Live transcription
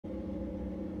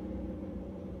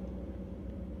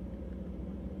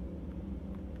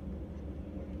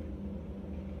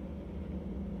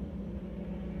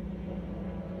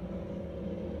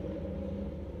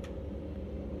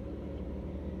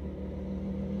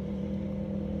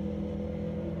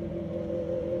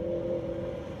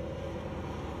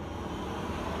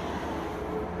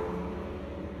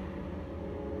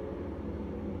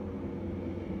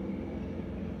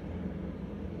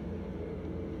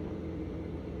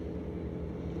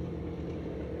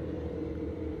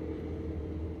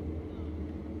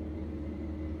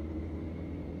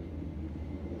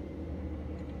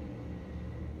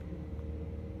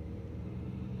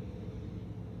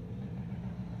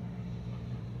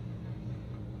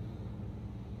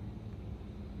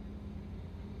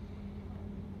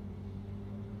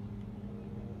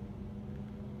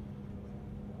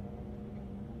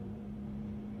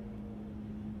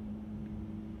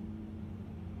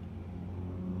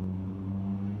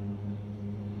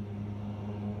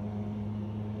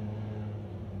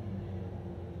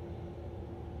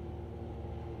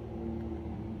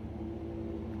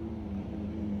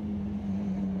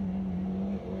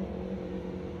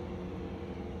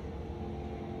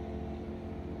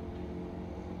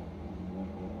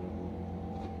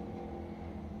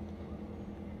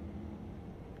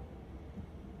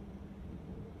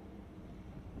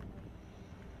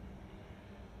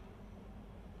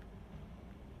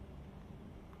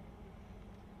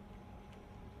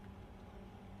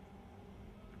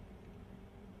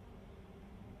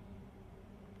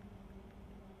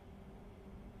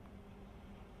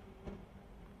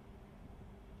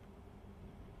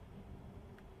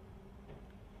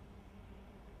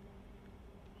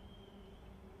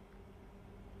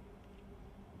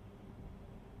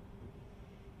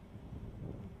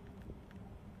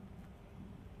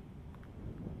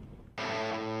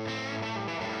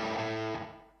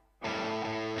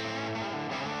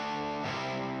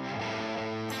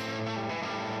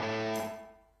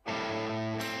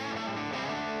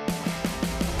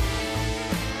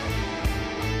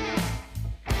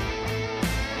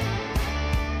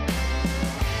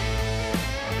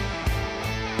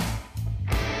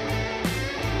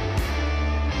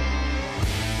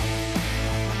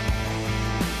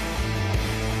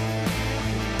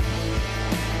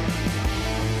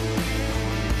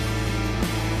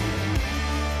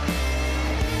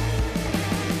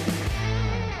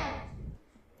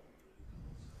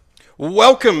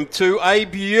Welcome to a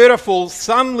beautiful,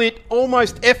 sunlit,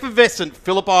 almost effervescent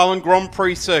Phillip Island Grand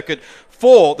Prix circuit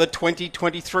for the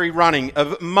 2023 running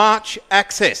of March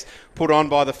Access, put on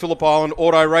by the Phillip Island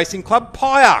Auto Racing Club,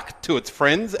 PIARC to its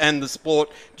friends and the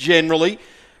sport generally.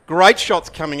 Great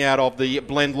shots coming out of the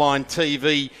Blendline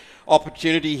TV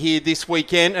opportunity here this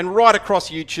weekend and right across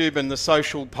YouTube and the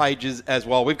social pages as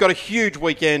well. We've got a huge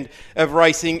weekend of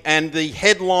racing, and the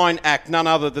headline act, none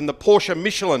other than the Porsche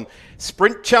Michelin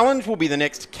Sprint Challenge, will be the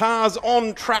next cars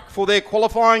on track for their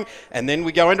qualifying, and then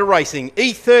we go into racing.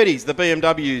 E30s, the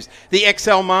BMWs, the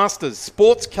XL Masters,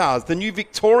 sports cars, the new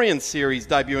Victorian Series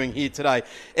debuting here today,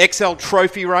 XL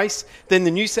Trophy Race, then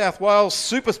the New South Wales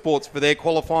SuperSports for their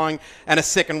qualifying, and a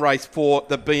second race for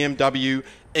the BMW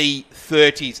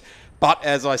E30s. But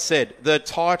as I said, the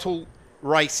title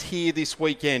race here this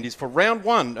weekend is for round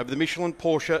one of the Michelin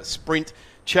Porsche Sprint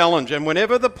Challenge. And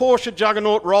whenever the Porsche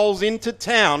juggernaut rolls into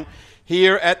town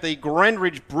here at the Grand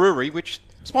Ridge Brewery, which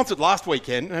sponsored last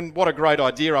weekend, and what a great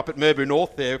idea up at Merbau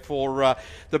North there for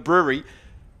the brewery.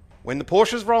 When the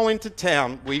Porsches roll into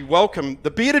town, we welcome the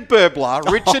bearded burbler,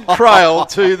 Richard Crail,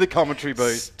 to the commentary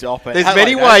booth. Stop it. There's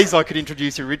many ways I could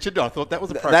introduce you, Richard. I thought that was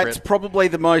appropriate. That's probably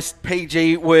the most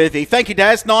PG worthy. Thank you,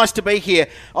 Daz. Nice to be here.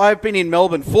 I've been in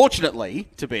Melbourne, fortunately,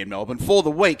 to be in Melbourne for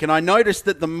the week, and I noticed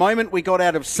that the moment we got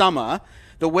out of summer,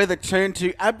 the weather turned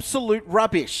to absolute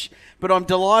rubbish. But I'm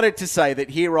delighted to say that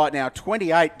here right now,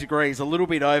 28 degrees, a little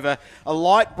bit over, a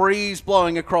light breeze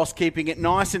blowing across, keeping it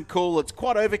nice and cool. It's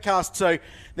quite overcast, so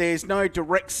there's no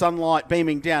direct sunlight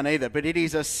beaming down either, but it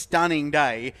is a stunning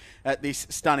day at this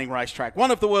stunning racetrack.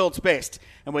 One of the world's best,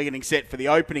 and we're getting set for the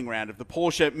opening round of the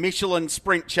Porsche Michelin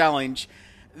Sprint Challenge.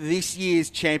 This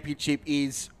year's championship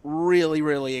is really,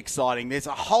 really exciting. There's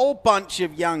a whole bunch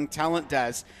of young talent,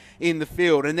 Daz, in the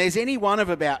field, and there's any one of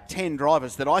about 10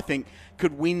 drivers that I think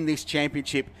could win this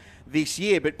championship this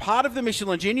year. But part of the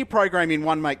Michelin Junior program in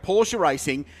one-make Porsche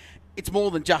racing, it's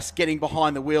more than just getting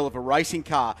behind the wheel of a racing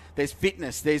car. There's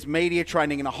fitness, there's media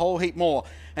training, and a whole heap more.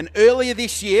 And earlier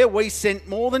this year, we sent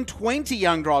more than 20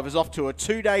 young drivers off to a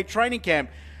 2-day training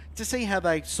camp to see how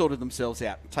they sorted themselves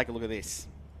out. Take a look at this.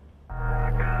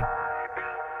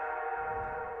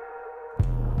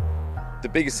 The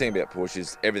biggest thing about Porsche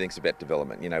is everything's about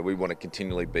development. You know, we want to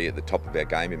continually be at the top of our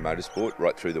game in motorsport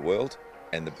right through the world,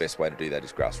 and the best way to do that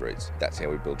is grassroots. That's how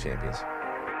we build champions.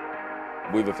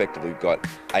 We've effectively got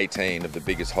 18 of the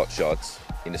biggest hotshots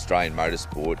in Australian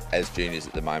motorsport as juniors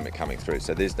at the moment coming through.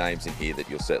 So there's names in here that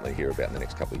you'll certainly hear about in the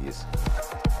next couple of years.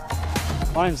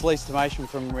 My name's Lee Stamation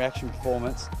from Reaction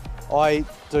Performance. I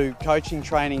do coaching,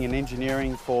 training and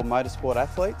engineering for motorsport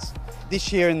athletes.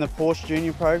 This year in the Porsche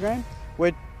Junior program,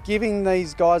 we're giving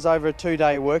these guys over a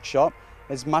 2-day workshop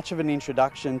as much of an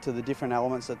introduction to the different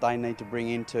elements that they need to bring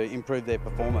in to improve their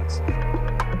performance.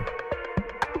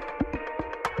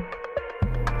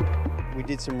 We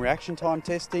did some reaction time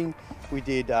testing, we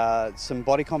did some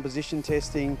body composition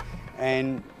testing,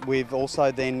 and we've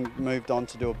also then moved on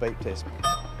to do a beep test.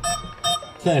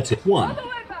 31.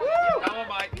 Come on,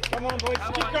 mate. Come on, boys.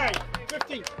 Keep going.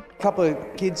 15. A couple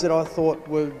of kids that I thought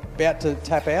were about to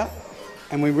tap out,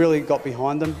 and we really got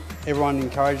behind them. Everyone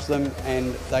encouraged them,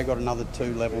 and they got another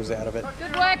 2 levels out of it.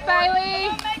 Good work, Bailey.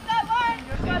 Make that line.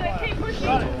 You've got to keep pushing.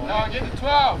 Now get to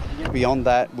 12. Beyond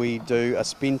that, we do a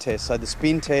spin test. So the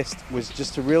spin test was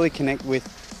just to really connect with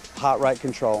heart rate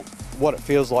control, what it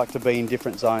feels like to be in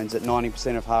different zones at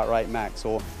 90% of heart rate max,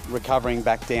 or recovering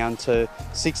back down to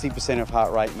 60% of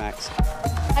heart rate max.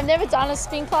 I've never done a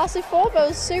spin class before, but it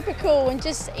was super cool, and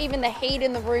just even the heat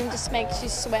in the room just makes you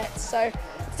sweat. So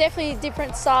it's definitely a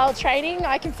different style training.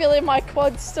 I can feel it in my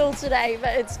quads still today,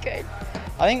 but it's good.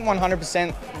 I think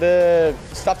 100% the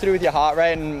stuff to do with your heart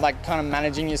rate and like kind of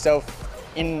managing yourself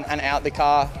in and out the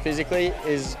car physically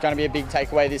is going to be a big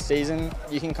takeaway this season.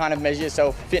 You can kind of measure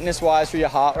yourself fitness-wise through your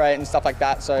heart rate and stuff like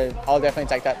that, so I'll definitely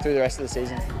take that through the rest of the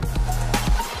season.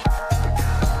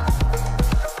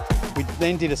 We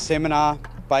then did a seminar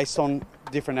based on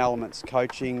different elements,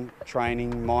 coaching,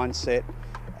 training, mindset,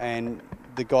 and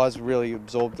the guys really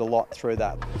absorbed a lot through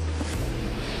that.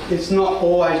 It's not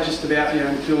always just about,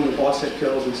 doing the bicep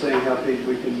curls and seeing how big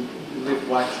we can lift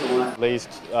weights and all that. Lee's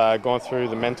gone through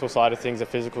the mental side of things, the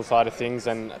physical side of things,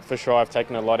 and for sure I've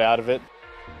taken a lot out of it.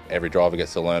 Every driver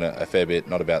gets to learn a fair bit,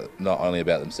 not only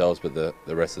about themselves, but the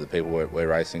rest of the people we're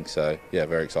racing. So yeah,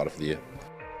 very excited for the year.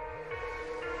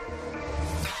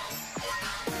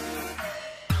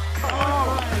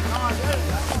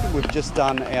 We've just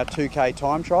done our 2K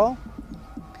time trial.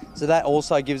 So that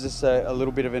also gives us a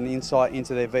little bit of an insight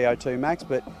into their VO2 max,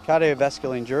 but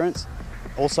cardiovascular endurance,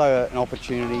 also an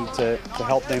opportunity to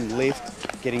help them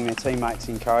lift, getting their teammates,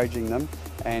 encouraging them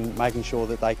and making sure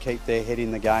that they keep their head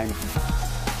in the game.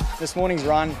 This morning's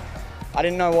run, I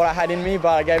didn't know what I had in me, but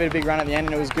I gave it a big run at the end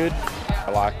and it was good.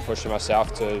 I like pushing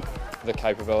myself to the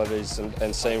capabilities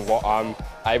and seeing what I'm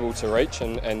able to reach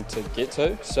and to get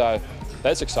to, so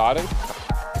that's exciting.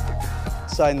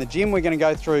 So in the gym we're going to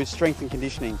go through strength and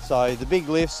conditioning, so the big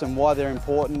lifts and why they're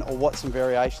important or what some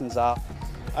variations are.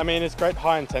 I mean, it's great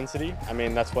high intensity. I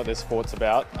mean, that's what this sport's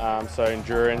about. So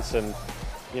endurance and,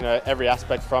 you know, every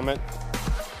aspect from it.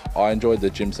 I enjoyed the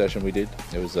gym session we did.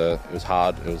 It was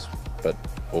hard, but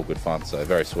all good fun. So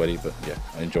very sweaty, but yeah,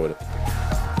 I enjoyed it.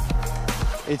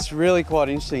 It's really quite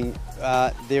interesting.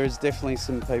 There is definitely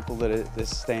some people that are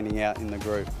standing out in the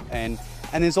group, and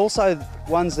there's also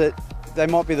ones that they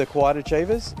might be the quiet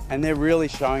achievers, and they're really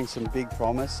showing some big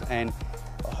promise. And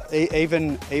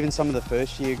even some of the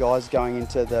first year guys going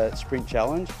into the sprint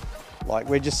challenge, like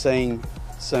we're just seeing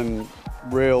some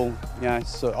real, you know,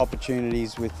 sort of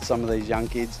opportunities with some of these young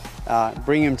kids.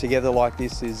 Bring them together like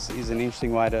this is an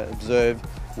interesting way to observe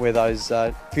where those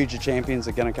future champions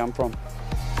are going to come from.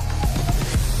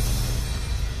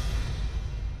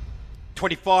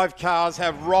 25 cars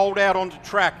have rolled out onto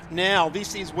track. Now,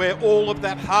 this is where all of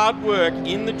that hard work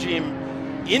in the gym,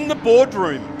 in the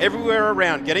boardroom, everywhere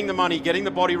around, getting the money, getting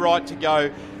the body right to go.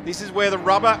 This is where the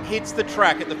rubber hits the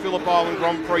track at the Phillip Island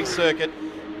Grand Prix circuit.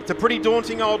 It's a pretty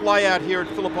daunting old layout here at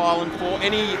Phillip Island for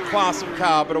any class of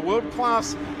car, but a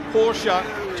world-class Porsche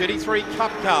GT3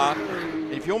 Cup car.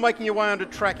 And if you're making your way onto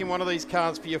track in one of these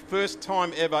cars for your first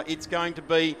time ever, it's going to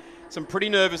be some pretty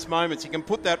nervous moments. You can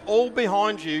put that all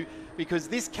behind you, because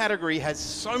this category has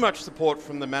so much support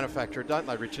from the manufacturer, don't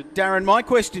they, Richard? Darren, my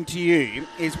question to you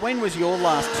is, when was your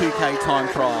last 2K time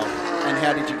trial and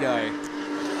how did you go?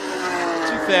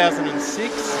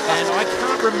 2006, and I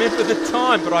can't remember the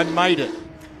time, but I made it.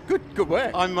 Good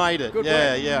work. I made it. Good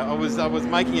yeah, work. yeah. I was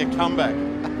making a comeback.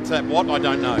 To what? I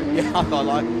don't know.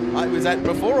 Yeah, was that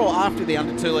before or after the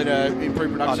under 2 litre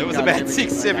improved production? It was about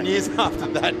 6-7 years after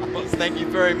that. Thank you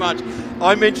very much.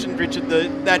 I mentioned, Richard,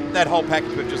 that whole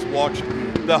package we've just watched,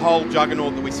 the whole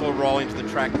juggernaut that we saw roll into the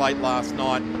track late last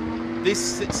night.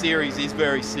 This series is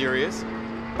very serious,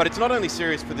 but it's not only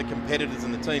serious for the competitors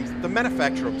and the teams. The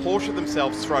manufacturer, Porsche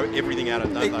themselves, throw everything at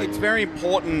it, don't they? It's very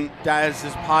important, Daz,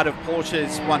 as part of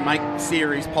Porsche's One Make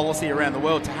series policy around the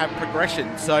world, to have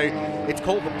progression. So it's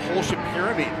called the Porsche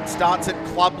Pyramid. It starts at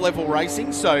club level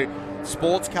racing, so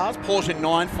sports cars, Porsche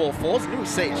 944s, and we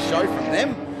see a show from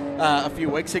them a few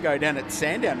weeks ago down at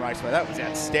Sandown Raceway. That was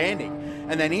outstanding.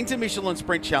 And then into Michelin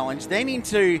Sprint Challenge, then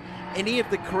into any of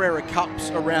the Carrera Cups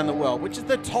around the world, which is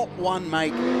the top one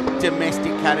make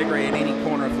domestic category in any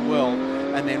corner of the world.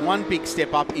 And then one big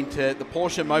step up into the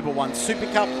Porsche Mobil 1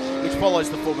 Super Cup, which follows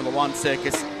the Formula 1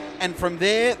 circus. And from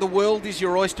there, the world is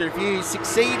your oyster. If you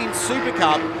succeed in Super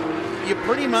Cup, you're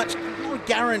pretty much not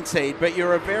guaranteed, but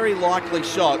you're a very likely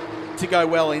shot to go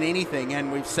well in anything.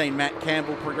 And we've seen Matt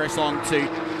Campbell progress on to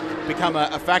become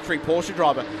a factory Porsche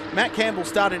driver. Matt Campbell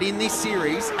started in this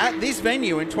series at this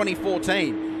venue in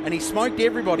 2014, and he smoked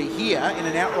everybody here in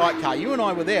an outright car. You and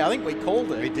I were there. I think we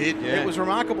called it. We did, yeah. It was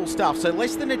remarkable stuff. So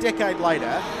less than a decade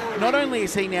later, not only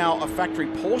is he now a factory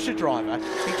Porsche driver,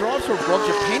 he drives for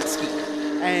Roger Penske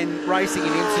and racing in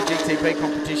IMSA GTP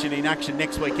competition in action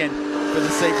next weekend for the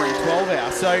Sebring 12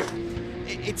 Hour. So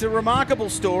it's a remarkable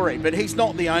story, but he's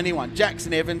not the only one.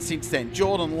 Jackson Evans since then.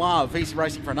 Jordan Love, he's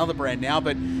racing for another brand now,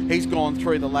 but he's gone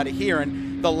through the ladder here,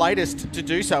 and the latest to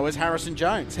do so is Harrison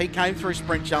Jones. He came through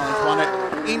Sprint Challenge, won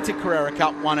it, into Carrera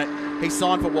Cup, won it. He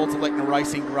signed for Walter Lechner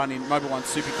Racing to run in Mobil 1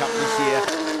 Super Cup this year,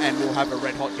 and will have a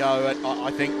red-hot go at,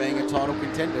 I think, being a title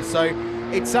contender. So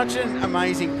it's such an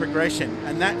amazing progression,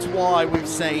 and that's why we've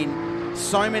seen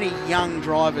so many young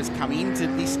drivers come into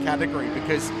this category,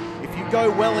 because if you go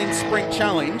well in Sprint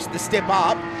Challenge, the step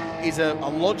up is a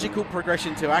logical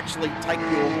progression to actually take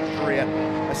your career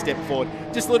a step forward.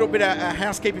 Just a little bit of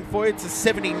housekeeping for you. It's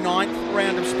the 79th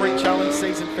round of Sprint Challenge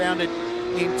season, founded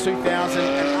in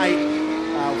 2008.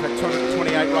 We've had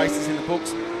 228 races in the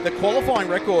books. The qualifying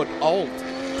record, old,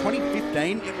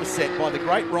 2015, it was set by the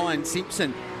great Ryan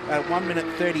Simpson at 1 minute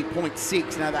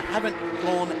 30.6. Now, they haven't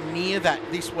gone near that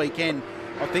this weekend.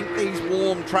 I think these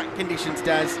warm track conditions,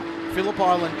 Daz, Phillip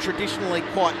Island traditionally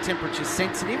quite temperature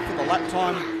sensitive for the lap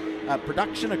time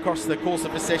production across the course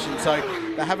of a session, so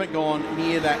they haven't gone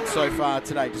near that so far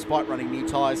today, despite running new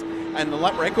tyres. And the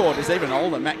lap record is even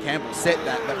older. Matt Campbell set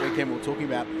that weekend we were talking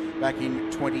about back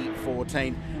in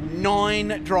 2014.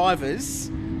 9 drivers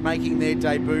making their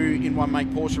debut in one make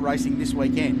Porsche racing this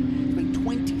weekend. It's been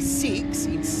 26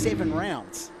 in 7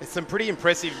 rounds. some pretty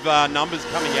impressive numbers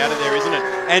coming out of there, isn't it?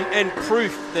 And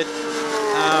proof that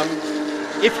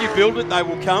if you build it, they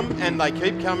will come, and they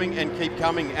keep coming and keep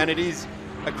coming. And it is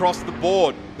across the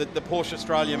board that the Porsche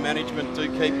Australia management do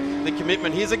keep the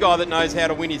commitment. Here's a guy that knows how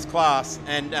to win his class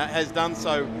and has done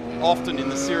so often in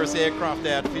the Cirrus aircraft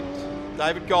outfit.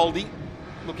 David Goldie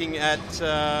looking at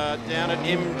down at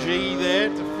MG there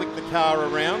to flick the car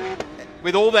around.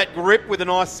 With all that grip, with a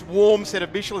nice warm set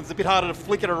of Michelins, it's a bit harder to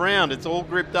flick it around. It's all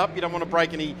gripped up. You don't want to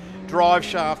break any drive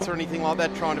shafts or anything like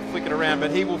that trying to flick it around, but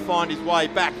he will find his way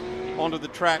back onto the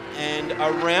track and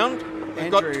around. We've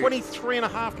got 23 and a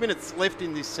half minutes left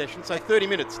in this session, so 30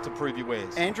 minutes to prove your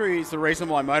wares. Andrew is the reason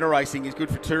why motor racing is good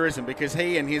for tourism, because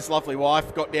he and his lovely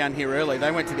wife got down here early.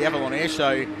 They went to the Avalon Air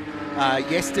Show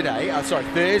Thursday,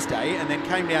 and then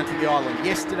came down to the island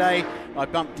yesterday. I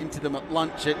bumped into them at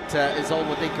lunch at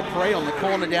Isolde de Capri on the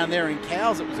corner down there in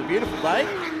Cowes. It was a beautiful day.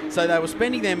 So they were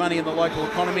spending their money in the local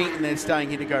economy and then staying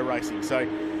here to go racing. So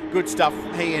good stuff.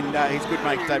 He and his good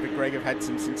mate David Gregg have had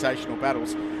some sensational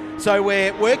battles. So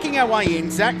we're working our way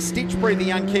in. Zac Stitchbury, the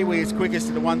young Kiwi, is quickest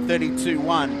at a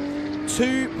 1:32.1.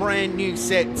 2 brand new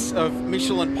sets of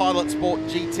Michelin Pilot Sport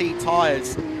GT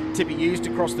tyres to be used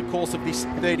across the course of this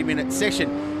 30-minute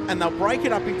session. And they'll break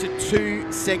it up into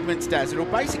 2 segments, Daz. It'll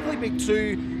basically be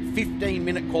 2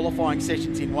 15-minute qualifying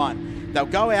sessions in one. They'll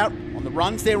go out on the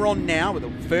runs they're on now with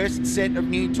the first set of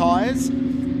new tyres.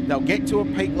 They'll get to a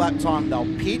peak lap time. They'll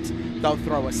pit. They'll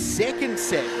throw a second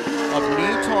set of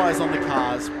new tyres on the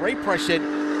cars, repressured,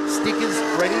 stickers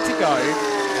ready to go,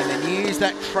 and then use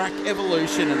that track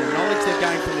evolution and the knowledge they've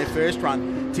gained from their first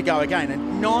run to go again.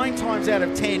 And 9 times out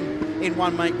of 10 in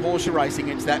one-make Porsche racing,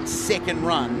 it's that second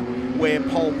run where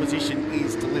pole position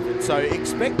is delivered. So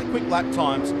expect the quick lap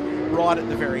times right at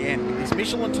the very end with this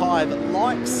Michelin tyre that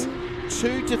likes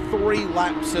 2 to 3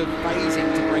 laps of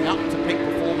phasing to bring up to peak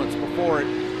performance before it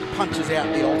punches out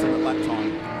the ultimate lap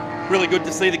time. Really good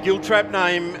to see the Giltrap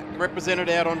name represented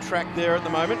out on track there at the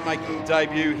moment, making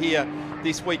debut here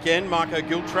this weekend. Marco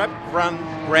Giltrap,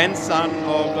 grandson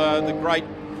of the great,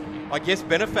 I guess,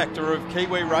 benefactor of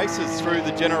Kiwi racers through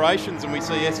the generations, and we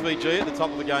see SVG at the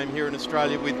top of the game here in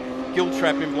Australia with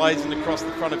Giltrap emblazoned across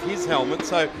the front of his helmet.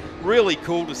 So really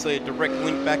cool to see a direct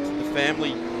link back to the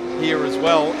family here as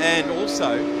well, and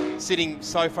also sitting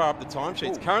so far up the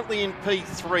timesheets, currently in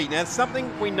P3. Now, something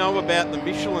we know about the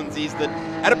Michelins is that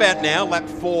at about now, lap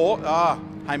 4,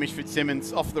 Hamish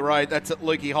Fitzsimmons off the road. That's at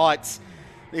Lukey Heights.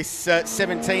 This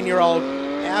 17-year-old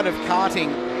out of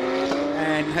karting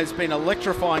and has been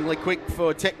electrifyingly quick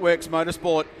for TechWorks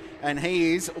Motorsport, and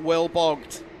he is well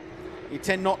bogged. You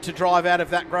tend not to drive out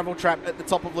of that gravel trap at the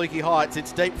top of Lukey Heights.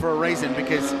 It's deep for a reason,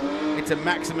 because it's a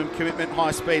maximum commitment,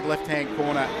 high-speed left-hand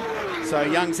corner. So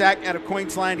young Zac out of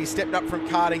Queensland, he stepped up from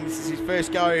karting. This is his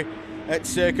first go at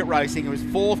circuit racing. It was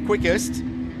 4th quickest,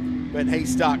 but he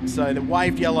stuck. So the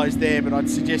waved yellow's there, but I'd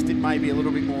suggest it may be a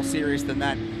little bit more serious than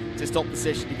that to stop the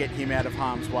session to get him out of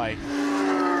harm's way.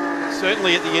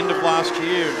 Certainly at the end of last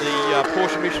year, the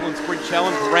Porsche Michelin Sprint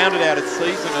Challenge rounded out its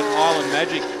season at Island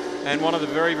Magic, and one of the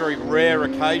very, very rare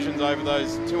occasions over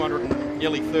those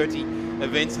 230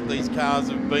 events that these cars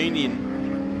have been in.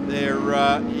 There,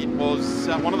 it was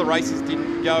one of the races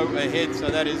didn't go ahead, so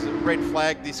that is a red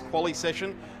flag. This quali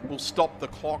session will stop the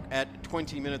clock at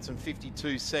 20 minutes and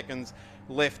 52 seconds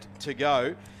left to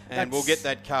go, and we'll get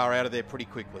that car out of there pretty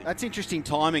quickly. That's interesting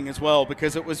timing as well,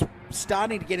 because it was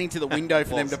starting to get into the window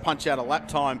for them to punch out a lap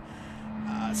time.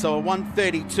 So a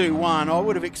 1:32.1, I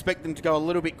would have expected them to go a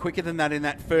little bit quicker than that in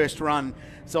that first run.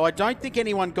 So I don't think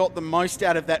anyone got the most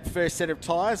out of that first set of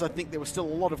tyres. I think there was still a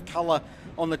lot of colour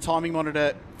on the timing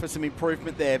monitor for some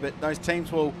improvement there, but those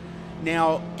teams will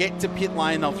now get to pit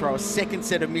lane. They'll throw a second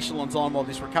set of Michelins on while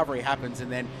this recovery happens,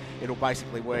 and then it'll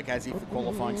basically work as if the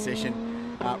qualifying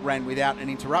session ran without an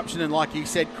interruption. And like you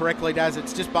said correctly, Daz,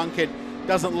 it's just bunkered.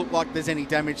 Doesn't look like there's any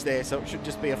damage there, so it should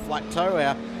just be a flat toe.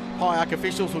 Our high arc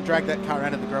officials will drag that car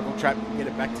out of the gravel trap and get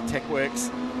it back to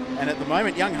TechWorks. And at the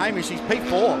moment, young Hamish, he's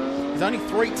P4. He's only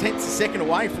 0.3 a second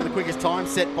away from the quickest time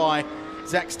set by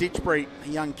Zac Stitchbury, a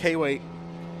young Kiwi.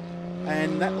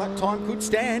 And that lap time could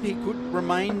stand. He could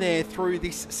remain there through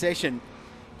this session,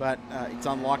 but it's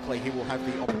unlikely he will have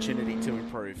the opportunity to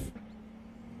improve.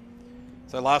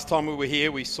 So last time we were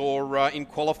here, we saw in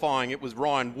qualifying, it was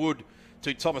Ryan Wood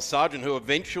to Thomas Sargent who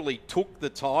eventually took the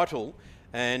title,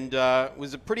 and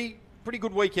was a pretty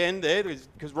good weekend there,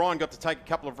 because Ryan got to take a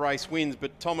couple of race wins,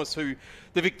 but Thomas, who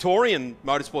the Victorian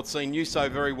motorsport scene knew so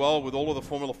very well with all of the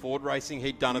Formula Ford racing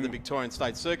he'd done at the Victorian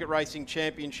State Circuit Racing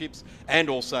Championships and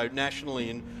also nationally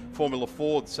in Formula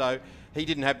Ford. So he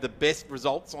didn't have the best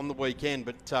results on the weekend,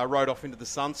 but rode off into the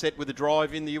sunset with a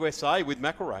drive in the USA with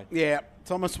McElrea. Yeah,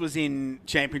 Thomas was in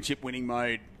championship winning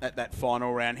mode at that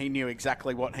final round. He knew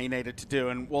exactly what he needed to do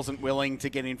and wasn't willing to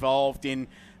get involved in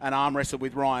an arm wrestle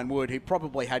with Ryan Wood, who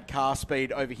probably had car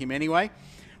speed over him anyway.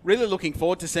 Really looking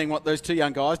forward to seeing what those two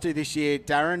young guys do this year.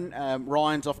 Darren,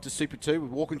 Ryan's off to Super 2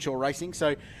 with Walkinshaw Racing,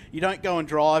 so you don't go and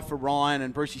drive for Ryan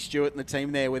and Brucey Stewart and the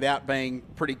team there without being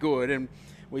pretty good, and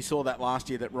we saw that last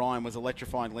year that Ryan was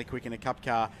electrifyingly quick in a cup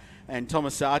car, and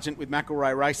Thomas Sargent with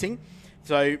McElroy Racing.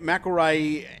 So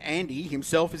McElroy, Andy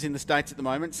himself is in the States at the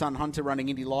moment. Son Hunter running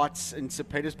Indy Lights in St.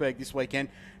 Petersburg this weekend.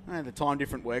 The time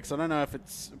difference works. I don't know if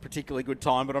it's a particularly good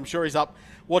time, but I'm sure he's up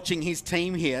watching his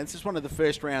team here. This is one of the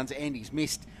first rounds Andy's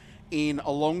missed in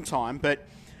a long time. But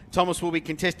Thomas will be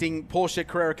contesting Porsche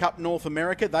Carrera Cup North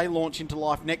America. They launch into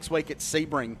life next week at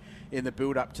Sebring in the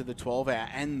build-up to the 12-hour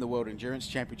and the World Endurance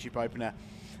Championship opener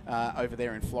over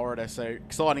there in Florida. So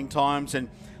exciting times, and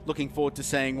looking forward to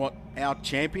seeing what our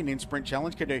champion in Sprint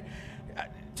Challenge can do.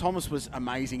 Thomas was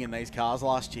amazing in these cars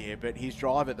last year, but his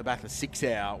drive at the back of 6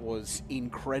 hour was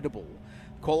incredible.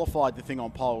 Qualified the thing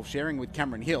on pole, sharing with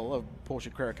Cameron Hill, a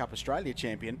Porsche Carrera Cup Australia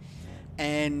champion,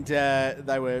 and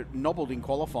they were nobbled in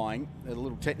qualifying, a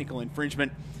little technical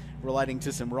infringement relating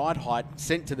to some ride height,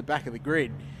 sent to the back of the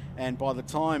grid, and by the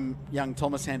time young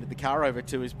Thomas handed the car over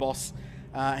to his boss,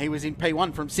 he was in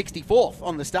P1 from 64th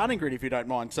on the starting grid, if you don't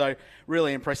mind. So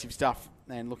really impressive stuff,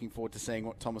 and looking forward to seeing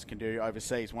what Thomas can do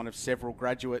overseas. One of several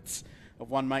graduates of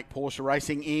one make Porsche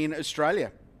racing in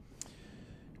Australia.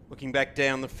 Looking back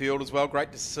down the field as well,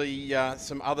 great to see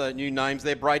some other new names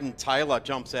there. Brayden Taylor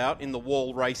jumps out in the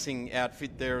Wall Racing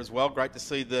outfit there as well. Great to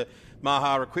see the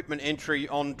Maha equipment entry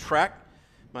on track,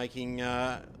 making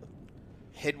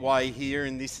headway here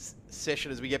in this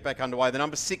session as we get back underway. The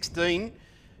number 16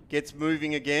 gets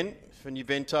moving again for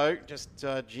Nuvento, just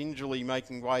gingerly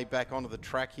making way back onto the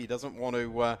track. He doesn't want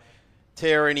to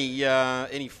tear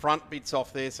any front bits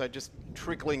off there, so just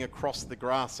trickling across the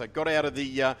grass. So got out of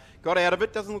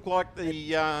it. Doesn't look like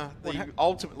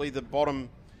ultimately the bottom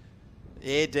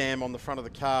air dam on the front of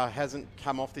the car hasn't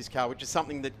come off this car, which is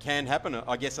something that can happen.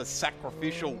 I guess a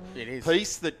sacrificial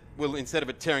piece that will, instead of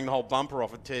it tearing the whole bumper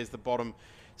off, it tears the bottom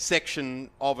section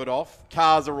of it off.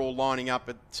 Cars are all lining up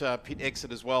at pit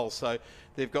exit as well, so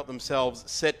they've got themselves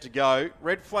set to go.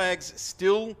 Red flags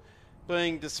still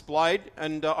being displayed,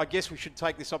 and I guess we should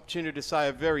take this opportunity to say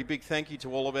a very big thank you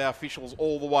to all of our officials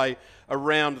all the way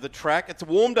around the track. It's a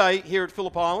warm day here at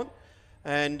Phillip Island,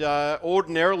 and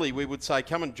ordinarily we would say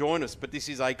come and join us, but this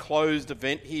is a closed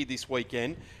event here this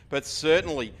weekend. But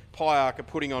certainly PIARC are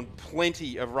putting on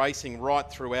plenty of racing right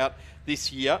throughout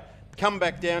this year. Come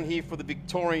back down here for the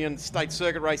Victorian State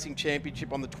Circuit Racing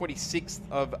Championship on the 26th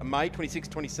of May, 26,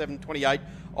 27, 28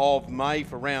 of May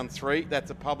for round 3.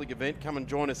 That's a public event. Come and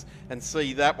join us and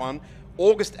see that one.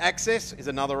 August Access is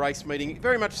another race meeting,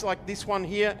 very much like this one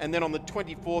here. And then on the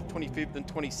 24th, 25th and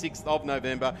 26th of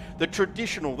November,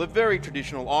 the very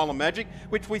traditional Isle of Magic,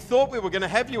 which we thought we were going to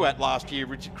have you at last year,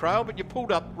 Richard Crail, but you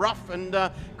pulled up rough and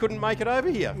couldn't make it over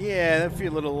here. Yeah, a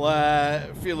few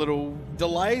little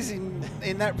delays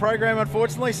in that program,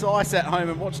 unfortunately. So I sat home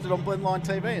and watched it on Blendline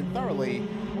TV and thoroughly,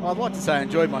 I'd like to say, I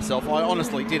enjoyed myself. I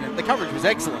honestly didn't. The coverage was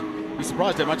excellent. You'd be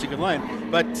surprised how much you could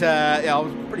learn. But yeah, I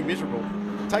was pretty miserable.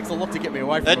 Takes a lot to get me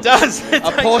away from it. Does. A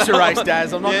Porsche race,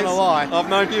 Daz. I'm not going to lie. I've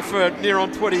known you for near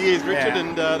on 20 years, Richard,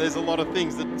 and there's a lot of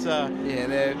things that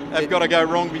have got to go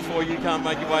wrong before you can't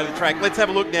make your way to the track. Let's have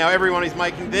a look now. Everyone is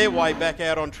making their way back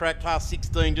out on track. Car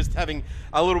 16 just having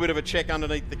a little bit of a check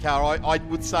underneath the car. I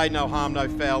would say no harm, no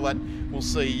foul. That we'll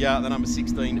see the number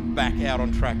 16 back out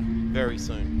on track very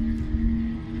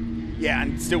soon. Yeah,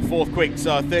 and still fourth quick,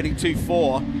 so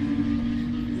 32.4.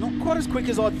 Not quite as quick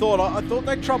as I thought. I thought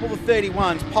they'd trouble the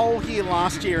 31s. Pole here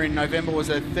last year in November was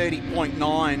a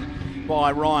 30.9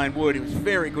 by Ryan Wood. He was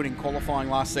very good in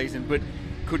qualifying last season, but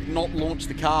could not launch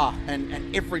the car.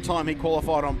 And every time he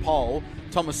qualified on pole,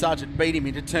 Thomas Sargent beat him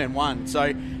into turn 1.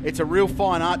 So it's a real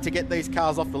fine art to get these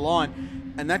cars off the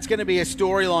line. And that's going to be a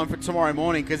storyline for tomorrow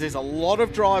morning, because there's a lot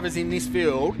of drivers in this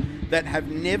field that have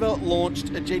never launched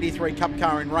a GT3 Cup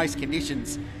car in race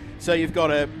conditions. So you've got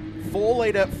a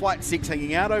 4-litre flat 6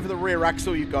 hanging out over the rear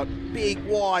axle. You've got big,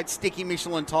 wide, sticky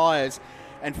Michelin tyres,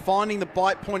 and finding the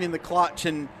bite point in the clutch,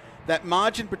 and that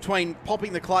margin between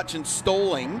popping the clutch and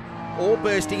stalling or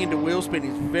bursting into wheel spin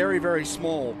is very, very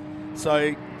small.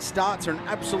 So starts are an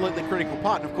absolutely critical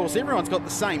part. And of course, everyone's got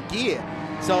the same gear.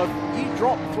 So if you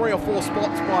drop 3 or 4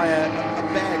 spots by a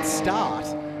bad start,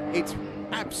 it's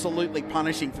absolutely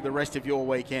punishing for the rest of your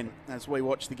weekend, as we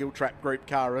watch the Giltrap group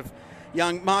car of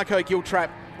young Marco Giltrap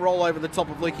roll over the top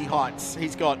of Leaky Heights.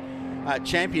 He's got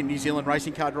champion New Zealand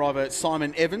racing car driver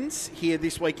Simon Evans here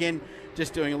this weekend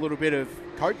just doing a little bit of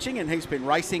coaching, and he's been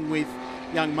racing with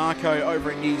young Marco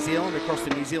over in New Zealand across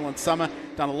the New Zealand summer.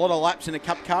 Done a lot of laps in a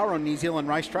Cup car on New Zealand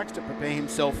racetracks to prepare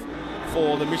himself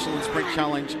for the Michelin Sprint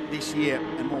Challenge this year,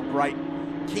 and more great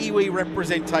Kiwi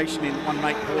representation in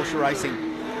one-make Porsche racing.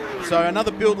 So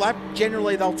another build lap.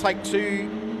 Generally, they'll take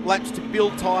 2 laps to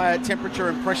build tyre temperature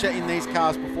and pressure in these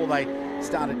cars before they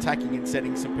start attacking and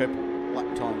setting some purple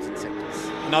lap times and sectors.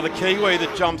 Another Kiwi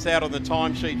that jumps out on the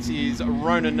timesheets is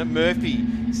Ronan Murphy,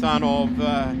 son of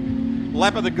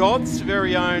Lap of the Gods'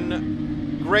 very own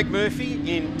Greg Murphy,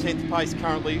 in 10th place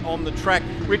currently on the track.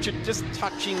 Richard, just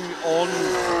touching on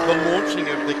the launching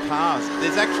of the cars,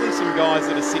 there's actually some guys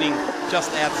that are sitting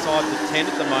just outside the 10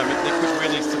 at the moment that could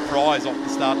really surprise off the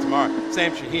start tomorrow.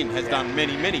 Sam Shaheen has done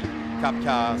many, many Cup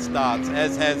car starts,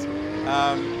 as has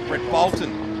Brett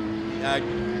Bolton,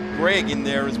 Greg in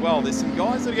there as well. There's some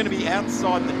guys that are going to be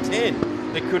outside the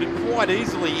 10 that could quite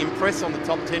easily impress on the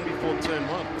top 10 before turn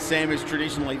 1. Sam is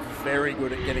traditionally very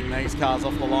good at getting these cars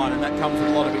off the line, and that comes with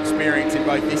a lot of experience in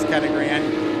both this category and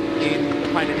in the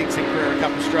Painted Dixon Carrera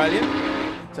Cup Australia.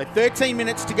 So 13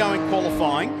 minutes to go in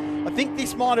qualifying. I think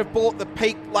this might have brought the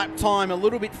peak lap time a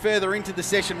little bit further into the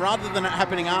session, rather than it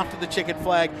happening after the checkered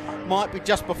flag, might be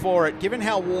just before it. Given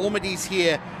how warm it is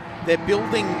here, they're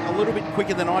building a little bit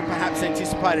quicker than I perhaps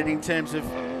anticipated in terms of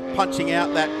punching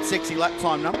out that sexy lap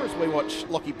time number as we watch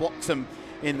Lockie Bloxham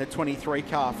in the 23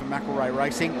 car for McElrea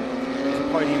Racing. He's a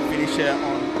podium finisher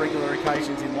on regular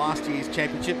occasions in last year's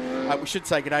championship. We should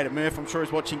say good day to Murph. I'm sure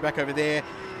he's watching back over there.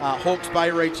 Hawke's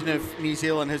Bay region of New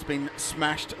Zealand has been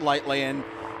smashed lately, and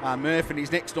Murph and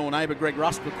his next door neighbour Greg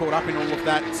Rust were caught up in all of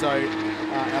that. So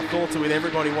our thoughts are with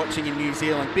everybody watching in New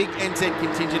Zealand. Big NZ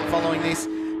contingent following this.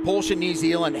 Porsche New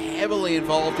Zealand heavily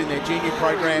involved in their junior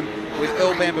program with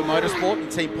Earl Bamber Motorsport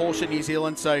and Team Porsche New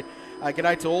Zealand. So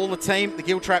g'day to all the team, the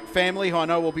Giltrap family, who I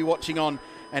know will be watching on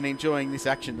and enjoying this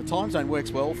action. The time zone works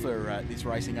well for this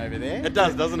racing over there. It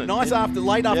does, doesn't it? Nice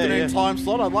late afternoon time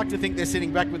slot. I'd like to think they're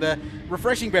sitting back with a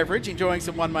refreshing beverage, enjoying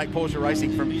some one-make Porsche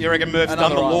racing from. You reckon Murph's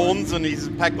done the lawns and he's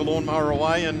packed the lawnmower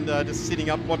away and just sitting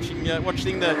up watching the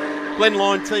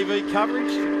Glenline TV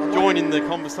coverage? Join in the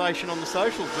conversation on the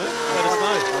socials, Bert. Let us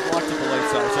know. I'd like to believe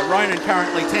so. So Ronan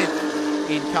currently 10th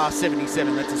in car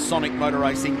 77. That's a Sonic Motor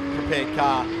Racing prepared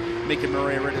car. Mick and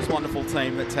Maria Ritter's wonderful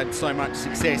team that's had so much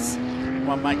success in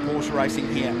one-make Porsche racing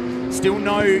here. Still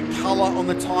no colour on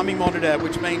the timing monitor,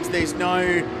 which means there's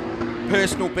no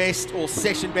personal best or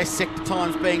session best sector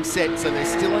times being set. So they're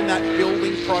still in that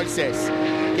building process,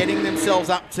 getting themselves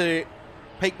up to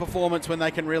peak performance when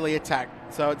they can really attack.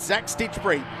 So it's Zac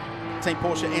Stitchbury, Team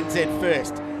Porsche NZ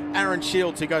first. Aaron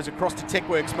Shields, who goes across to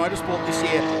TechWorks Motorsport this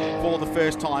year for the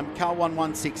first time. Car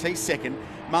 116, he's second.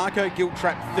 Marco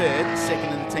Giltrap third,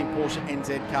 second in the Team Porsche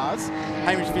NZ cars.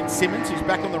 Hamish Fitzsimmons, who's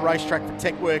back on the racetrack for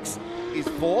TechWorks, is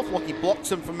fourth. Lockie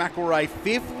Bloxham from McElrea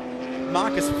fifth.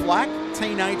 Marcus Flack,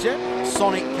 teenager,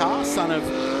 Sonic car, son of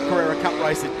Carrera Cup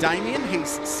racer Damien,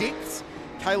 he's sixth.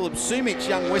 Caleb Sumich,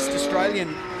 young West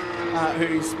Australian,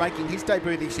 who's making his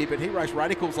debut this year, but he raced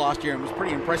Radicals last year and was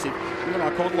pretty impressive. You and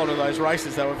I called a lot of those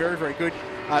races. They were very, very good.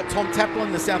 Tom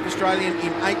Taplin, the South Australian,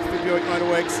 in 8th for Buick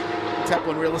Motorworks.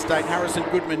 Taplin Real Estate. Harrison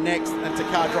Goodman next. That's a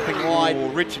car dropping wide.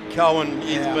 Richard Cohen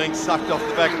is being sucked off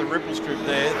the back of the ripple strip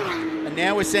there. And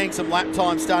now we're seeing some lap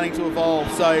times starting to evolve.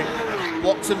 So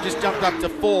Bloxham just jumped up to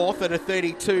 4th at a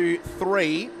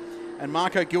 32.3. And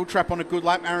Marco Giltrap on a good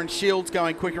lap. Aaron Shields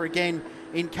going quicker again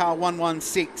in car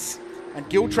 116. And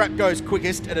Giltrap goes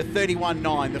quickest at a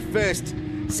 31.9, the first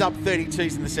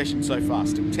sub-32s in the session so far.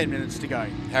 Still 10 minutes to go.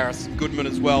 Harrison Goodman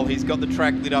as well. He's got the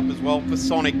track lit up as well for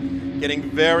Sonic, getting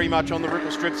very much on the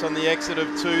ripple strips on the exit of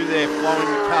 2 there, flowing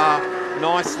the car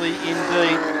nicely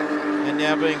indeed. And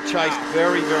now being chased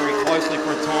very, very closely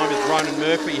for a time is Ronan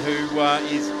Murphy, who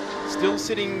is still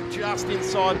sitting just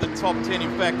inside the top 10.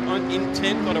 In fact, in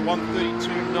 10th on a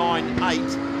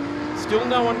 132.98. Still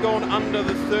no one gone under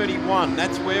the 31.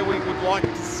 That's where we would like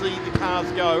to see the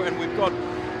cars go. And we've got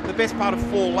the best part of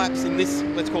 4 laps in this,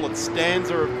 let's call it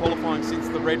stanza of qualifying since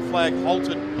the red flag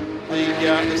halted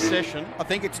the session. I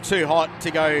think it's too hot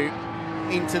to go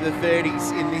into the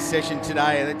 30s in this session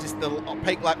today. Just the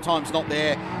peak lap time's not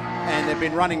there. And they've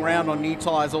been running around on new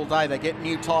tyres all day. They get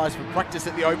new tyres for practice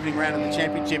at the opening round of the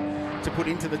championship to put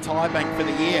into the tyre bank for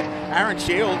the year. Aaron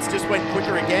Shields just went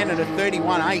quicker again at a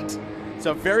 31.8.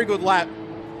 So a very good lap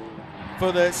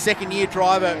for the second-year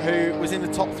driver who was in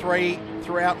the top 3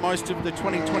 throughout most of the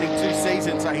 2022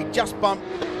 season. So he just bumped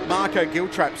Marco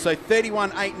Giltrap. So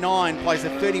 31.89 plays a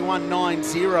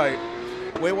 31.90.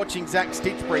 We're watching Zac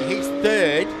Stitchbury. He's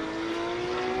third.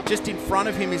 Just in front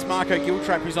of him is Marco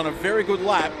Giltrap, who's on a very good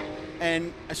lap.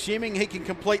 And assuming he can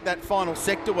complete that final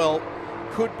sector well,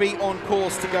 could be on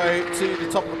course to go to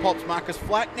the top of the pops. Marcus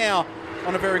Flack now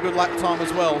on a very good lap time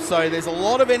as well. So there's a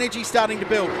lot of energy starting to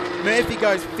build. Murphy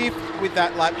goes 5th with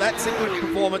that lap. That's a good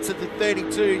performance at the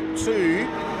 32.2,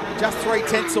 just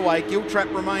 3/10 away.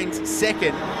 Giltrap remains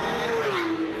 2nd.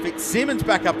 Fitzsimmons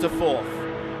back up to 4th.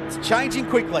 It's changing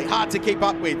quickly, hard to keep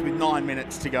up with 9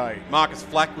 minutes to go. Marcus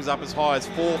Flack was up as high as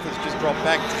 4th, has just dropped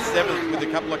back to 7th with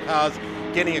a couple of cars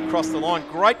getting across the line.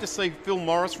 Great to see Phil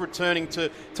Morris returning to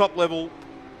top-level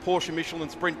Porsche Michelin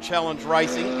Sprint Challenge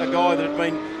racing, a guy that had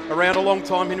been around a long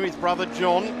time, him and his brother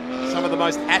John, some of the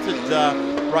most atted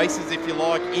races, if you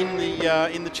like, in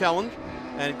the challenge.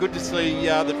 And good to see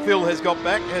that Phil has got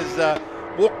back, has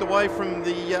walked away from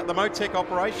the Motec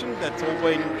operation. That's all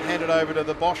been handed over to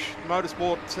the Bosch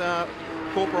Motorsport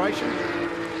Corporation.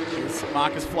 Here's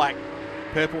Marcus Flack,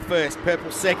 purple first,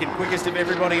 purple second, quickest of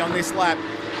everybody on this lap.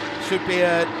 Should be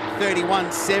a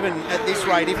 31.7 at this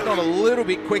rate, if not a little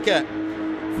bit quicker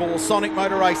for Sonic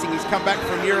Motor Racing. He's come back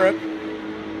from Europe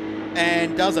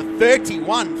and does a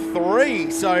 31.3.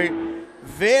 So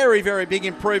very, very big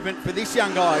improvement for this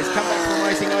young guy. He's come back from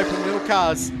racing open wheel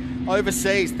cars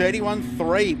overseas.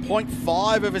 31.3,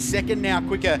 0.5 of a second now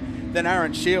quicker than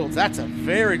Aaron Shields. That's a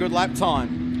very good lap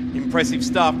time. Impressive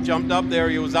stuff. Jumped up there.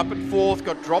 He was up at 4th,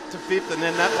 got dropped to 5th, and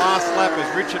then that last lap,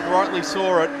 as Richard rightly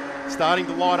saw it, starting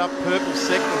to light up purple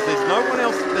sectors. There's no one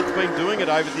else that's been doing it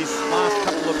over this last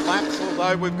couple of laps,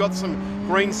 although we've got some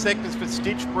green sectors for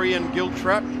Stitchbury and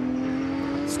Giltrap.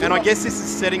 And I guess this is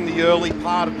setting the early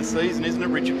part of the season, isn't it,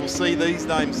 Richard? We'll see these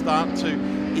names start to,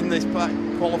 in this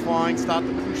qualifying, start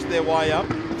to push their way up.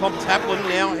 Tom Taplin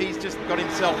now, he's just got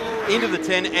himself into the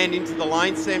 10 and into the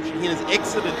lane. Sam Shahin has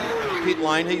exited pit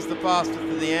lane. He's the fastest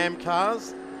of the AM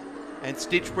cars. And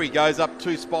Stitchbury goes up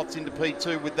 2 spots into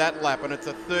P2 with that lap, and it's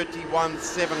a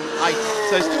 31.78.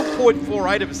 So still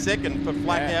 0.48 of a second for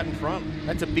Flack out in front.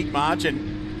 That's a big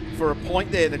margin for a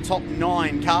point there. The top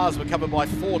 9 cars were covered by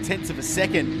 0.4 of a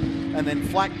second, and then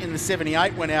Flack in the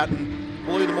 78 went out and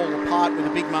blew them all apart with a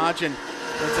big margin.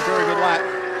 It's a very good lap.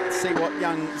 Let's see what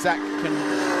young Zac can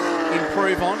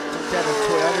improve on. Took out of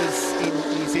Toyotas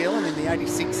in New Zealand in the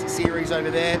 86 series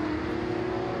over there.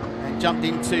 Jumped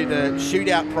into the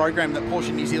shootout program that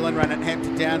Porsche New Zealand ran at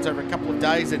Hampton Downs over a couple of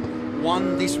days and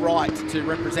won this right to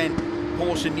represent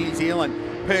Porsche New Zealand.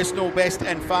 Personal best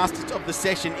and fastest of the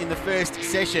session in the first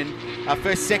session,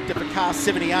 first sector for car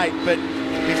 78, but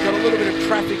he's got a little bit of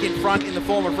traffic in front in the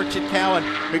form of Richard Cowan,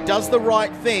 who does the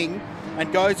right thing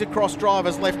and goes across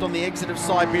drivers left on the exit of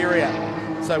Siberia.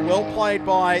 So well played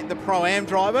by the Pro-Am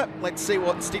driver. Let's see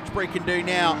what Stitchbury can do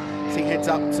now as he heads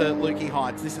up to Lukey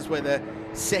Heights. This is where the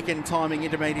second timing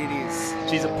intermediate is.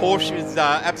 Geez, a Porsche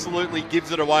absolutely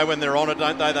gives it away when they're on it,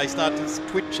 don't they? They start to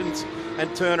twitch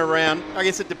and turn around. I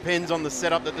guess it depends on the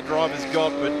setup that the driver's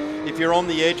got, but if you're on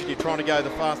the edge and you're trying to go the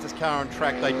fastest car on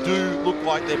track, they do look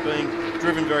like they're being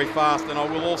driven very fast. And I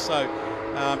will also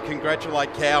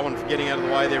congratulate Cowan for getting out of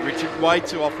the way there, Richard. Way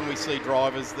too often we see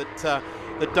drivers that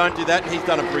don't do that. He's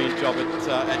done a brilliant job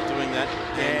at doing that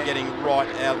and getting right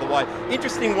out of the way.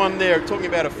 Interesting one there, talking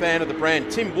about a fan of the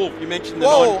brand, Tim Wolfe. You mentioned the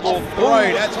off the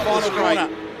road. That's final corner.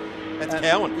 That's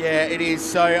Cowan. Yeah, it is.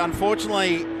 So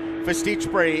unfortunately for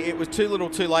Stitchbury, it was too little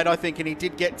too late, I think, and he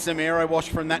did get some aero wash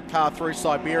from that car through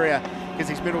Siberia because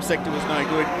his middle sector was no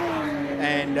good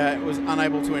and was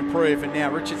unable to improve. And now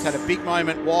Richard's had a big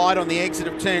moment wide on the exit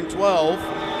of turn 12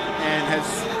 and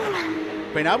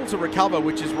has been able to recover,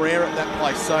 which is rare at that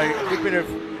place. So a good bit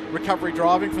of recovery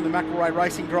driving from the McElroy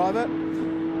Racing driver.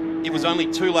 It was only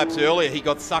 2 laps earlier he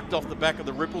got sucked off the back of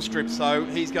the ripple strip, so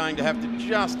he's going to have to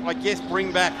just, I guess,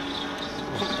 bring back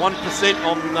 1%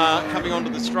 on coming onto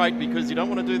the straight, because you don't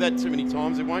want to do that too many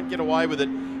times. It won't get away with it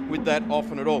with that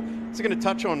often at all. So going to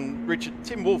touch on Richard.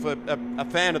 Tim Wolfe, a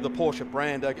fan of the Porsche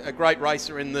brand, a great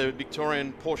racer in the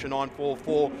Victorian Porsche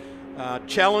 944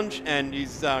 Challenge, and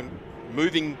is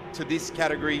moving to this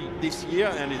category this year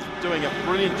and is doing a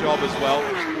brilliant job as well.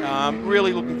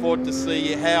 Really looking forward to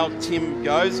see how Tim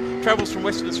goes. Travels from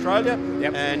Western Australia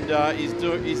and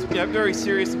is very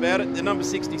serious about it. The number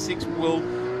 66 will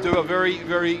do a very,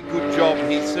 very good job.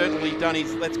 He's certainly done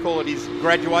his, let's call it his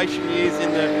graduation years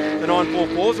in the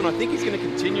 944s, and I think he's going to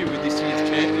continue with this year's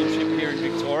championship here in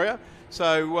Victoria.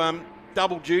 So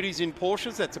double duties in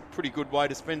Porsches, that's a pretty good way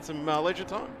to spend some leisure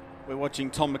time. We're watching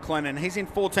Tom McLennan. He's in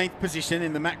 14th position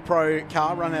in the Mac Pro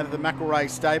car run out of the McElroy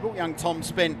stable. Young Tom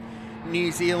spent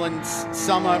New Zealand's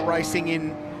summer racing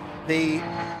in the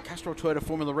Castrol Toyota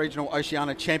Formula Regional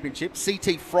Oceania Championship,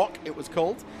 CT Frock it was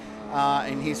called,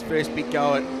 in his first big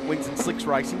go at Wings and Slicks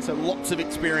racing. So lots of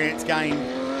experience gained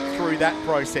through that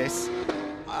process.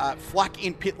 Flack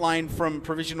in pit lane from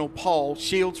provisional pole,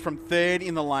 Shields from third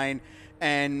in the lane,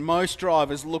 and most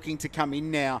drivers looking to come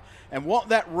in now. And what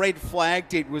that red flag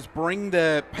did was bring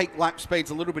the peak lap speeds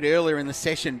a little bit earlier in the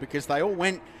session, because they all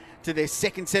went to their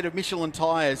second set of Michelin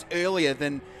tyres earlier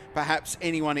than perhaps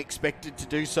anyone expected to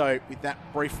do so with that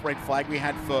brief red flag we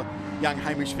had for young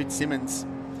Hamish Fitzsimmons.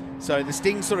 So the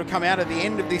stings sort of come out at the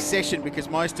end of this session, because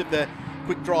most of the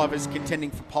quick drivers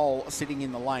contending for pole are sitting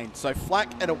in the lane. So Flack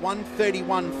at a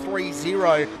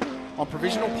 1:31.30 on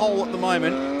provisional pole at the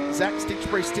moment. Zac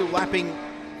Stitchbury still lapping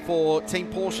for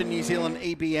Team Porsche New Zealand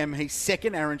EBM. He's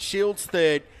second. Aaron Shields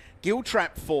third.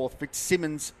 Giltrap fourth.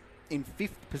 Fitzsimmons in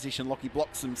fifth position. Lockie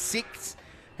Bloxham sixth.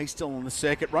 He's still on the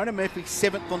circuit. Ronan Murphy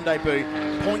seventh on debut.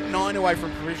 0.9 away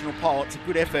from provisional pole. It's a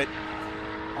good effort.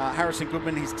 Harrison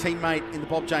Goodman, his teammate in the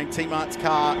Bob Jane T-Mart's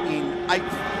car, in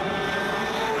eighth.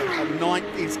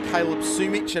 Ninth is Caleb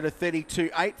Sumich at a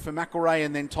 32.8 for McElrea,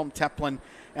 and then Tom Taplin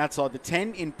outside the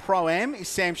 10. In Pro-Am is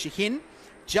Sam Shahin,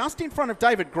 just in front of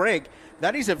David Gregg.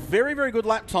 That is a very, very good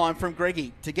lap time from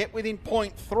Greggy to get within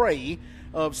 0.3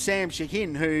 of Sam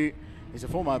Shahin, who is a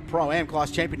former Pro-Am class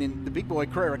champion in the Big Boy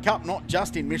Carrera Cup, not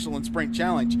just in Michelin Sprint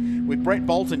Challenge, with Brett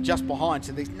Bolton just behind.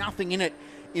 So there's nothing in it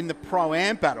in the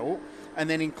Pro-Am battle. And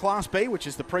then in Class B, which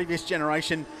is the previous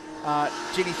generation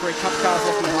GT3 Cup cars,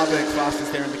 Lockie Harburg's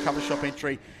fastest there in the cover shop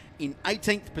entry in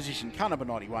 18th position, car number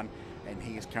 91, and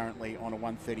he is currently on a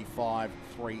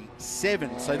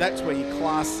 1:35.37. So that's where your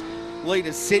class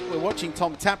leaders sit. We're watching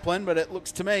Tom Taplin, but it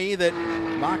looks to me that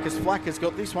Marcus Flack has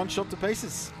got this one shot to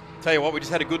pieces. Tell you what, we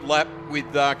just had a good lap with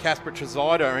Caspar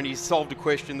Tresidder, and he solved a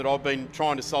question that I've been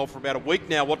trying to solve for about a week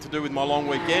now, what to do with my long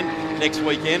weekend next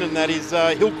weekend, and that is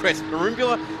Hillcrest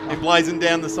Maroonbula emblazoned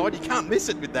down the side. You can't miss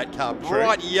it with that car.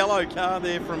 Bright yellow car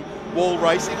there from Wall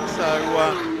Racing,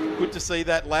 so good to see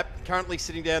that lap. Currently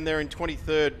sitting down there in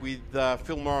 23rd with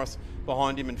Phil Morris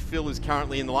behind him, and Phil is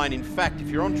currently in the lane. In fact, if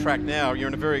you're on track now, you're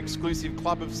in a very exclusive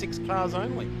club of 6 cars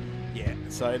only. Yeah,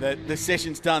 so the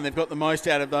session's done. They've got the most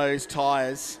out of those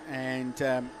tyres, and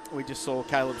we just saw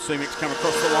Caleb Sumich come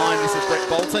across the line. This is Brett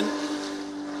Bolton.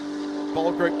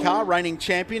 Bold Group car, reigning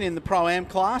champion in the Pro-Am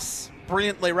class.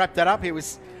 Brilliantly wrapped that up. He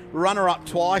was runner-up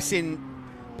twice in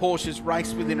Porsche's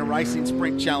Race Within a Racing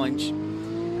Sprint Challenge,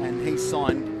 and he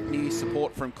signed new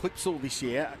support from Clipsal this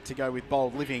year to go with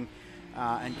Bold Living.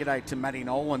 And g'day to Matty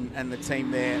Nolan and the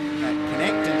team there at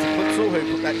Connect, and to Clipsal,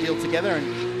 who put that deal together.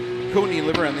 And cool new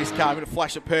livery on this car, with a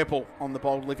flash of purple on the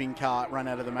Bold Living car, run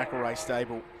out of the McElrea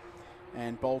stable.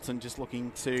 And Bolton just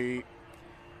looking to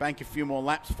bank a few more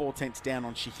laps, 4/10 down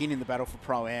on Shahin in the battle for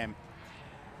Pro-Am.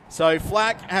 So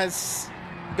Flack has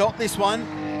got this one.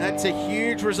 That's a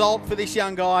huge result for this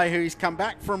young guy who's come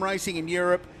back from racing in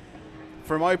Europe,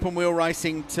 from open wheel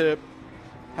racing, to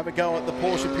have a go at the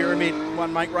Porsche Pyramid,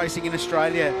 one make racing in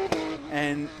Australia.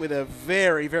 And with a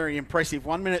very, very impressive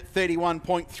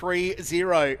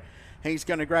 1:31.30. He's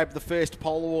going to grab the first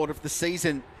pole award of the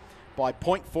season by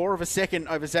 0.4 of a second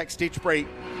over Zac Stitchbury,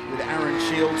 with Aaron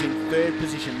Shields in third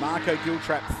position, Marco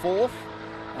Giltrap fourth,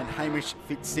 and Hamish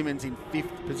Fitzsimmons in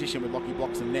fifth position with Lockie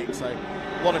Bloxham next. So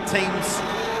a lot of teams,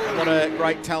 a lot of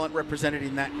great talent represented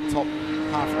in that top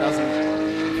half a dozen,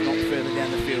 if not further down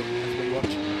the field, as we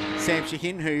watch Sam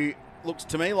Shahin, who looks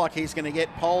to me like he's going to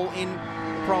get pole in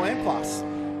the Pro-Am class.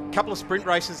 Couple of sprint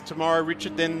races tomorrow,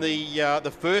 Richard, then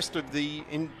the first of the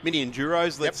mini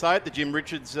enduros, let's say it, the Jim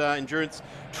Richards Endurance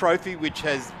Trophy, which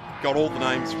has got all the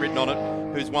names written on it,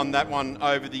 who's won that one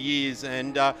over the years.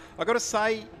 And I've got to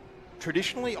say,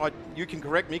 traditionally, you can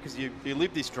correct me because you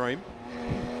live this dream,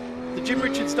 the Jim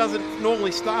Richards doesn't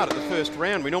normally start at the first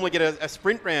round. We normally get a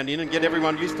sprint round in and get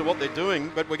everyone used to what they're doing,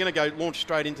 but we're going to go launch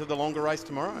straight into the longer race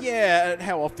tomorrow. Yeah,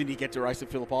 how often do you get to race at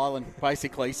Phillip Island,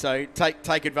 basically? So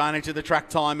take advantage of the track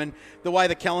time. And the way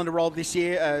the calendar rolled this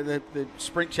year, the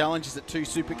Sprint Challenge is at 2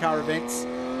 supercar events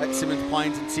at Simmons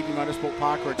Plains and Sydney Motorsport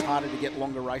Park, where it's harder to get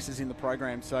longer races in the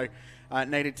program. So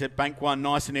needed to bank one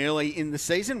nice and early in the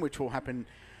season, which will happen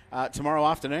tomorrow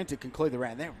afternoon to conclude the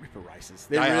round. They're ripper races.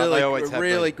 They're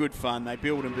really good fun. They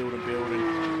build and build and build,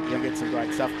 and you'll get some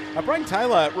great stuff. Brayden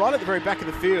Taylor, right at the very back of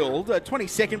the field,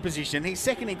 22nd position. He's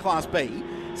second in Class B,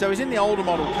 so he's in the older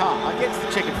model car. Gets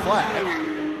the checkered flag.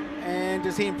 And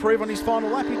does he improve on his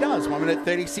final lap? He does.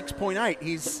 1:36.8.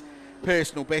 His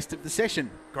personal best of the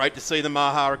session. Great to see the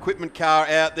Maha equipment car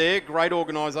out there. Great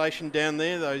organisation down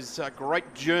there. Those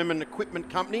great German equipment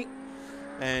company.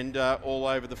 And all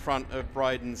over the front of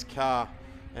Brayden's car.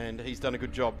 And he's done a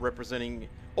good job representing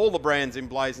all the brands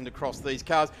emblazoned across these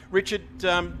cars. Richard,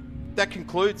 that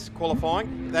concludes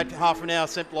qualifying. That half an hour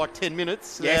seemed like 10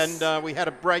 minutes. Yes. And we had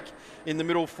a break in the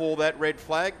middle for that red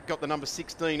flag. Got the number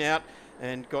 16 out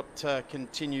and got to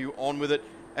continue on with it.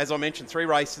 As I mentioned, 3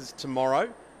 races tomorrow.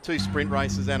 2 sprint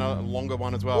races and a longer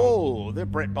one as well. Oh, the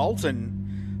Brett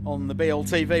Bolton on the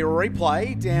BLTV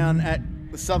replay down at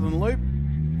the Southern Loop.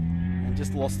 And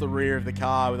just lost the rear of the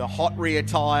car with a hot rear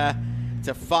tyre. It's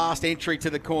a fast entry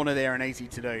to the corner there and easy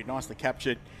to do. Nicely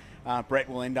captured. Brett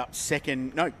will end up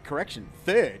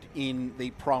third in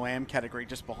the Pro-Am category,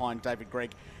 just behind David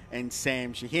Gregg and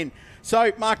Sam Shahin.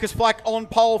 So Marcus Flack on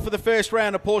pole for the first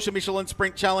round of Porsche Michelin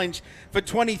Sprint Challenge for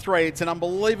 23. It's an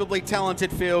unbelievably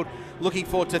talented field. Looking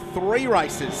forward to 3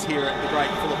 races here at the Great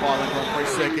Phillip Island Grand Prix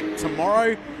circuit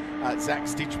tomorrow. Zac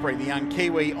Stitchbury, the young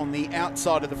Kiwi, on the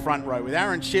outside of the front row, with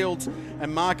Aaron Shields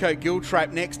and Marco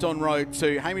Giltrap next on row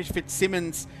 2. Hamish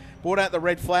Fitzsimmons brought out the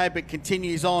red flag but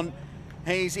continues on.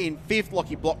 He's in 5th,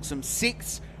 Lockie Bloxham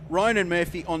 6th. Ronan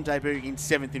Murphy on debut in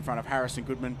 7th in front of Harrison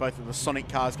Goodman. Both of the Sonic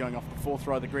cars going off the 4th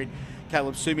row of the grid.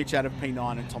 Caleb Sumich out of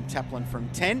P9 and Tom Taplin from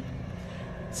 10.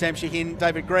 Sam Shahin,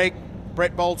 David Gregg,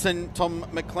 Brett Bolton, Tom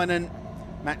McLennan,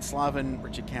 Matt Slavin,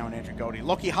 Richard Cowan, Andrew Goldie.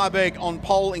 Lockie Harberg on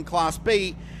pole in Class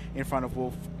B in front of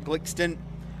Wolfe Glickston,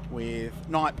 with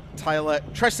Knipe, Taylor,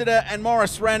 Tresidder and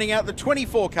Morris rounding out the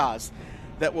 24 cars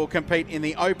that will compete in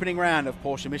the opening round of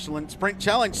Porsche Michelin Sprint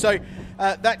Challenge. So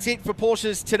that's it for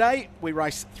Porsches today. We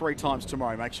race 3 times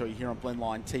tomorrow. Make sure you're here on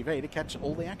Blendline TV to catch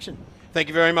all the action. Thank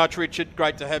you very much, Richard.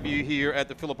 Great to have you here at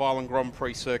the Phillip Island Grand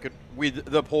Prix circuit with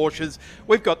the Porsches.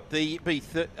 We've got the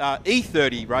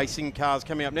E30 racing cars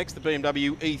coming up next, the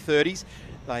BMW E30s.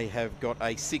 They have got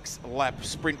a 6-lap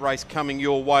sprint race coming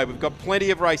your way. We've got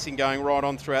plenty of racing going right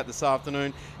on throughout this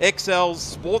afternoon. XLs,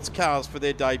 sports cars for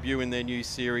their debut in their new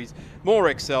series. More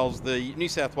XLs, the New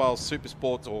South Wales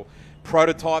SuperSports, or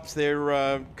prototypes,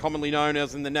 they're commonly known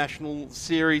as in the National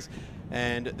Series.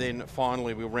 And then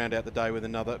finally we'll round out the day with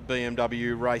another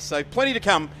BMW race. So plenty to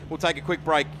come. We'll take a quick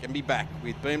break and be back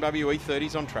with BMW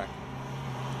E30s on track.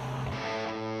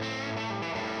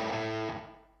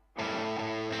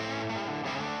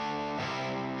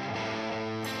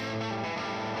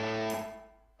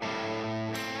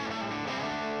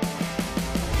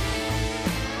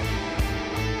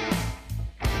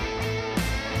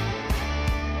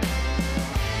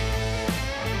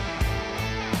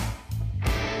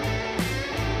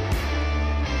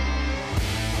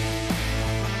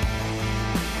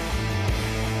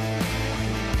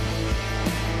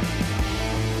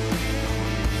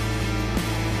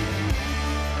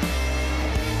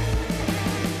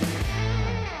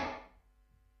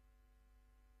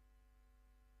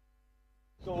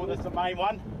 So that's the main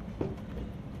one.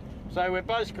 So we're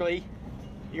basically,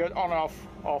 you got on, off,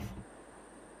 off.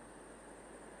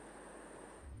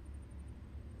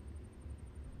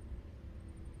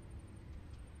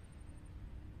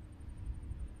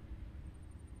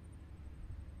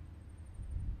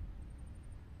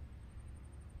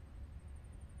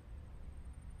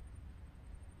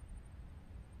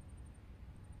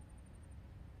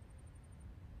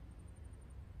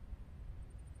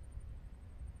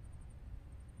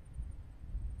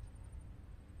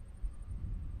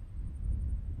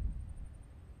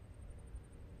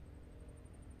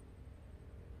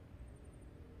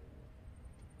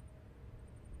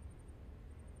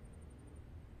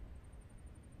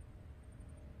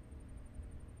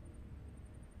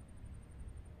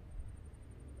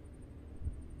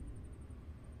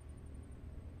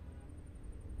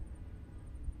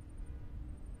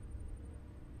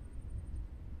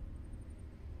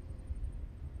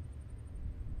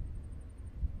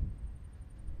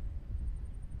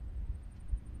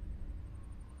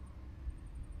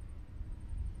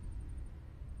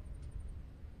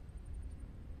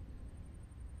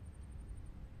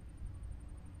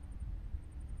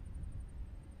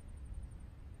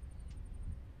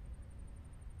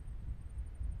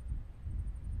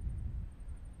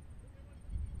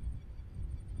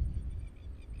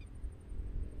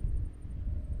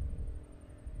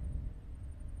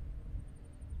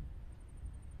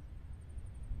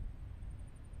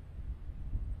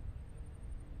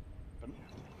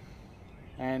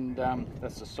 And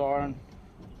that's the siren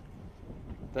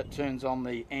that turns on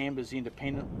the ambers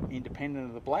independent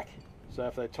of the black. So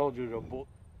if they told you to abort,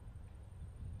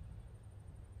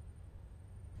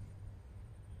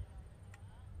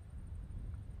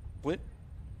 Flip.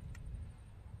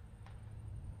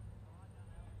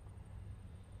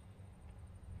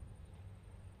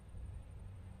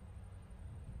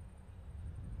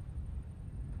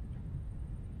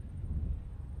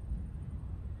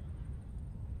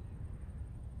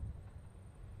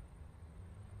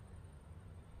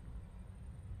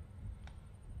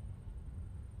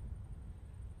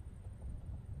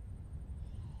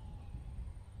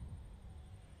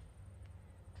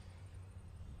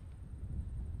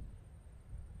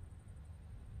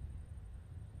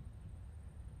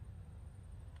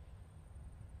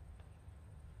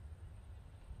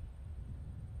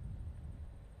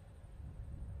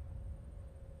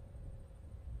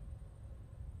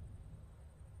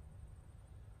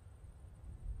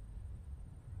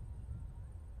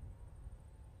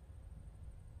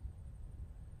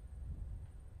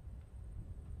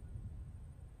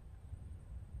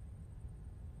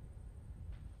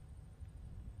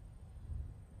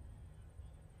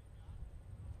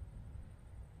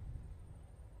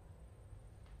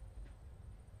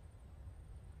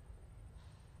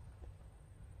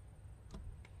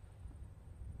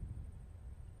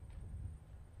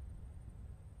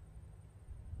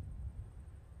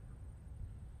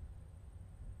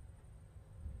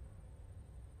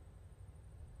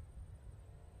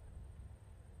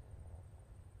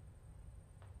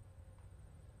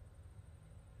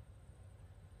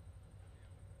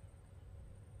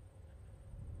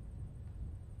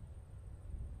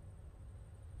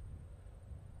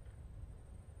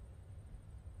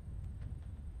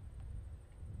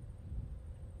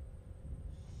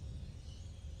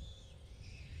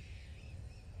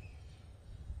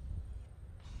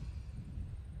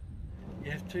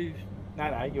 two.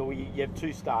 No, you have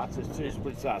two starts. There's two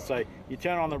split starts. So you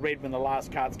turn on the red when the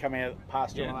last car's coming out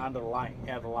past you and under the lane,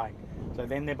 out of the lane. So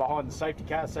then they're behind the safety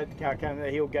car. Safety car comes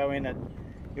there. He'll go in.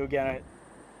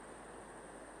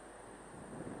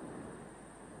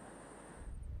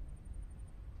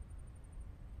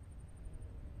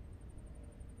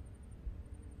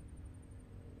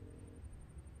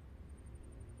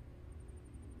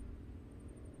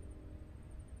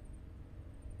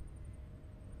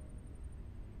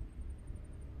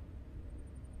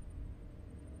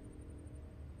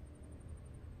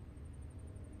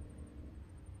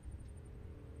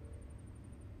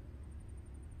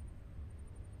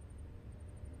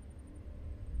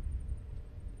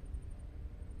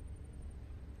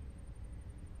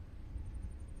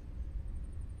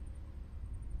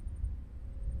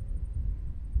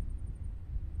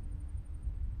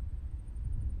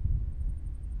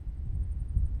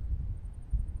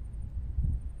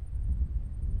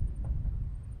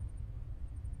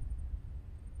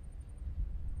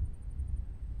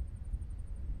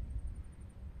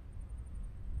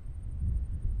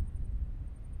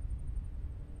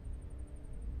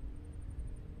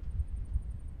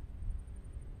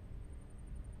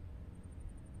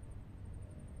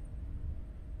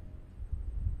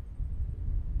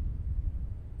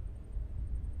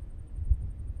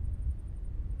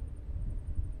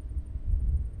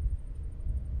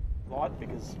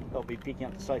 Because they'll be picking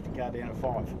up the safety car down at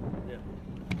 5. Yeah.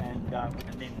 And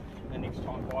then the next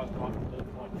time guys go up to the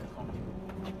point that's on him.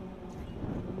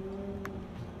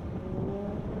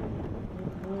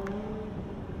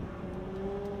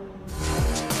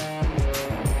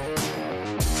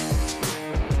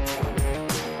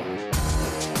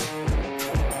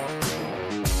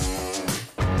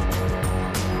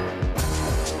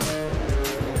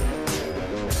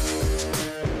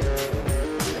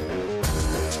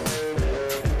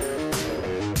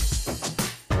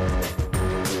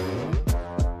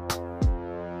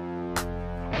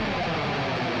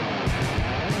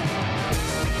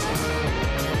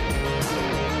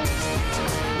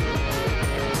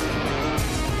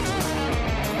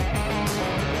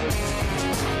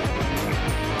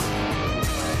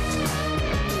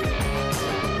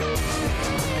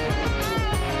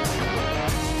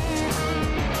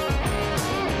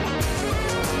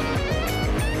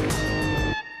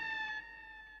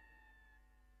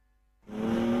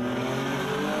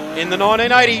 In the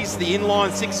 1980s, the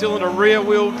inline six-cylinder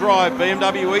rear-wheel drive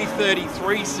BMW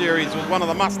E33 series was one of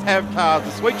the must-have cars.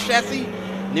 The sweet chassis,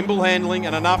 nimble handling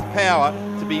and enough power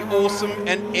to be awesome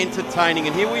and entertaining.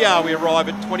 And here we are, we arrive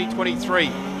at 2023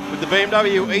 with the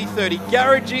BMW E30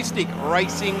 garagistic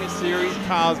racing series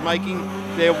cars making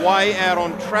their way out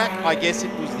on track. I guess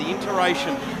it was the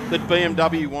iteration that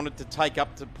BMW wanted to take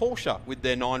up to Porsche with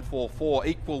their 944,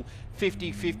 equal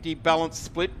 50-50 balanced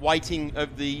split weighting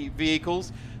of the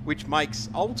vehicles, which makes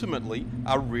ultimately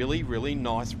a really, really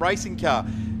nice racing car.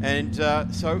 And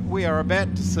so we are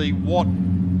about to see what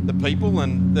the people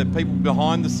and the people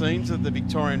behind the scenes of the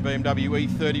Victorian BMW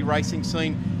E30 racing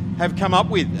scene have come up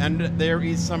with. And there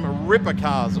is some ripper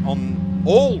cars on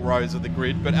all rows of the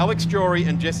grid, but Alex Jory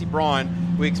and Jesse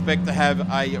Bryan, we expect to have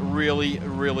a really,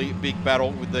 really big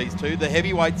battle with these two. The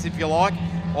heavyweights, if you like,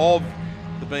 of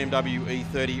the BMW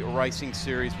E30 racing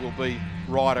series will be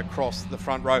right across the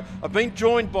front row. I've been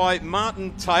joined by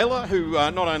Martin Taylor, who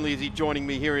not only is he joining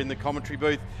me here in the commentary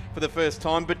booth for the first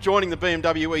time, but joining the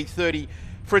BMW E30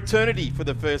 fraternity for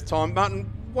the first time. Martin,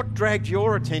 what dragged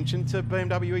your attention to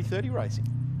BMW E30 racing?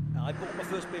 I bought my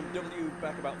first BMW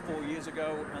back about 4 years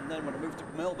ago, and then when I moved to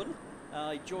Melbourne,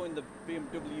 I joined the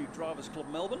BMW Drivers Club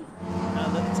Melbourne,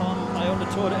 and at the time I owned a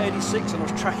Toyota 86 and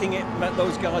I was tracking it, met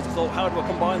those guys, I thought, how do I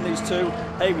combine these two?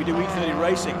 Hey, we do E30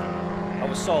 racing. I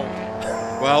was sold.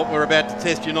 Well, we're about to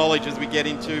test your knowledge as we get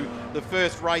into the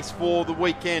first race for the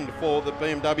weekend for the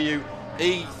BMW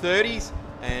E30s,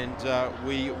 and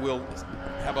we will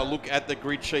have a look at the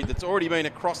grid sheet that's already been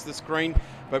across the screen,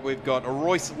 but we've got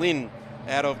Royce Lynn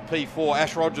out of P4,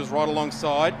 Ash Rogers right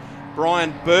alongside,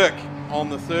 Brian Burke on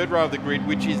the third row of the grid,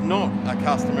 which is not a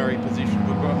customary position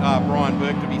for Brian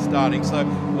Burke to be starting, so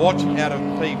watch out of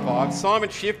P5. Simon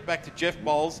Schiff back to Jeff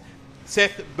Bowles.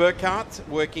 Seth Burkhardt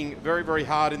working very, very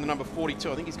hard in the number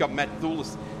 42. I think he's got Matt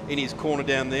Thulis in his corner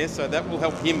down there, so that will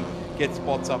help him get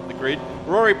spots up the grid.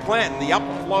 Rory Planton, the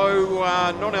upflow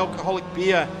non-alcoholic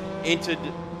beer, entered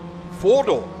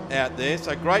four-door out there,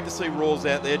 so great to see Rawls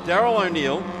out there. Darryl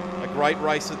O'Neill, a great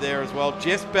racer there as well.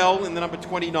 Jess Bell in the number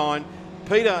 29,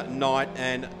 Peter Knight,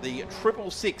 and the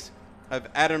 666 of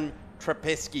Adam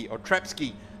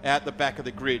Trapsky out the back of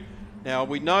the grid. Now,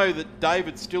 we know that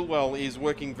David Stillwell is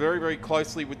working very, very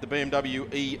closely with the BMW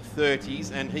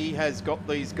E30s, and he has got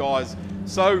these guys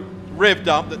so revved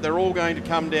up that they're all going to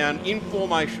come down in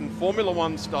formation, Formula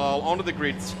One style, onto the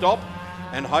grid, stop,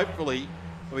 and hopefully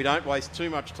we don't waste too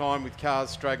much time with cars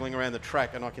straggling around the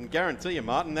track. And I can guarantee you,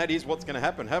 Martin, that is what's going to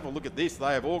happen. Have a look at this.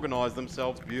 They have organised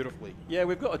themselves beautifully. Yeah,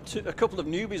 we've got a couple of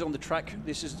newbies on the track.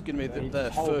 This is going to be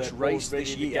their first race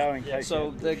this year.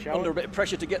 So they're under a bit of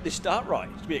pressure to get this start right.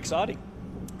 It's going to be exciting.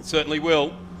 It certainly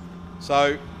will.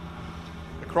 So,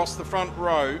 across the front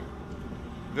row,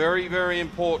 very, very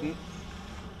important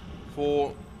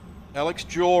for Alex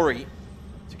Jory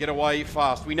to get away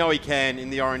fast. We know he can in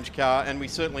the orange car, and we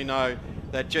certainly know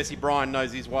that Jesse Bryan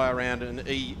knows his way around an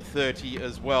E30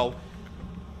 as well.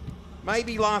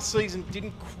 Maybe last season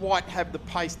didn't quite have the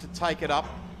pace to take it up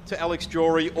to Alex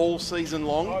Jory all season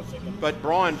long, but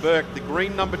Brian Burke, the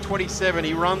green number 27,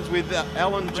 he runs with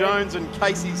Alan Jones and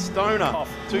Casey Stoner,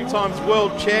 2 times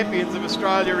world champions of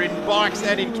Australia in bikes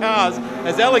and in cars,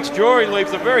 as Alex Jory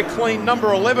leaves a very clean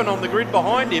number 11 on the grid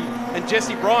behind him, and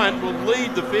Jesse Bryant will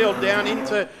lead the field down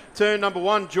into turn number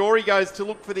 1. Jory goes to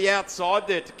look for the outside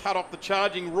there to cut off the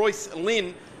charging Royce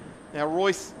Lynn. Now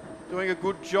Royce doing a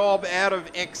good job out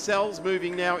of XLs,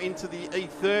 moving now into the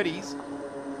E30s.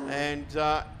 And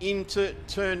into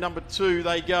turn number 2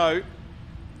 they go.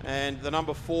 And the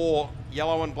number 4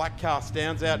 yellow and black car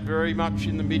stands out very much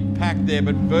in the mid-pack there.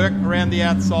 But Burke around the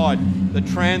outside. The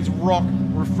Trans Rock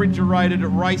refrigerated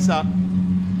racer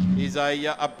is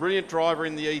a brilliant driver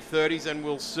in the E30s and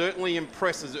will certainly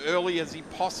impress as early as he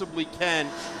possibly can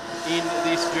in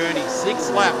this journey.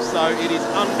 6 laps, so it is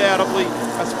undoubtedly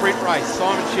a sprint race.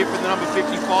 Simon Schiff in the number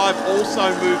 55 also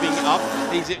moving up.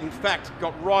 He's in fact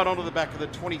got right onto the back of the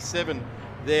 27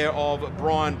 there of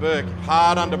Brian Burke.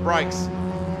 Hard under brakes.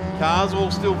 Cars all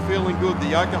still feeling good. The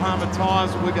Yokohama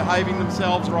tyres will be behaving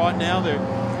themselves right now.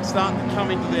 They're starting to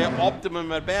come into their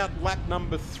optimum at about lap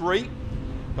number 3.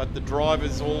 But the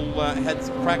drivers all had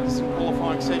some practice and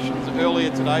qualifying sessions earlier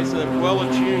today, so they're well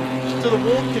attuned to the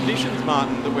warm conditions,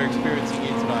 Martin, that we're experiencing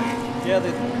here today. Yeah,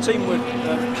 the team were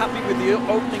happy with the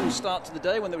opening start to the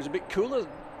day when it was a bit cooler.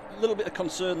 A little bit of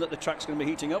concern that the track's going to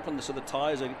be heating up and so the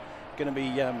tyres are going to be,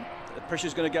 the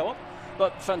pressure's going to go up.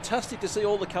 But fantastic to see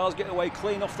all the cars get away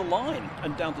clean off the line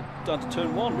and down to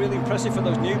turn 1. Really impressive for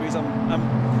those newbies.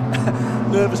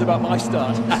 I'm nervous about my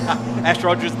start. Ash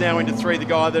Rogers now into 3, the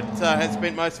guy that has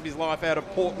spent most of his life out of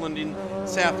Portland in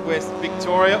southwest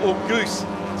Victoria, or Goose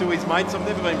to his mates. I've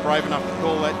never been brave enough to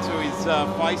call that to his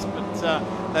face,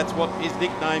 but that's what his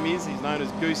nickname is. He's known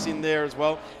as Goose in there as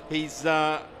well. He's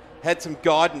had some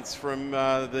guidance from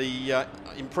the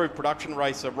improved production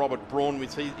racer Robert Braun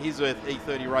with his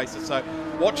E30 racer. So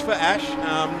watch for Ash,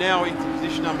 now into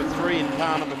position number 3 in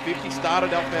car number 50.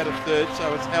 Started up out of 3rd,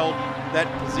 so it's held that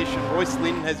position. Royce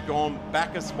Lynn has gone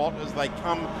back a spot as they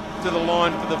come to the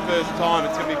line for the first time.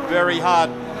 It's going to be very hard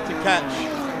to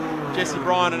catch Jesse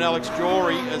Bryan and Alex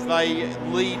Jory as they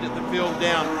lead the field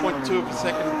down. 0.2 of a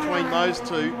second between those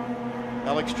two.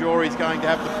 Alex Jory is going to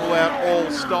have to pull out all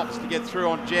stops to get through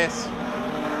on Jess.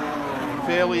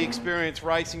 Fairly experienced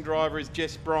racing driver is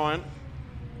Jess Bryant,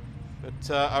 but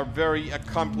a very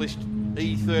accomplished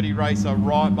E30 racer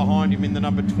right behind him in the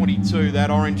number 22, that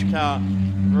orange car.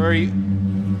 Very,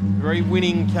 very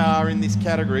winning car in this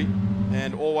category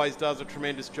and always does a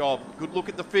tremendous job. Good look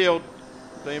at the field.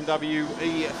 BMW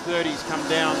E30s come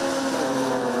down.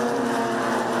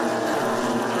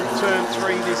 Turn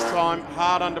 3 this time,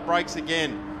 hard under brakes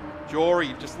again.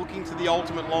 Jory just looking to the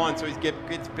ultimate line so he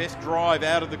gets best drive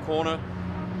out of the corner.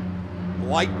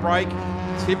 Late brake,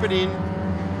 tip it in,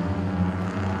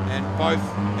 and both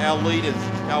our leaders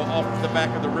go off the back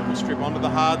of the ripple strip onto the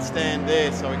hard stand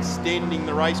there, so extending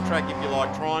the racetrack if you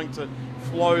like, trying to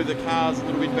flow the cars a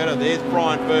little bit better. There's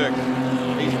Brian Burke.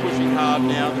 He's pushing hard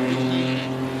now. The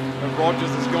 50 of Rogers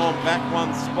has gone back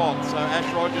 1 spot, so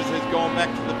Ash Rogers has gone back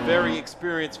to the very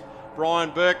experienced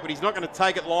Brian Burke, but he's not going to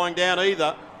take it lying down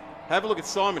either. Have a look at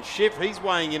Simon Schiff. He's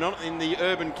weighing in on it in the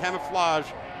urban camouflage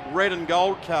red and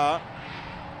gold car.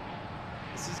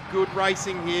 This is good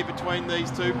racing here between these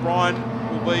two. Brian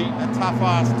will be a tough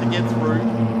ass to get through.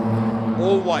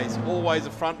 Always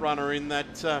a front runner in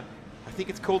that, I think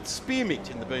it's called Spearmint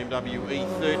in the BMW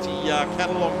E30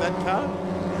 catalogue, that car.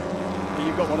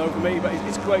 You've got one over me, but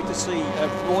it's great to see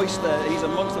Royce there. He's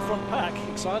amongst the front pack.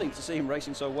 Exciting to see him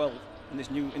racing so well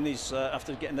in this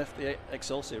after getting the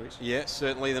XL series. Yeah,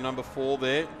 certainly the number 4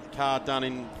 there. The car done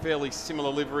in fairly similar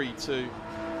livery to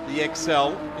the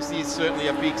XL. This is certainly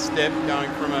a big step going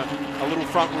from a little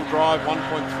front wheel drive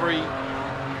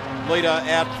 1.3 litre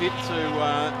outfit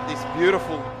to this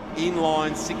beautiful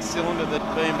inline 6-cylinder that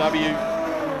BMW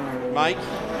make,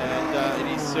 and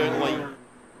it is certainly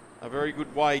a very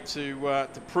good way to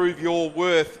prove your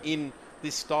worth in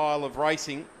this style of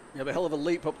racing. You have a hell of a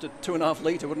leap up to 2.5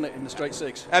 litre, wouldn't it, in the straight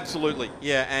six? Absolutely,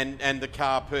 yeah, and the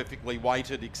car perfectly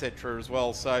weighted, etc. as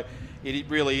well. So it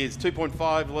really is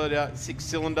 2.5 litre,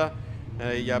 6-cylinder,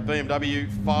 a BMW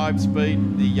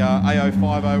 5-speed, the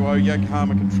AO500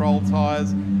 Yokohama control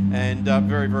tyres, and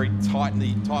very, very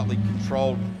tightly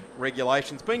controlled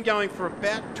regulations. Been going for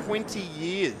about 20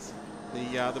 years. The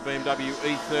BMW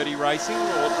E30 racing,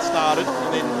 or it started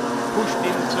and then pushed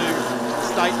into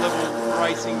state level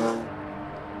racing,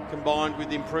 combined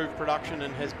with improved production,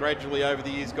 and has gradually over the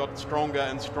years got stronger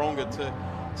and stronger to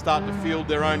start to field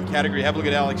their own category. Have a look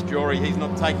at Alex Jory. He's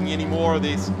not taking any more of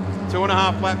this.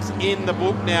 2.5 laps in the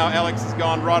book now. Alex has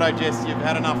gone, righto Jess, you've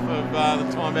had enough of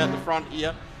the time out the front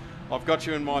here. I've got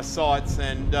you in my sights,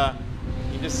 and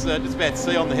you just about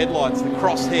see on the headlights the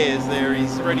crosshairs there.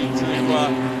 He's ready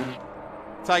to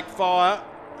take fire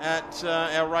at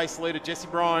our race leader, Jesse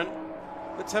Bryant.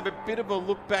 Let's have a bit of a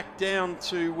look back down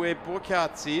to where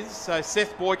Boykart's is. So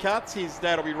Seth Boykart's, his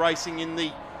dad will be racing in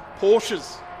the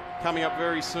Porsches coming up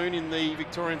very soon in the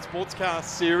Victorian Sports Car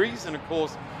Series. And of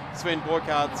course, Sven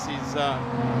Boykart's is a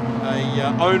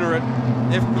owner at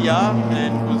FPR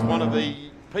and was one of the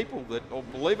people that, or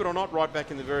believe it or not, right back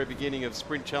in the very beginning of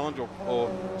Sprint Challenge or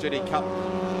GT Cup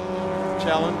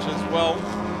Challenge as well,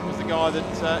 was the guy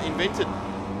that invented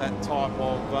that type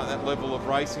of, that level of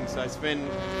racing. So Sven,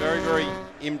 very, very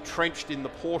entrenched in the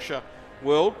Porsche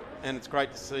world, and it's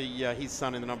great to see his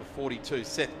son in the number 42,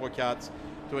 Seth Boykart's,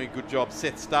 doing a good job.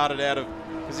 Seth started out of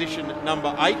position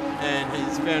number 8 and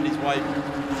he's found his way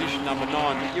to position number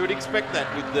 9. You would expect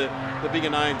that with the bigger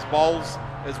names. Bowles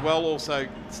as well, also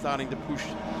starting to push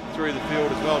through the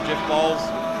field as well. Jeff Bowles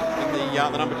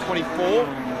in the number 24.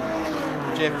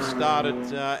 Jeff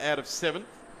started out of 7th.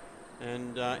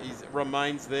 And he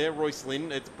remains there. Royce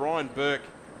Lynn, it's Brian Burke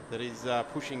that is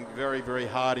pushing very, very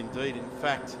hard indeed. In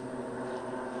fact,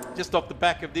 just off the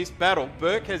back of this battle,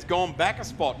 Burke has gone back a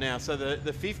spot now. So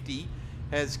the 50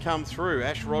 has come through.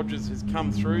 Ash Rogers has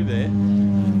come through there.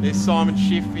 There's Simon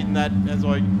Schiff in that, as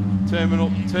I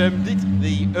termed it,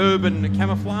 the urban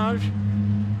camouflage.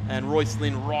 And Royce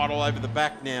Lynn right all over the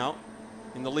back now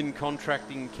in the Lynn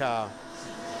contracting car.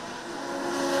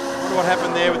 What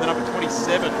happened there with the number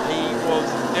 27? He was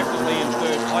definitely in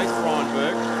 3rd place, Brian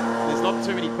Burke. There's not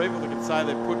too many people that can say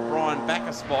they've put Brian back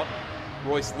a spot.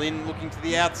 Royce Lynn looking to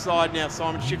the outside now.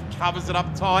 Simon Schiff covers it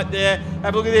up tight there.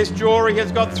 Have a look at this. Jory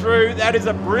has got through. That is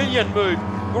a brilliant move.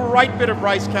 Great bit of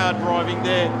race car driving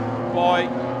there by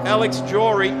Alex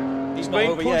Jory. He's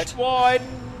been pushed wide.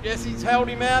 Jesse's held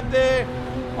him out there.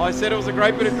 I said it was a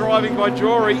great bit of driving by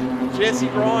Jory. Jesse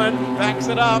Bryant backs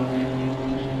it up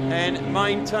and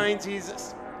maintains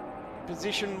his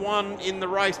position 1 in the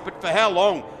race. But for how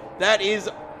long? That is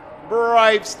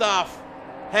brave stuff.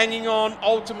 Hanging on,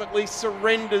 ultimately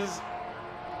surrenders.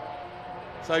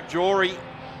 So Jory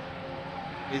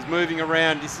is moving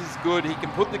around. This is good. He can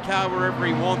put the car wherever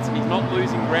he wants, and he's not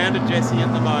losing ground to Jesse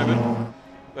at the moment.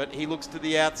 But he looks to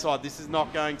the outside. This is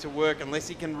not going to work unless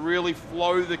he can really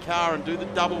flow the car and do the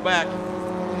double back.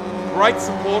 Great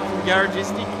support from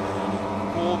Garagistic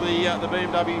for the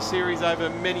BMW series over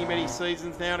many, many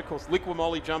seasons now. And of course,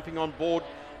 Liquimolly jumping on board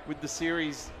with the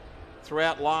series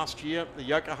throughout last year. The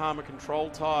Yokohama control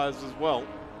tyres as well.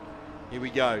 Here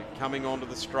we go, coming onto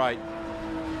the straight.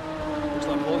 Looks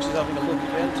like Wolfe is having a look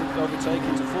again to overtake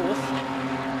into 4th.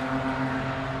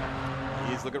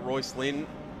 Here's a look at Royce Lynn,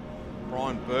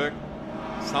 Brian Burke.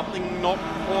 Something not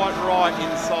quite right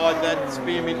inside that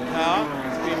spearmint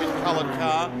coloured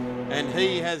car, and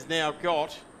he has now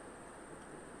got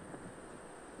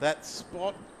that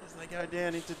spot as they go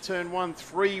down into turn 1,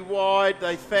 3 wide.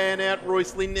 They fan out.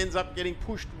 Royce Lynn ends up getting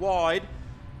pushed wide.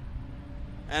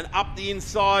 And up the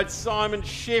inside, Simon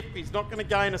Schiff. He's not going to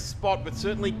gain a spot, but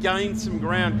certainly gain some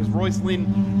ground because Royce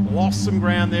Lynn lost some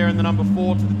ground there in the number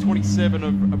 4 to the 27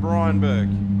 of Brian Burke.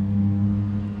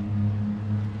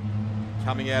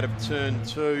 Coming out of turn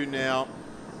 2 now,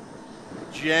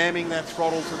 jamming that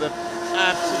throttle to the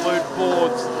absolute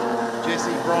boards.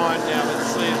 Jesse Bryant now, let's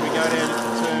see as we go down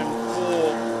into turn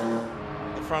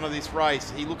 4, the front of this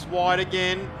race. He looks wide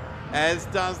again, as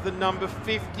does the number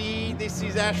 50. This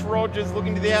is Ash Rogers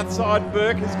looking to the outside.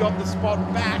 Burke has got the spot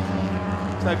back.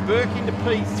 So Burke into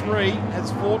P3,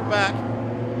 has fought back.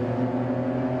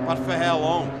 But for how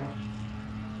long?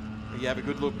 We have a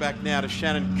good look back now to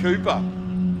Shannon Cooper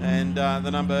and the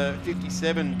number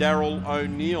 57, Darryl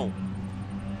O'Neill.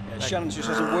 Yeah, Shannon just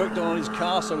hasn't worked on his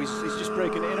car, so he's just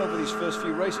breaking it in over these first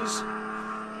few races.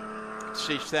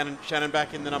 Shannon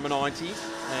back in the number 90,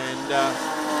 and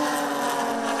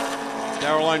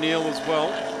Darryl O'Neill as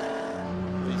well.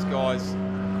 These guys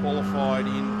qualified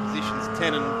in positions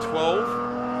 10 and 12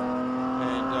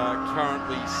 and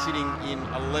currently sitting in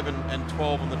 11 and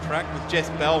 12 on the track with Jess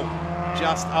Bell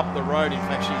just up the road. In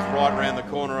fact, she's right around the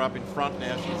corner up in front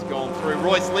now. She's gone through.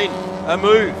 Royce Lynn, a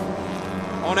move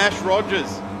on Ash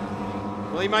Rogers.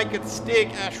 Will he make it stick?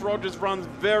 Ash Rogers runs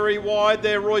very wide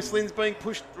there. Royce Lynn's being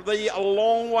pushed a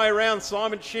long way around.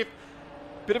 Simon Schiff,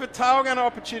 bit of a tail gunner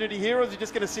opportunity here, or is he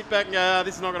just going to sit back and go,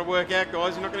 this is not going to work out,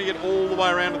 guys? You're not going to get all the way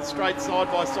around to the straight side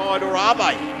by side, or are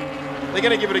they? They're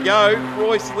going to give it a go.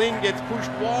 Royce Lynn gets pushed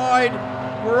wide.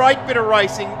 Great bit of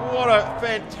racing. What a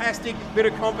fantastic bit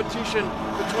of competition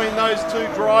between those two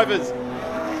drivers.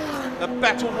 The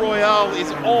Battle Royale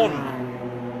is on.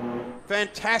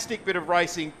 Fantastic bit of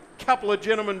racing. Couple of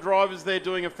gentlemen drivers there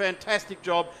doing a fantastic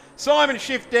job. Simon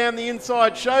Schiff down the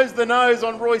inside shows the nose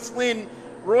on Royce Lynn.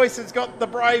 Royce has got the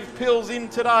brave pills in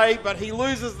today, but he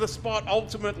loses the spot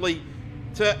ultimately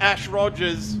to Ash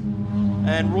Rogers.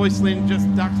 And Royce Lynn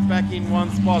just ducks back in one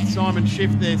spot. Simon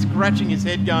Schiff there scratching his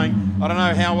head going, I don't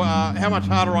know how much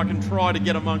harder I can try to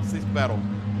get amongst this battle.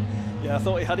 Yeah, I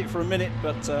thought he had it for a minute,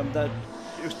 but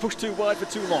it was pushed too wide for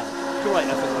too long. Great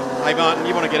effort though. Hey Martin,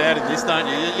 you want to get out of this, don't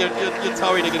you? You're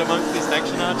towing to get amongst this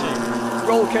action, aren't you?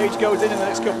 Roll cage goes in the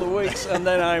next couple of weeks, and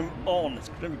then I'm on. It's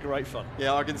going to be great fun.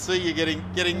 Yeah, I can see you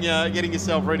getting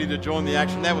yourself ready to join the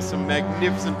action. That was some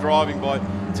magnificent driving by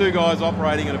two guys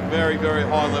operating at a very, very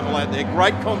high level out there.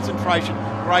 Great concentration,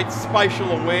 great spatial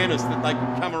awareness that they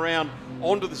could come around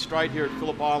onto the straight here at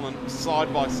Phillip Island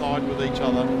side by side with each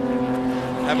other.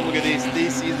 Have a look at this.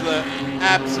 This is the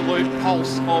absolute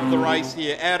pulse of the race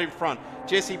here. Out in front,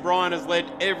 Jesse Bryan has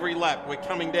led every lap. We're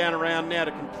coming down around now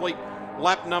to complete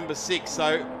lap number 6.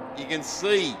 So you can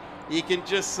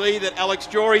just see that Alex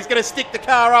Jory's going to stick the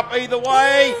car up either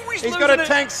way. He's got a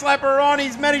tank slapper on.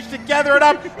 He's managed to gather it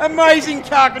up. Amazing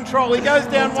car control. He goes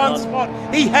down one spot.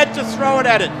 He had to throw it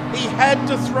at it. He had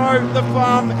to throw the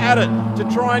farm at it to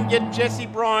try and get Jesse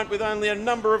Bryant with only a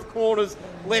number of corners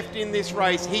left in this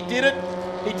race. He did it.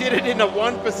 He did it in a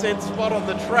 1% spot on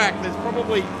the track. There's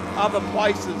probably other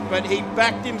places, but he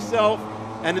backed himself.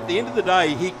 And at the end of the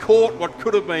day, he caught what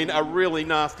could have been a really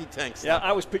nasty tank slap. Yeah,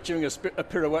 I was picturing a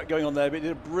pirouette going on there, but he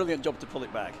did a brilliant job to pull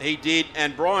it back. He did,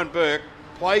 and Brian Burke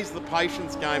plays the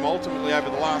patience game ultimately over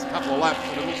the last couple of laps.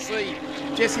 And we'll see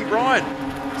Jesse Bryan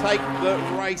take the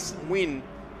race win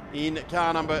in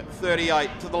car number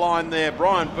 38 to the line there.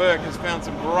 Brian Burke has found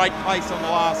some great pace on the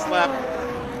last lap.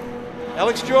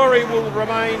 Alex Jory will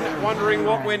remain wondering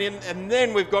what went in, and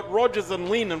then we've got Rogers and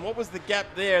Lynn, and what was the gap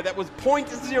there? That was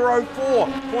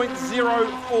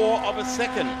 0.04 of a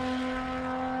second.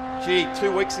 Gee,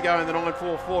 2 weeks ago in the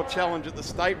 944 challenge at the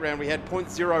state round, we had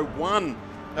 0.01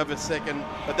 of a second,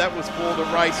 but that was for the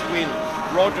race win.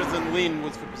 Rogers and Lynn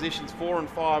was for positions 4 and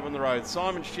 5 on the road.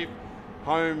 Simon Schiff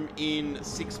home in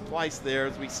 6th place there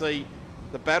as we see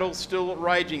the battle still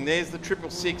raging. There's the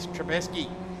 666 Trubisky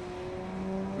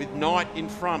with Knight in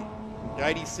front,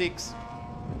 86.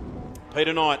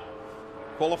 Peter Knight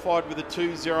qualified with a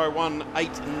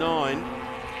 2:01.89.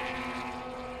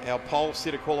 Our pole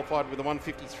sitter qualified with a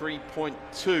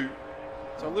 1:53.2.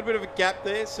 So a little bit of a gap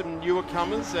there, some newer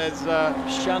comers as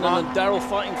Shannon and Darryl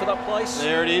fighting for that place.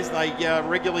 There it is. They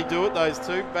regularly do it, those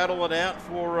two, battle it out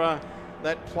for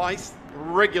that place.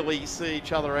 Regularly see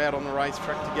each other out on the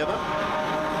racetrack together.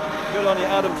 Good on you,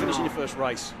 Adam, finishing your first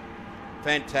race.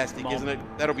 Fantastic, isn't it?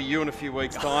 That'll be you in a few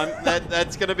weeks' time.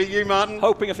 That's going to be you, Martin.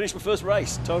 Hoping I finish my first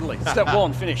race, totally. Step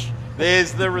 1, finish.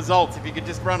 There's the results. If you could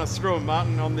just run us through them,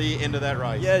 Martin, on the end of that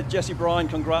race. Yeah, Jesse Bryan,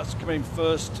 congrats, coming in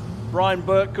first. Brian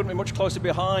Burke couldn't be much closer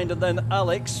behind, and then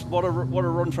Alex, what a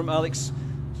run from Alex.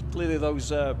 Clearly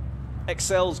those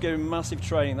Excels gave him massive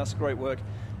training. That's great work.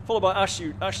 Followed by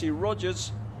Ashley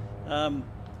Rogers. So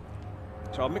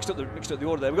I mixed up the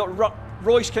order there. We got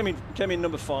Royce came in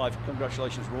number 5.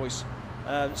 Congratulations, Royce.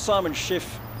 Simon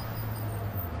Schiff.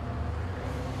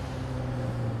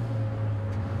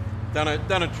 Done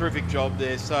a terrific job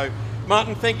there. So,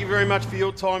 Martin, thank you very much for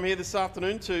your time here this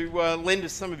afternoon to lend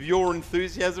us some of your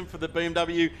enthusiasm for the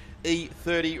BMW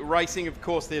E30 racing. Of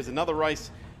course, there's another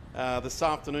race this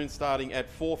afternoon starting at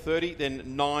 4:30,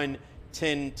 then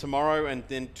 9:10 tomorrow, and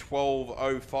then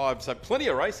 12:05. So plenty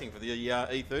of racing for the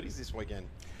E30s this weekend.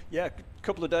 Yeah, a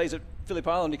couple of days at Phillip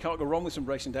Island. You can't go wrong with some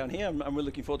racing down here, and we're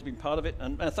looking forward to being part of it.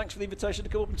 And thanks for the invitation to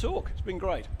come up and talk. It's been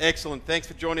great. Excellent. Thanks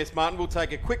for joining us, Martin. We'll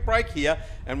take a quick break here,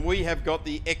 and we have got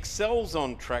the Excels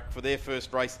on track for their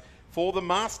first race for the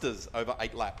Masters over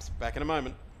 8 laps. Back in a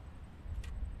moment.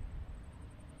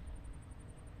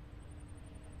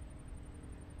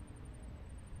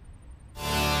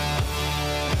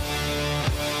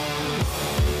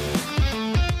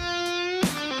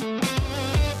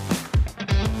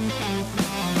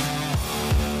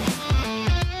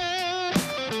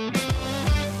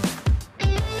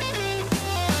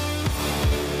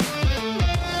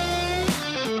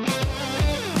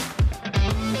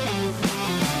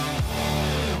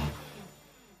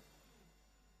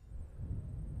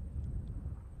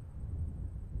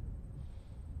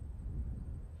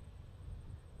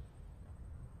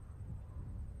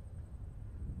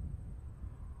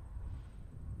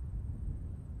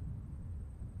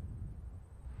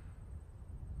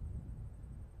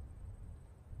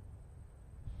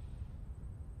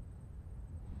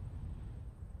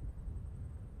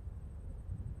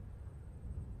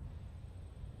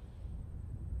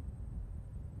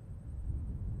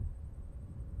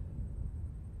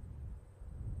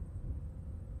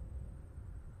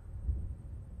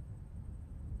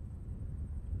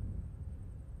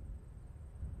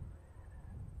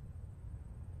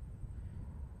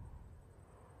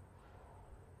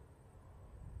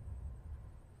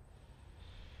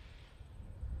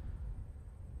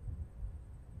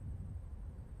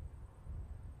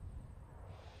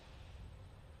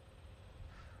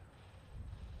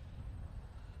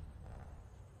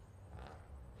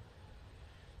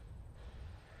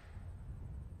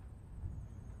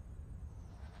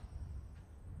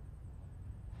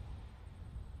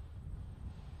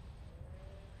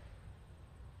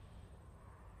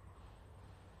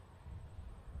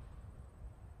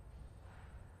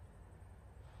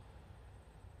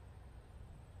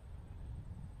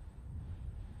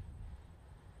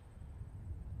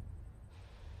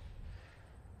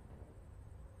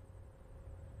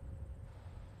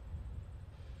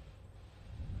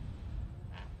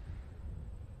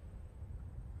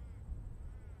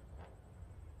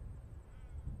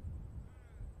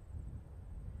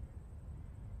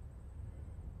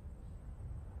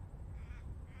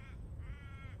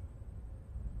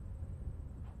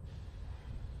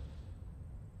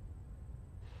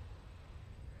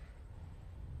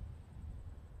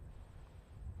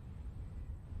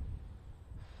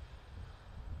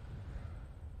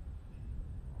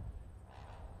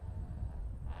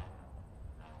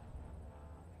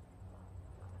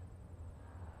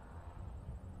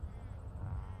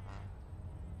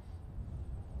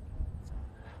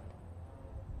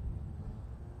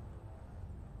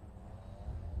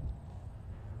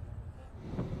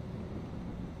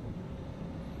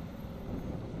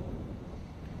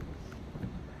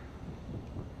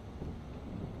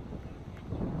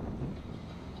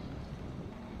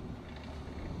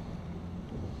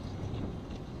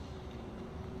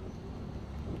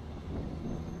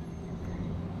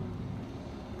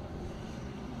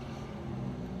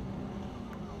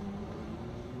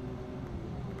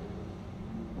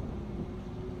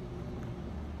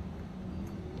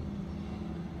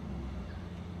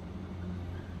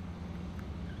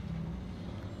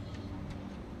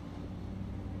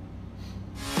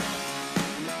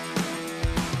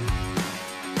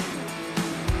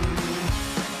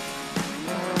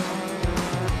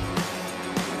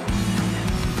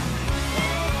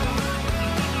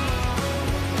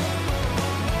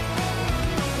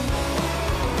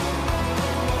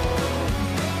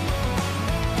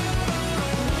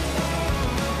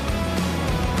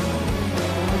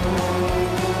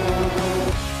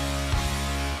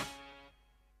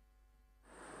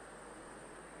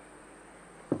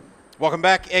 Welcome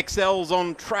back. XL's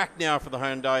on track now for the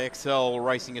Hyundai XL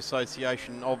Racing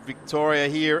Association of Victoria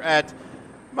here at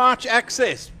March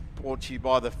Access, brought to you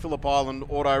by the Phillip Island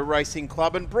Auto Racing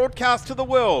Club and broadcast to the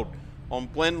world on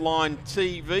Blendline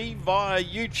TV via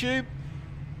YouTube.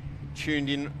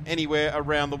 Tuned in anywhere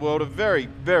around the world. A very,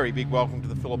 very big welcome to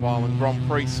the Phillip Island Grand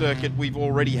Prix circuit. We've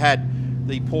already had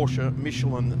the Porsche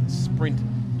Michelin Sprint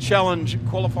Challenge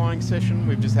qualifying session.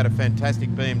 We've just had a fantastic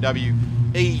BMW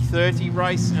E30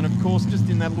 race, and of course just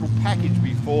in that little package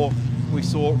before we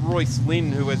saw Royce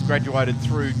Lynn, who has graduated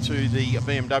through to the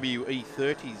BMW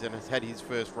E30s and has had his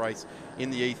first race in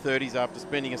the E30s after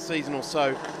spending a season or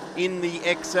so in the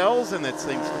XLs, and that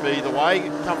seems to be the way.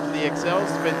 Come to the XLs,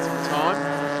 spend some time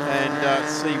and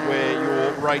see where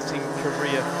your racing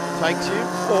career takes you,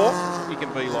 or you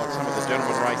can be like some of the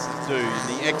gentlemen racers do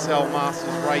in the XL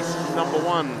Masters race number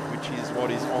 1, which is what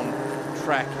is on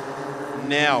track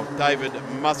now. David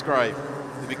Musgrave,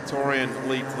 the Victorian,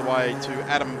 leads the way to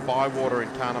Adam Bywater in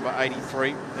car number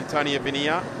 83, Antonio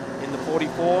Vinea in the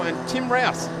 44, and Tim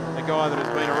Rouse, a guy that has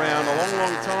been around a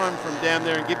long, long time from down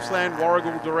there in Gippsland,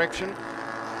 Warragul direction.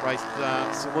 Raced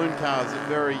saloon cars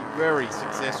very, very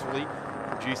successfully.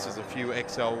 Produces a few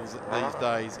XLs these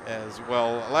days as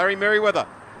well. Larry Merriweather,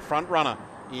 front runner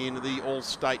in the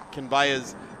All-State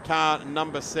Conveyors. Car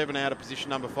number 7 out of position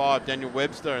number 5, Daniel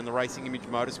Webster in the Racing Image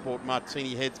Motorsport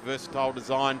Martini Heads Versatile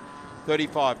Design.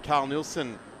 35, Carl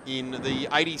Nielsen in the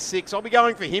 86. I'll be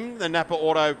going for him, the Napa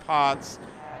Auto Parts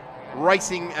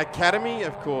Racing Academy.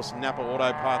 Of course, Napa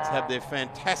Auto Parts have their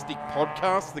fantastic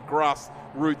podcast, the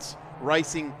Grassroots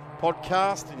Racing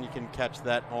Podcast, and you can catch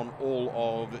that on all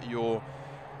of your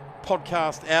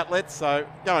podcast outlets. So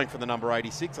going for the number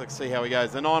 86. Let's see how he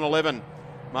goes. The 911,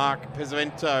 Mark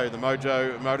Pesavento, the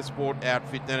Mojo Motorsport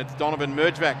outfit. Then it's Donovan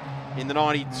Mergvac in the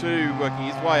 92, working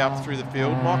his way up through the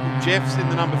field. Michael Jeffs in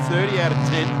the number 30 out of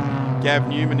 10. Gav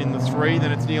Newman in the 3.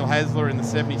 Then it's Neil Hasler in the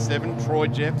 77. Troy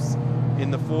Jeffs in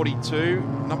the 42.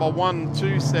 Number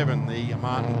 127, the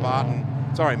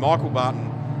Michael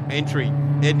Barton entry.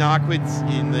 Ed Narquitz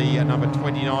in the number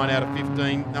 29 out of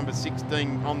 15. Number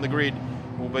 16 on the grid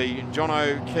will be John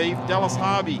O'Keefe. Dallas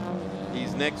Harvey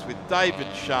is next with David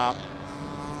Sharp.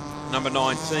 Number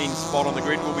 19 spot on the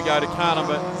grid will we go to car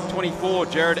number 24,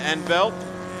 Jared Anvelt.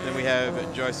 Then we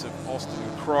have Joseph Austin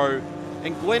Crow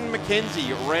and Glenn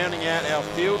McKenzie rounding out our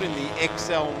field in the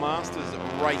XL Masters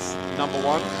race number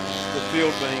 1. The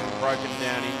field being broken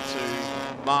down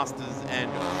into Masters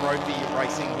and Trophy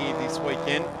racing here this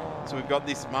weekend. So we've got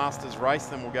this Masters race,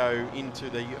 then we'll go into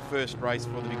the first race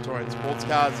for the Victorian Sports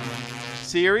Cars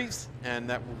Series, and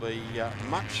that will be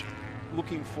much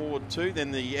looking forward to.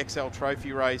 Then the XL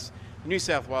Trophy race, New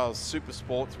South Wales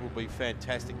SuperSports will be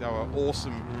fantastic. They were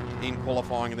awesome in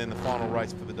qualifying, and then the final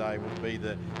race for the day will be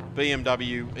the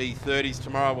BMW E30s.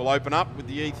 Tomorrow we'll open up with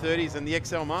the E30s and the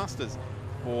XL Masters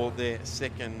for their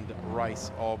second race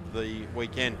of the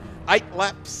weekend. 8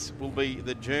 laps will be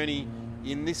the journey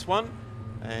in this one,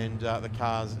 and the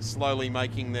cars slowly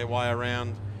making their way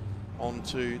around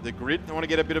onto the grid. I want to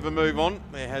get a bit of a move on.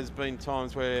 There has been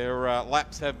times where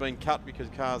laps have been cut because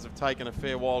cars have taken a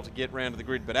fair while to get round to the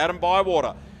grid. But Adam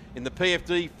Bywater in the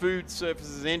PFD Food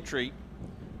Surfaces entry,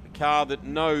 a car that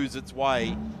knows its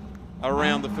way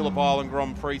around the Phillip Island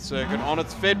Grand Prix circuit on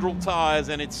its federal tyres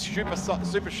and its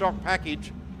Super Shock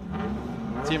package.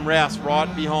 Tim Rouse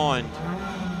right behind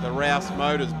the Rouse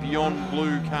Motors Beyond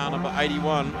Blue car number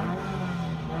 81.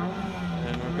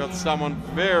 And we've got someone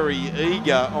very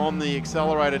eager on the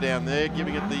accelerator down there,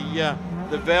 giving it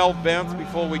the valve bounce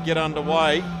before we get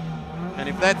underway. And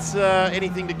if that's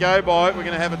anything to go by, we're going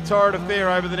to have a torrid affair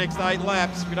over the next 8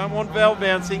 laps. We don't want valve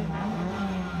bouncing.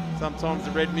 Sometimes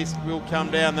the red mist will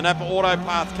come down. The Napa Auto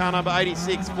Parts car number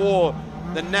 86 for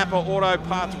the Napa Auto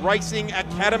Parts Racing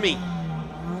Academy.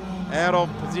 Out of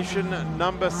position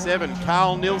number 7,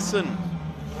 Carl Nielsen.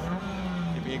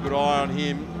 Keeping a good eye on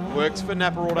him. Works for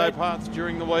Napa Auto Parts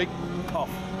during the week.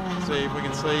 See if we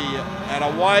can see. And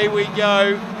away we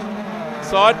go.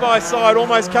 Side by side,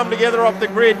 almost come together off the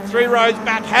grid. 3 rows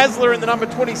back. Hasler in the number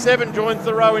 27 joins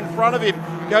the row in front of him.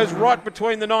 Goes right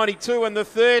between the 92 and the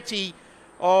 30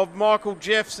 of Michael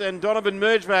Jeffs and Donovan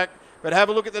Mergvac. But have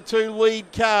a look at the 2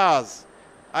 lead cars.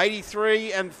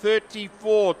 83 and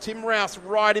 34. Tim Rouse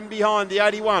right in behind the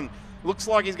 81. Looks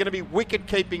like he's going to be wicket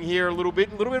keeping here a little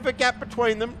bit of a gap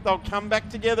between them. They'll come back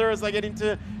together as they get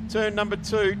into turn number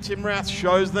 2. Tim Rouse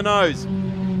shows the nose.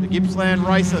 The Gippsland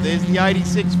racer, there's the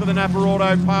 86 for the Napa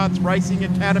Auto Parts Racing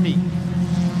Academy.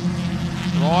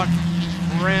 Right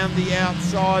around the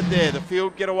outside there. The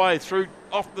field get away through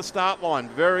off the start line.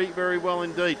 Very, very well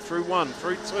indeed. Through 1,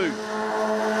 through 2. They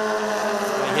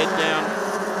head down.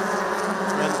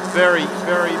 And very,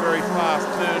 very, very fast.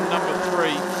 Turn number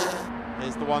 3.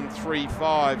 There's the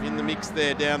 135 in the mix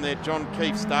there, down there. John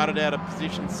Keefe started out of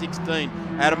position 16.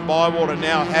 Adam Bywater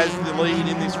now has the lead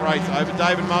in this race over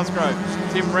David Musgrove.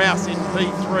 Tim Rouse in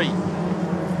P3.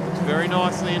 Looks very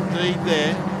nicely indeed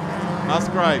there.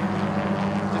 Musgrove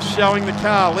just showing the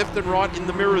car left and right in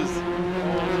the mirrors.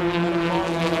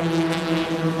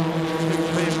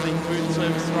 Food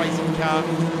service racing car.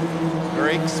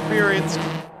 Very experienced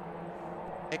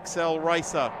XL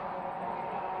racer.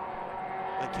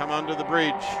 They come under the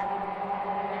bridge.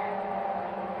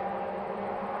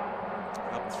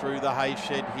 Up through the hay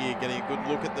shed here, getting a good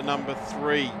look at the number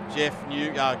 3,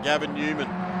 Gavin Newman.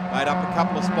 Made up a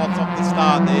couple of spots off the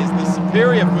start. There's the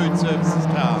Superior Food Services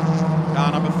car.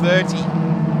 Car number 30,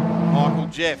 Michael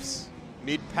Jeffs.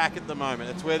 Mid-pack at the moment.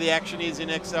 That's where the action is in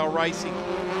XL Racing.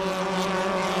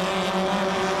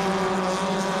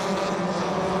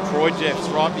 Troy Jeffs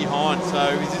right behind.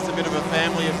 So is this a bit of a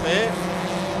family affair?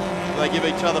 Do they give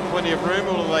each other plenty of room,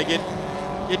 or do they get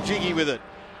jiggy with it?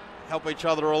 Help each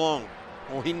other along,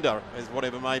 or hinder, as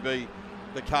whatever may be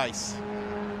the case.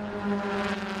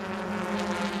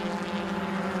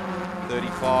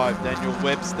 35, Daniel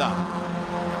Webster.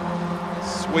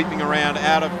 Sweeping around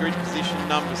out of grid position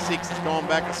number 6. It's gone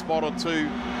back a spot or 2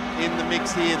 in the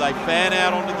mix here. They fan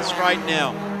out onto the straight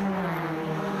now.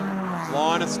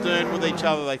 Line astern with each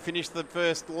other. They finish the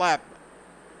first lap.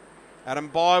 Adam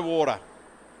Bywater,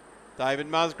 David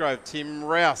Musgrove, Tim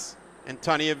Rouse,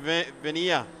 Antonia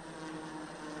Venier.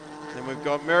 Then we've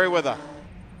got Merriweather.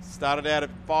 Started out at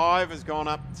 5, has gone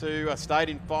up to, stayed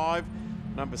in 5.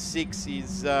 Number 6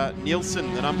 is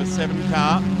Nielsen, the number 7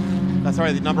 car.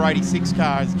 The number 86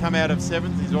 car has come out of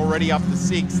 7th. He's already up to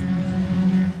 6th.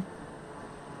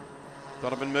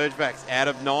 Donovan Mergebacks out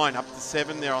of 9, up to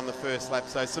 7 there on the first lap.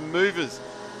 So some movers.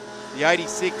 The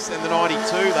 86 and the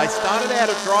 92. They started out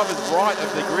of driver's right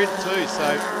of the grid too. So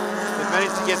they've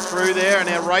managed to get through there, and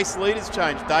our race leaders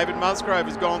changed. David Musgrove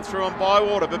has gone through on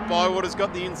Bywater, but Bywater's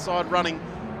got the inside running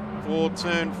for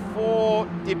turn 4.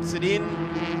 Dips it in.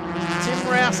 Tim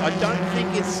Rouse, I don't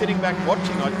think is sitting back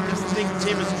watching. I just think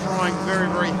Tim is trying very,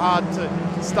 very hard to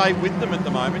stay with them at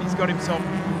the moment. He's got himself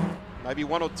maybe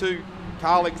 1 or 2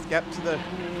 car lengths gap to the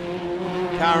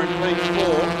car in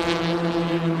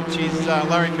P4, which is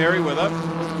Larry Merriweather.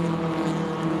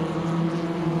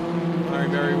 Larry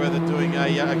Merriweather doing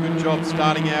a good job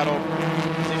starting out of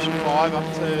position 5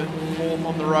 up to 4th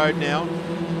on the road now.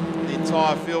 The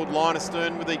entire field line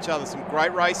astern with each other. Some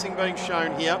great racing being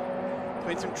shown here.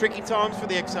 Been some tricky times for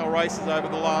the XL races over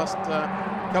the last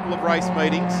couple of race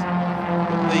meetings.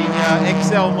 But the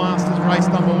XL Masters race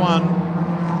number 1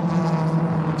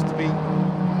 looks to be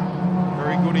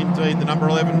very good indeed. The number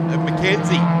 11 of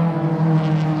Mackenzie,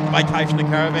 Vacation and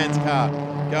Caravans car,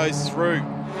 goes through.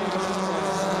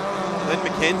 Then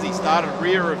Mackenzie started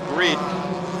rear of grid,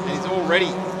 and he's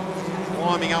already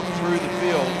climbing up through the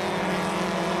field.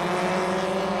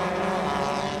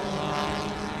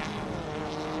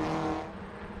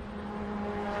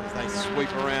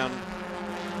 Sweep around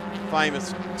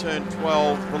famous turn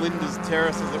 12, Belinda's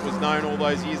Terrace as it was known all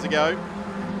those years ago.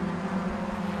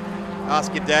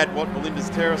 Ask your dad what Belinda's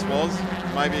Terrace was.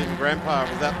 Maybe even Grandpa,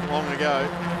 was that long ago.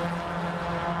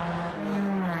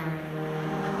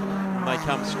 And they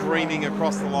come streaming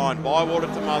across the line. Bywater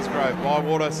to Musgrove.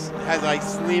 Bywater has a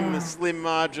slim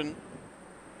margin.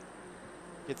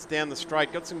 Gets down the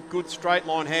straight. Got some good straight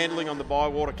line handling on the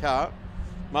Bywater car.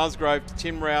 Musgrove to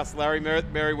Tim Rouse, Larry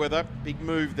Merriweather, big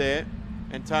move there.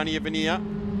 Antonia Venier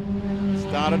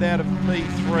started out of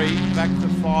P3, back to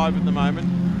 5 at the moment.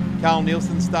 Carl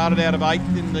Nielsen started out of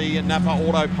 8th in the Napa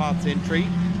Auto Parts entry.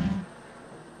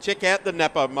 Check out the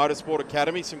Napa Motorsport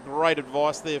Academy, some great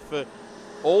advice there for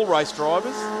all race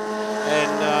drivers,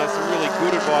 and some really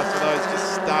good advice for those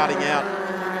just starting out.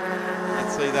 You can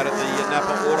see that at the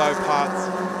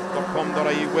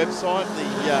napaautoparts.com.au website, the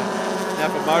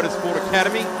Napa Motorsport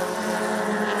Academy.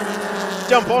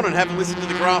 Jump on and have a listen to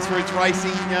the grassroots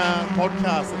racing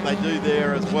podcast that they do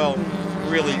there as well.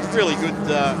 Really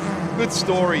good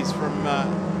stories from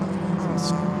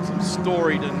some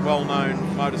storied and well-known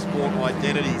motorsport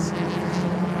identities.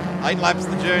 8 laps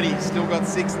the journey, still got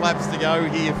 6 laps to go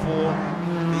here for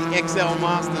the XL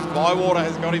Masters. Bywater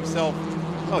has got himself,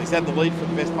 he's had the lead for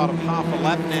the best part of half a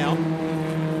lap now.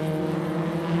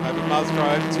 Over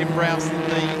Musgrove, Tim Rouse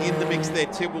in the mix there.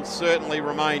 Tim will certainly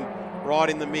remain right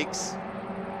in the mix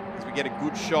as we get a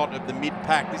good shot of the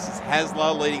mid-pack. This is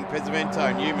Hasler leading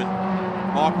Pesavento, Newman,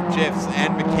 Michael Jeffs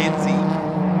and Mackenzie.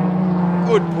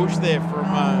 Good push there from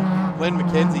Glenn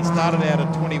Mackenzie. Started out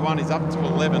at 21, he's up to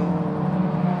 11.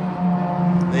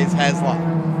 There's Hasler,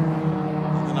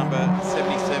 the number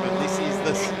 77. This is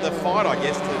the fight, I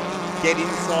guess, to get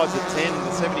inside the 10.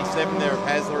 The 77 there of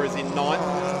Hasler is in 9th.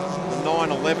 The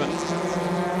 911,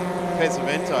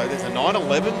 Pesavento. There's a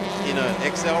 911 in an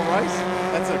XL race.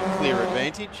 That's a clear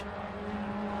advantage.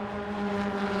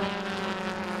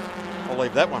 I'll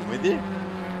leave that one with you.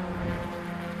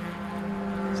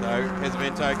 So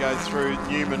Pesavento goes through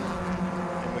Newman.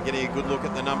 And we're getting a good look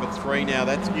at the number 3 now.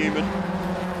 That's Newman.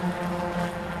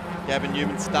 Gavin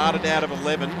Newman started out of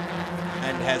 11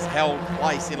 and has held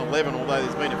place in 11, although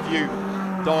there's been a few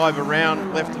dive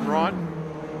around left and right.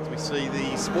 As we see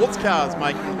the sports cars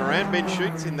making it around. Ben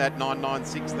Schutz in that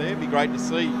 996 there. Be great to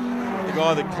see the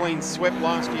guy that clean swept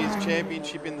last year's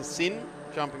championship in the Sin,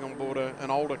 jumping on board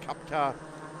an older cup car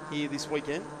here this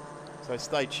weekend. So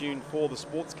stay tuned for the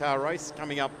sports car race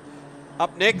coming up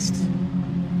next.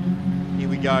 Here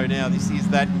we go now. This is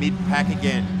that mid-pack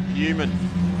again. Newman,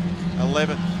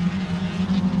 11th.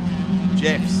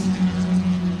 Jeffs.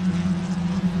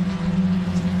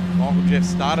 Michael Jeffs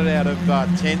started out of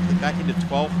 10th and back into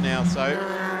 12th now, so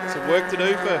some work to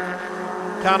do for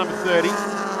car number 30.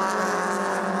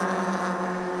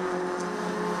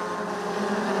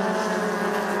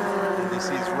 And this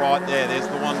is right there. There's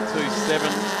the 127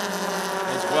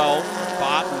 as well.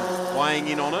 Barton weighing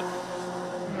in on it.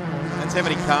 That's how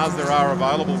many cars there are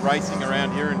available racing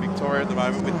around here in Victoria at the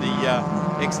moment with the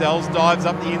XLs. Dives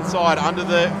up the inside under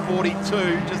the 42,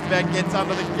 just about gets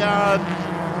under the guard.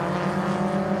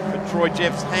 But Troy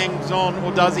Jeffs hangs on,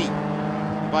 or does he?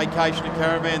 Vacation of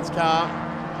Caravan's car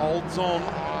holds on.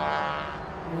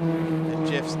 And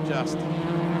Jeffs just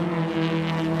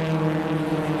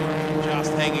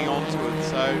hanging on to it.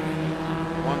 So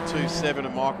 127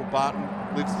 and Michael Barton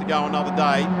lives to go another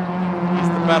day. Here's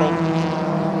the battle.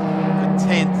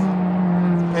 10th,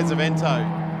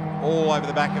 Pesavento, all over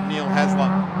the back of Neil Hasler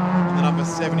in the number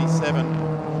 77.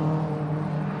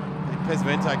 The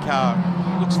Pesavento car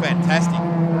looks fantastic,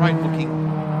 great looking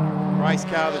race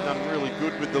car. They've done really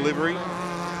good with delivery.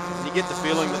 And you get the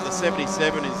feeling that the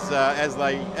 77 is as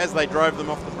they drove them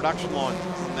off the production line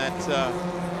in that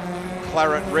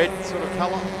claret red sort of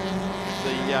colour,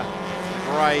 the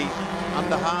grey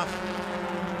under half.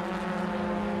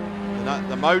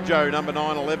 The Mojo number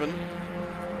 911.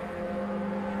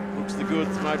 Looks the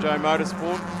goods, Mojo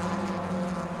Motorsport.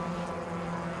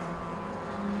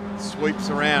 Sweeps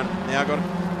around. Now got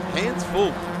hands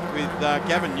full with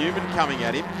Gavin Newman coming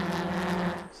at him.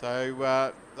 So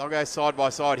they'll go side by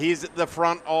side. Here's at the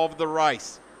front of the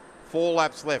race. 4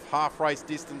 laps left, half race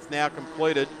distance now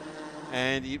completed.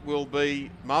 And it will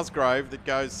be Musgrove that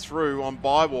goes through on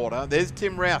Bywater. There's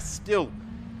Tim Rouse still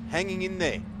hanging in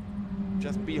there.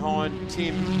 Just behind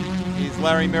Tim is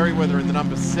Larry Merriweather in the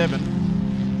number 7.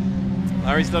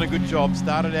 Larry's done a good job.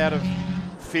 Started out of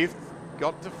 5th,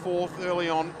 got to 4th early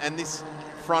on, and this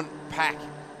front pack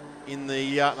in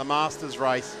the Masters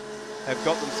race have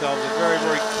got themselves a very,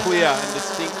 very clear and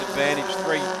distinct advantage.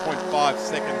 3.5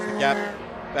 seconds the gap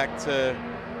back to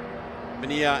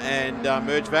Benia and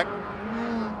Mergeback.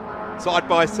 Side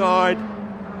by side,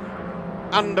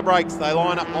 under brakes, they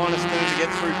line up minus 2 to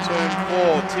get through turn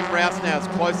 4. Tim Rouse now is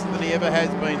closer than he ever has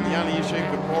been. The only issue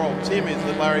with poor old Tim is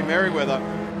that Larry Merriweather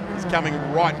is coming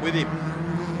right with him,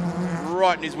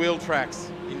 right in his wheel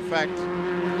tracks. In fact,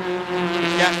 the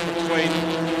gap between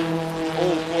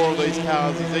all 4 of these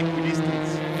cars is equidistant.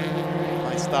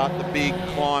 They start the big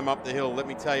climb up the hill. Let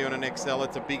me tell you, in an XL,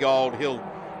 it's a big old hill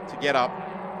to get up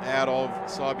out of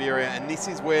Siberia, and this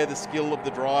is where the skill of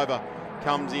the driver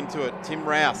comes into it. Tim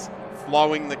Rouse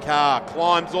flowing the car,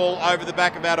 climbs all over the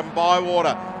back of Adam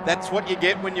Bywater. That's what you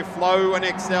get when you flow an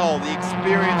XL, the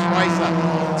experienced racer,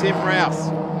 Tim Rouse,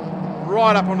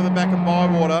 right up onto the back of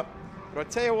Bywater. But I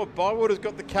tell you what, Bywater's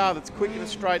got the car that's quick in a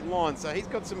straight line, so he's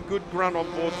got some good grunt on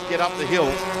board to get up the hill.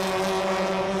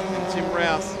 And Tim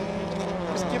Rouse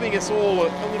just giving us all a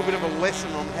little bit of a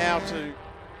lesson on how to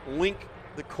link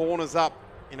the corners up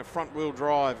in a front-wheel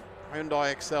drive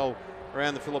Hyundai XL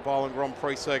around the Phillip Island Grand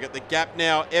Prix circuit. The gap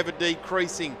now ever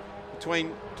decreasing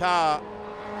between car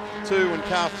 2 and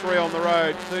car 3 on the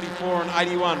road. 34 and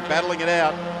 81 battling it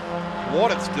out.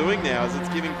 What it's doing now is it's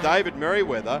giving David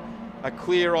Merriweather a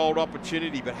clear old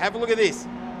opportunity. But have a look at this.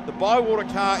 The Bywater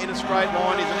car in a straight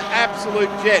line is an absolute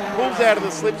jet. Pulls out of the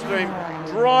slipstream,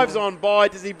 drives on by.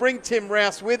 Does he bring Tim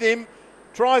Rouse with him?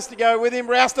 Tries to go with him.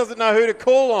 Rouse doesn't know who to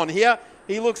call on here.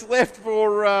 He looks left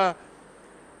for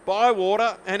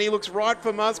Bywater, and he looks right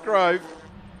for Musgrove,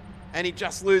 and he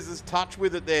just loses touch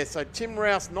with it there. So Tim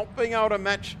Rouse not being able to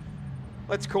match,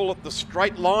 let's call it the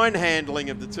straight line handling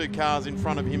of the 2 cars in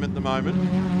front of him at the moment.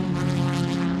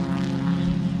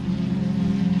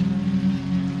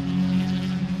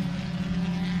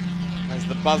 They As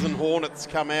the Buzzin' Hornets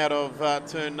come out of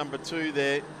turn number 2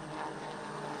 there.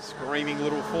 Screaming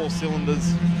little 4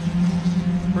 cylinders.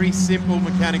 Pretty simple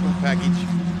mechanical package.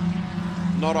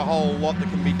 Not a whole lot that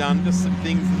can be done, just some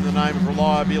things in the name of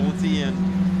reliability and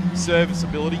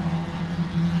serviceability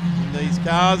in these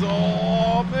cars.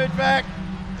 Oh, moved back.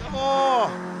 Oh,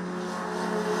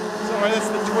 sorry, that's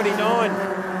the 29.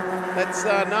 That's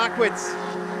Narquitz.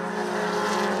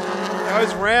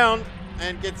 Goes round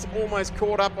and gets almost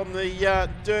caught up on the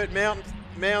dirt mound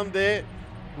there.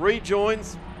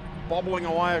 Rejoins, bobbling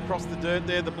away across the dirt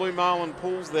there. The Blue Marlin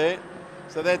pulls there.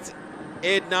 So that's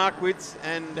Ed Narquitz,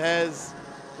 and has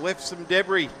left some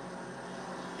debris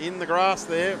in the grass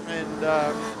there, and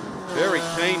very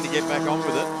keen to get back on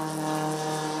with it.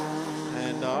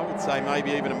 And I would say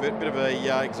maybe even a bit of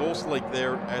a exhaust leak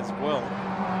there as well.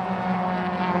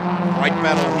 Great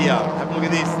battle here. Have a look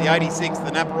at this. The 86,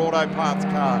 the Napa Auto Parts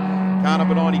car. Car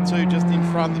number 92 just in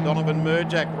front, the Donovan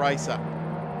Merjak racer.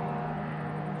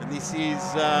 And this is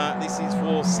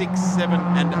for 6, 7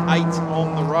 and 8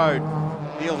 on the road.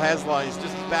 Neil Haslow is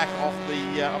just back off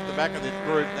the back of this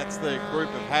group. That's the group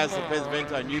of Hasler,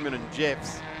 Pesvento, Newman and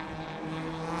Jeffs.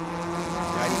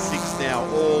 86 now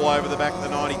all over the back of the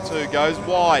 92. Goes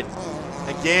wide.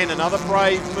 Again, another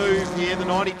brave move here. The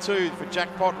 92 for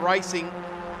Jackpot Racing.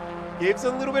 Gives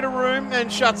a little bit of room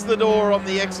and shuts the door on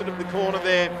the exit of the corner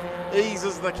there.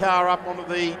 Eases the car up onto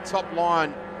the top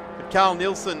line. But Carl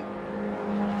Nielsen,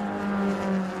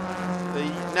 the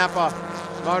Napa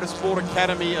Motorsport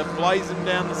Academy, are blazing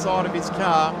down the side of his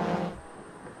car.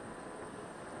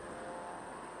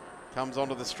 Comes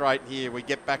onto the straight here. We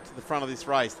get back to the front of this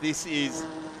race. This is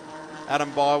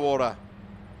Adam Bywater,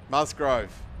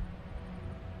 Musgrove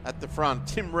at the front.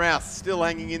 Tim Rouse still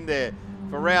hanging in there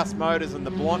for Rouse Motors and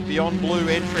the Beyond Blue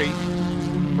entry,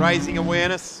 raising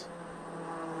awareness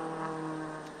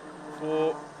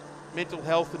for mental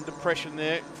health and depression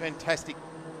there. Fantastic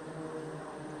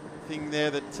thing there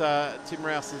that Tim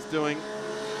Rouse is doing.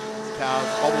 These cars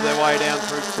bobble their way down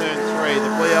through turn 3. The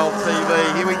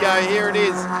BLTV, here we go, here it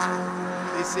is.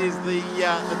 This is the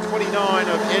 29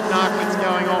 of Ed Narquitz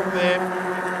going off there.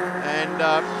 And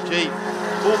gee,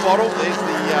 full bottle, there's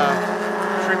the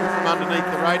trim from underneath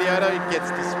the radiator. It gets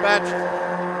dispatched.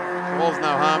 There was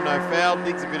no harm, no foul.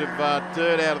 Digs a bit of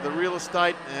dirt out of the real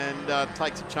estate and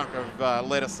takes a chunk of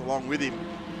lettuce along with him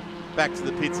back to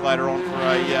the pits later on for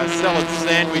a salad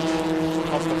sandwich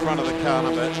off the front of the car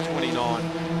number 29.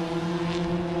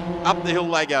 Up the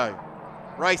hill they go.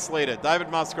 Race leader, David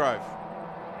Musgrove.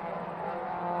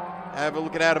 Have a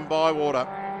look at Adam Bywater.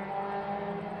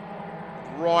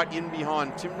 Right in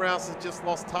behind. Tim Rouse has just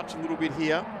lost touch a little bit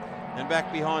here. And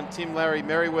back behind Tim, Larry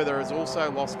Merriweather has also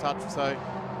lost touch. So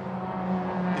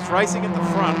he's racing at the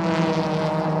front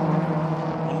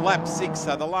on lap 6.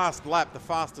 So the last lap, the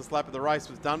fastest lap of the race,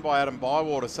 was done by Adam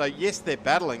Bywater. So yes, they're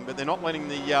battling, but they're not letting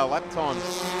the lap times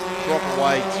drop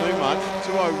away too much.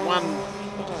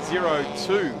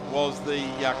 2:01.02 was the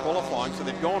qualifying. So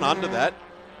they've gone under that.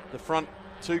 The front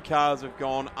 2 cars have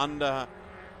gone under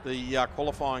the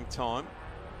qualifying time.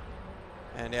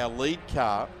 And our lead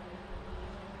car,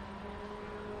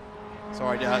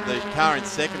 sorry, the car in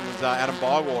second was Adam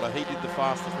Bywater. He did the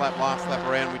fastest lap, last lap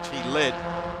around, which he led.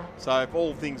 So if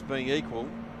all things being equal,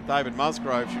 David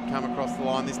Musgrove should come across the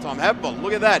line this time. Have a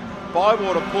look at that.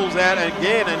 Bywater pulls out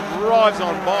again and drives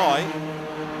on by.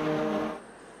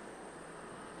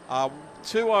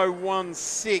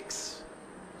 2:01.6.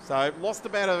 So lost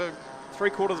about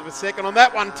 3/4 of a second on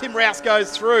that one. Tim Rouse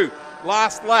goes through.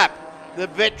 Last lap, the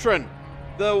veteran,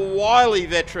 the wily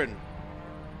veteran,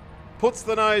 puts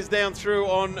the nose down through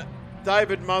on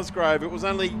David Musgrove. It was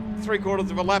only 3/4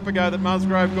 of a lap ago that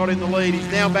Musgrove got in the lead. He's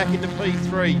now back into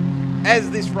P3. As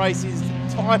this race is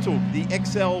titled the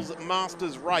Excels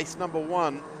Masters Race number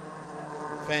 1.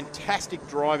 Fantastic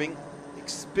driving.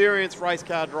 Experienced race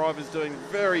car drivers doing the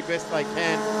very best they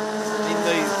can in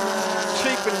these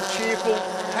cheap and cheerful,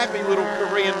 happy little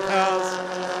Korean cars.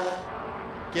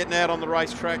 Getting out on the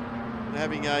racetrack and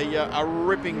having a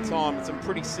ripping time. It's some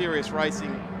pretty serious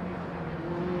racing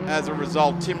as a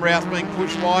result. Tim Rouse being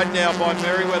pushed wide now by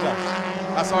Merriweather.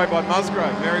 By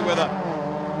Musgrove. Merriweather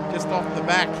just off the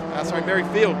back.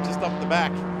 Merrifield just off the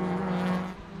back.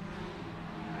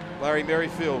 Larry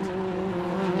Merrifield.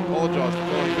 Apologise for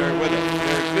calling Merriweather.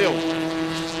 Merrifield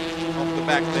off the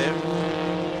back there.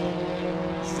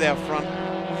 This is our front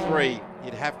 3.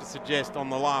 You'd have to suggest on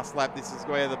the last lap this is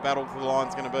where the battle for the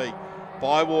line's going to be.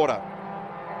 Bywater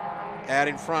out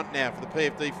in front now for the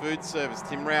PFD Food Service.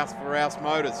 Tim Rouse for Rouse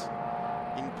Motors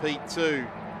in P2.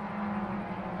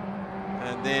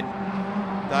 And then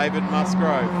David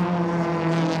Musgrove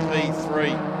in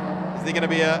P3. Is there going to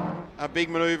be a a big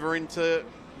manoeuvre into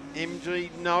MG?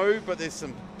 No, but there's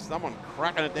someone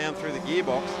cracking it down through the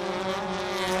gearbox.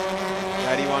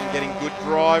 81 getting good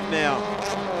drive now.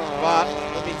 But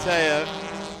let me tell you,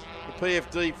 the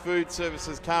PFD Food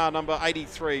Services car number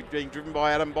 83, being driven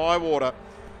by Adam Bywater,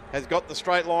 has got the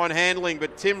straight line handling,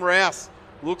 but Tim Rouse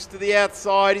looks to the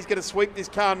outside. He's going to sweep this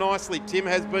car nicely. Tim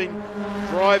has been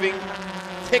driving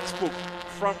textbook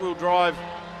front-wheel drive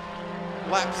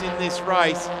laps in this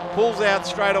race. Pulls out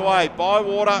straight away.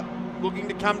 Bywater looking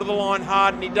to come to the line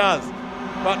hard, and he does.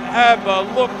 But have a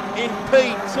look in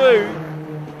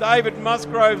P2. David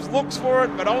Musgroves looks for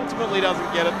it, but ultimately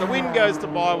doesn't get it. The win goes to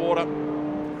Bywater.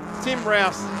 Tim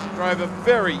Rouse drove a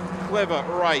very clever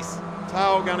race,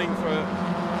 tail gunning for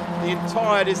the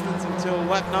entire distance until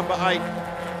lap number 8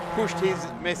 pushed his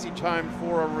message home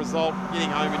for a result, getting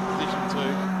home in position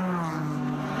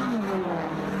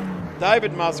 2.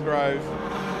 David Musgrove,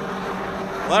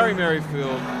 Larry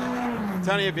Merrifield,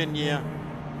 Tanya Benier,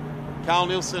 Carl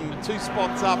Nielsen, 2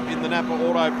 spots up in the Napa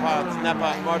Auto Parts,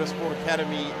 Napa Motorsport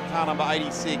Academy, car number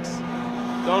 86.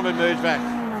 Donovan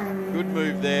Merjvac, good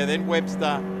move there. Then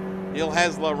Webster, Neil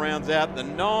Hasler rounds out the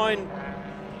 9,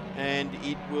 and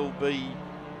it will be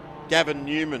Gavin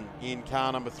Newman in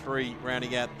car number 3,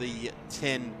 rounding out the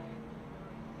 10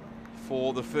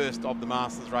 for the first of the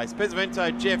Masters race.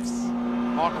 Pesavento,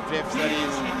 Michael Jeffs, that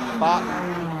is, Barton.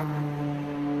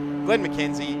 Glenn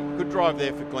McKenzie, good drive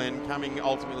there for Glenn, coming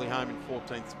ultimately home in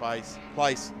 14th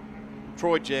place.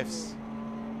 Troy Jeffs,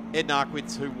 Ed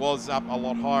Narkwitz, who was up a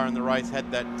lot higher in the race, had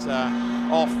that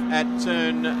off at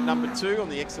turn number 2, on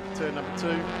the exit of turn number 2.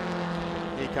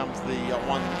 Here comes the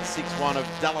 161 of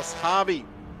Dallas Harvey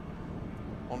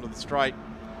onto the straight,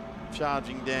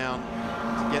 charging down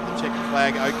to get the checkered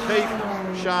flag.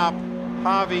 O'Keefe, Sharp,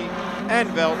 Harvey and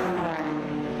Velt.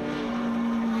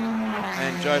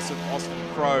 And Joseph Austin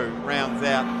Crow rounds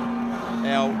out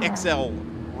our XL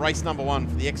race number 1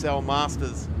 for the XL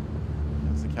Masters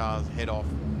as the cars head off.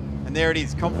 And there it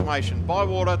is, confirmation.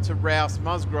 Bywater to Rouse,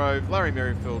 Musgrove, Larry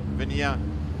Merrifield, Vanier,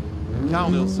 Carl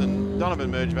Nielsen,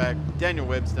 Donovan Merjvac, Daniel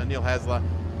Webster, Neil Hasler,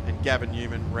 and Gavin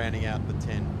Newman rounding out the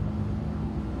 10.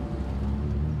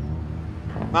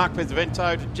 Mark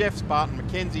Pesavento to Jeffs, Barton,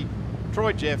 McKenzie,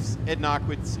 Troy Jeffs, Ed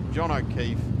Narkwitz, John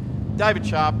O'Keefe, David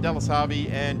Sharp, Dallas Harvey,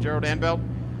 and Gerald Anbelt.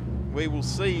 We will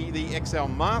see the XL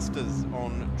Masters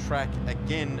on track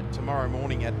again tomorrow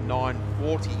morning at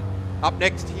 9:40. Up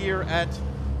next here at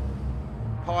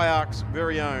Pyark's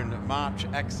very own March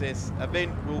Access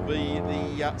event will be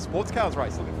the Sports Cars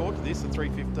race. Looking forward to this, a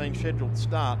 3:15 scheduled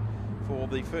start for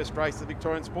the first race of the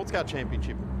Victorian Sports Car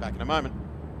Championship. Back in a moment.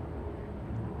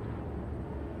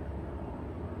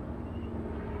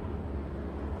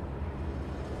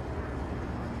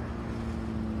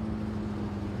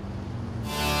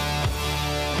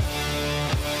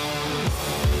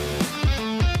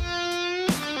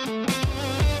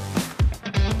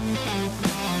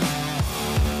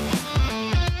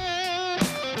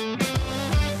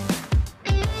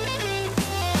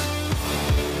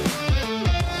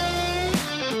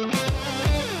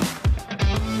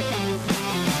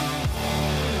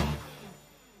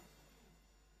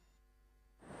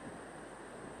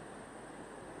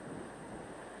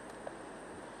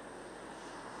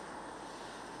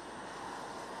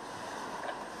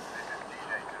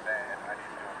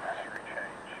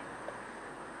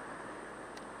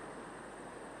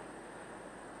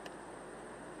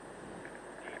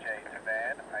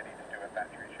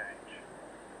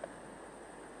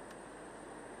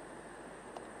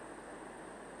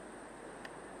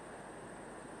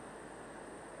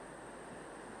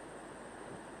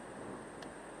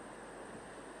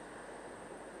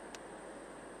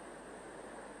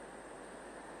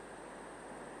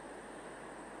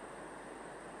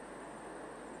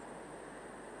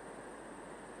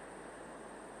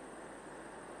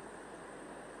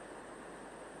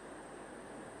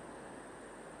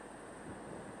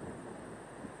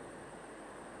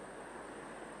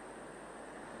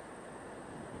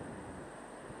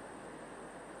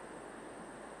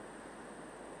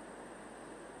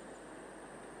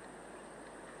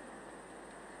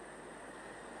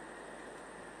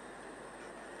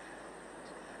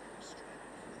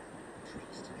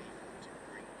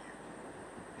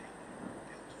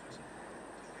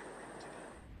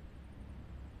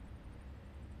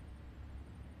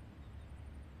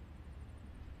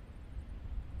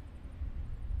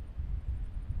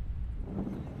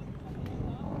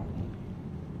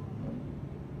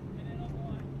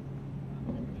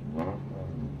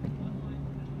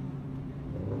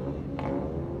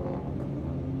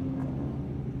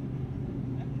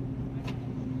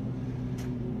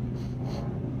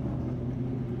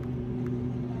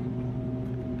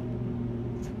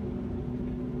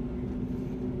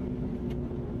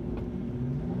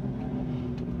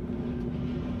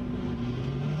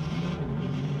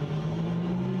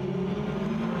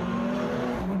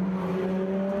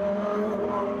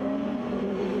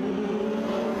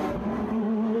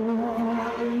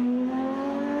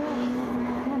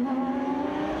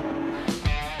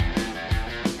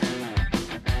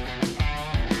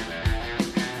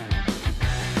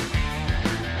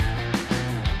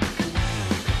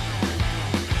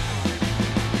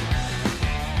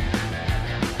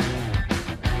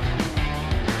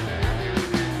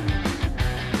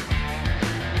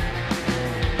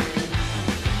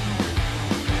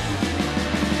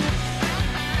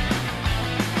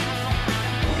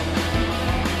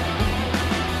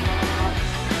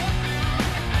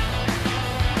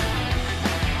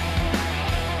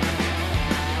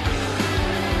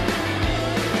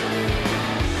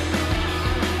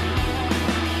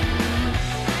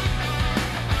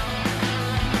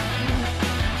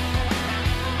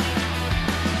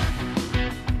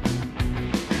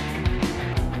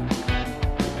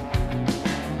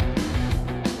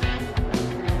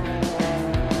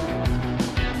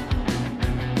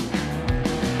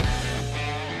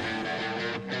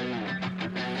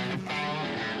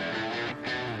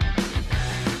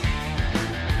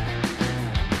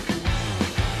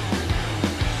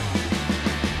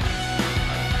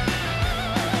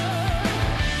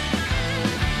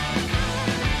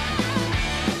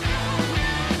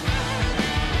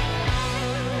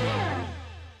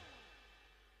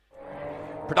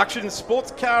 Production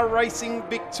Sports Car Racing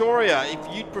Victoria. If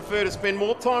you'd prefer to spend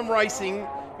more time racing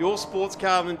your sports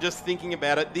car than just thinking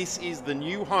about it, this is the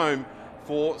new home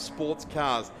for sports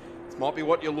cars. This might be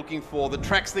what you're looking for. The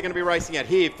tracks they're going to be racing at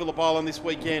here, Phillip Island this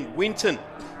weekend, Winton,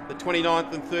 the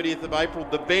 29th and 30th of April,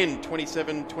 the Bend,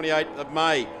 27th, 28th of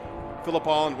May, Phillip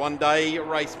Island, one-day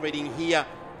race meeting here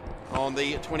on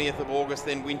the 20th of August,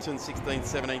 then Winton, 16th,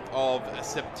 17th of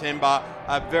September.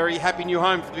 A very happy new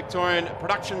home for the Victorian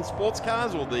Production Sports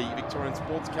Cars, or the Victorian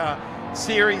Sports Car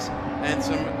Series, and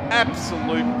some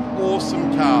absolute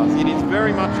awesome cars. It is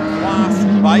very much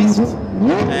class-based,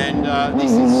 and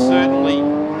this is certainly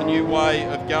the new way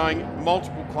of going.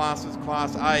 Multiple classes,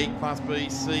 Class A, Class B,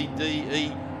 C, D,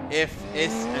 E, F,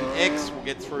 S and X. We'll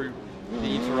get through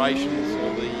the iterations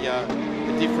or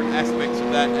the different aspects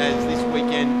of that as this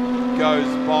weekend goes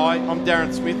by. I'm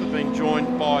Darren Smith. I've been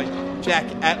joined by Jack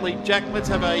Atley. Jack, let's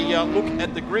have a look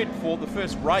at the grid for the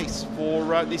first race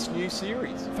for this new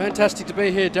series. Fantastic to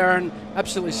be here, Darren.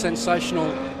 Absolutely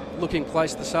sensational looking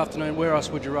place this afternoon. Where else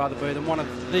would you rather be than one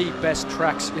of the best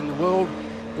tracks in the world?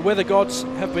 The weather gods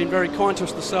have been very kind to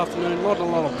us this afternoon. A lot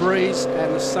of breeze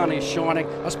and the sun is shining.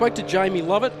 I spoke to Jamie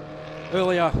Lovett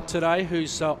earlier today,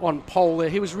 who's on pole there.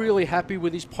 He was really happy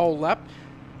with his pole lap.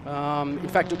 In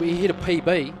fact, we hit a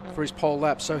PB for his pole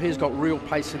lap, so he's got real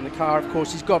pace in the car. Of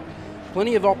course, he's got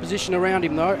plenty of opposition around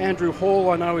him, though. Andrew Hall,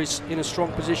 I know, is in a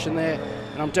strong position there,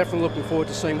 and I'm definitely looking forward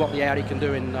to seeing what the Audi can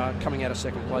do in coming out of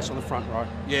second place on the front row.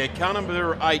 Yeah, car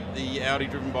number 8, the Audi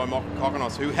driven by Michael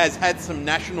Kokonos, who has had some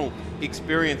national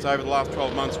experience over the last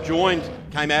 12 months,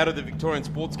 came out of the Victorian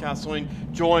sports car scene,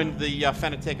 joined the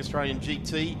Fanatec Australian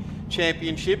GT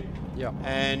Championship,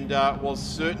 and was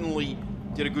certainly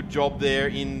did a good job there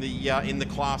in the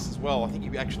class as well. I think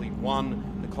he actually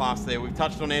won the class there. We've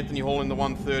touched on Anthony Hall in the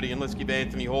 130, and let's give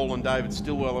Anthony Hall and David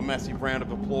Stillwell a massive round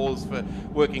of applause for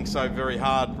working so very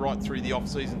hard right through the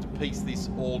off-season to piece this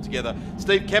all together.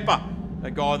 Steve Kepper,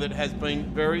 a guy that has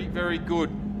been very, very good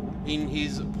in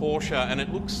his Porsche, and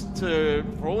it looks to,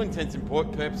 for all intents and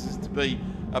purposes, to be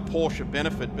a Porsche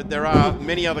benefit, but there are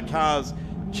many other cars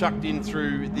chucked in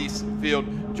through this field.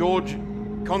 George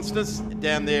Constance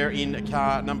down there in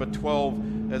car number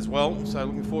 12 as well. So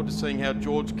looking forward to seeing how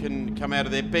George can come out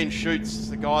of there. Ben Schutz,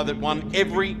 the guy that won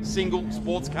every single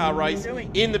sports car race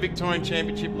in the Victorian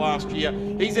Championship last year.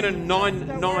 He's in a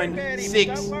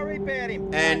 996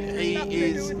 and he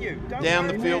is down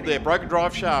the field there. Broke a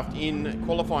drive shaft in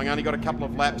qualifying, only got a couple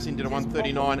of laps into the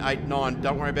 139.89.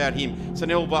 Don't worry about him.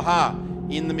 Sunil Bahar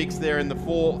in the mix there in the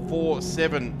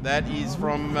 447. That is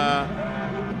from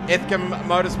Ethcam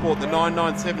Motorsport, the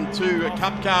 9972. A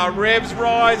cup car, revs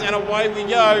rise, and away we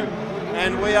go.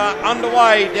 And we are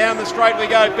underway. Down the straight we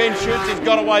go. Ben Schutz has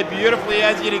got away beautifully,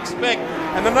 as you'd expect.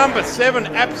 And the number 7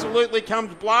 absolutely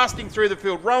comes blasting through the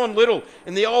field. Rowan Little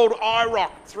in the old IROC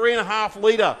 3.5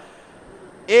 litre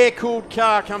air-cooled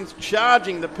car comes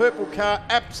charging. The purple car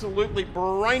absolutely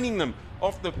braining them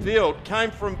off the field. Came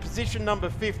from position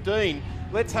number 15.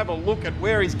 Let's have a look at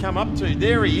where he's come up to.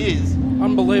 There he is.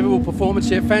 Unbelievable performance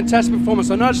here. Fantastic performance.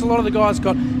 I noticed a lot of the guys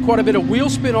got quite a bit of wheel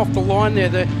spin off the line there.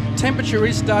 The temperature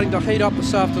is starting to heat up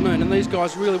this afternoon, and these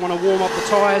guys really want to warm up the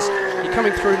tyres. You're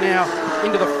coming through now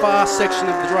into the far section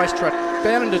of the racetrack.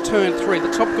 Bound into turn 3.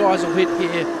 The top guys will hit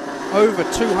here over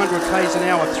 200 k's an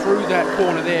hour through that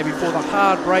corner there before the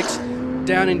hard brakes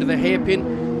down into the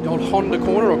hairpin. The old Honda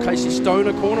corner, or Casey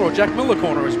Stoner corner, or Jack Miller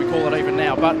corner as we call it even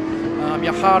now. But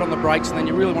you're hard on the brakes, and then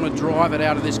you really want to drive it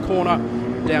out of this corner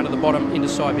down to the bottom into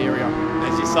Siberia.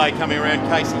 As you say, coming around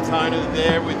Casey Toner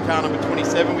there with car number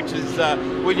 27, which is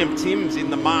William Timms in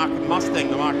the Mark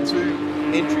Mustang, the Mark II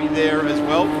entry there as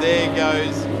well. There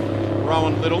goes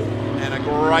Rowan Little, and a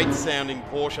great sounding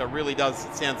Porsche. Really does,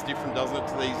 it sounds different, doesn't it,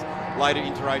 to these later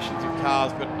iterations of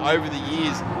cars, but over the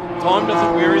years, time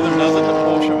doesn't weary them, does it, the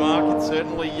Porsche market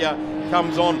certainly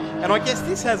comes on. And I guess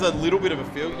this has a little bit of a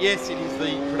feel. Yes, it is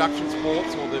the Production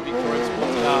Sports or the Victorian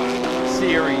Sports Car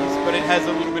Series, but it has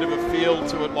a little bit of a feel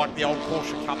to it like the old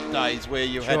Porsche Cup days where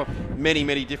you had many,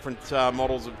 many different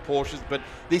models of Porsches, but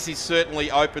this is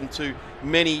certainly open to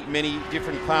many, many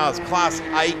different cars. Class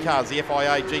A cars, the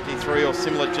FIA GT3 or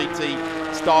similar GT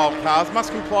style cars,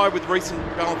 must comply with recent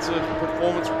balance of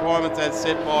performance requirements as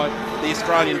set by the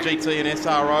Australian GT and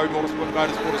SRO,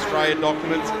 Motorsport Australia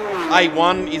documents.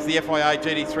 A1 is the FIA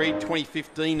GT3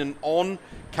 2015 and on.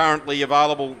 Currently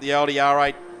available the Audi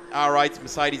R8, R8s,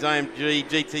 Mercedes AMG,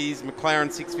 GTs, McLaren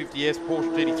 650S,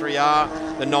 Porsche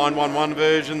GT3R, the 911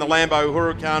 version, the Lambo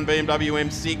Huracan, BMW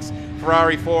M6,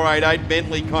 Ferrari 488,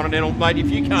 Bentley Continental. Mate,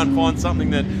 if you can't find something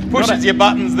that pushes your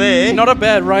buttons there... Not a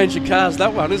bad range of cars,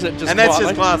 that one, is it? And that's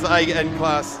just Class A and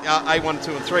Class A1,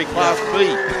 2 and 3. Class B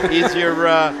is your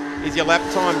lap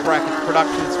time brackets,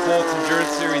 production sports,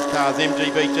 endurance series cars,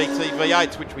 MGB, GT,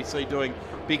 V8s, which we see doing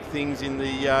big things in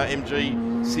the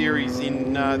MG series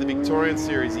in the Victorian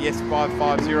series, the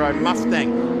S550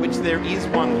 Mustang, which there is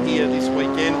one here this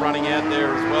weekend running out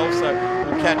there as well. So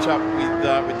we'll catch up with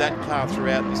that car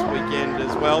throughout this weekend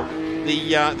as well.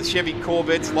 The Chevy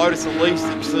Corvettes, Lotus Elise,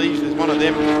 Exige, there's one of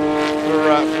them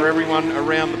for everyone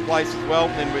around the place as well.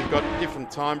 Then we've got different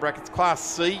time brackets. Class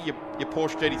C, your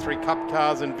Porsche 33 Cup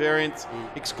cars and variants,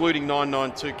 excluding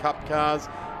 992 Cup cars.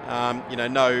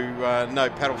 No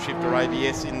paddle shift or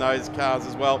ABS in those cars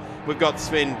as well. We've got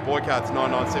Sven Boykart's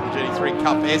 997 GT3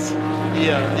 Cup S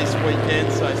here this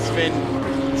weekend. So Sven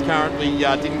is currently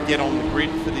didn't get on the grid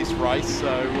for this race,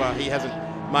 so he hasn't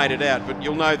made it out. But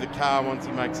you'll know the car once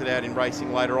he makes it out in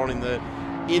racing later on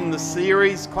in the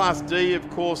series. Class D, of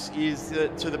course, is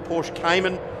to the Porsche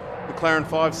Cayman, McLaren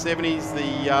 570s,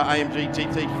 the AMG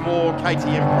GT4,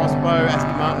 KTM Crossbow,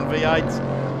 Aston Martin V8s.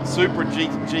 Supra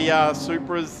GR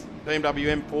Supras,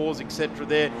 BMW M4s, etc.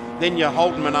 there. Then your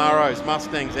Holden Monaros,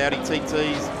 Mustangs, Audi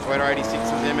TTs, Toyota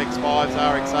 86s, MX5s,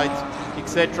 RX8s,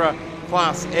 etc.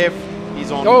 Class F is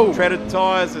on treaded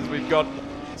tyres, as we've got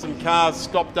some cars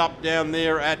stopped up down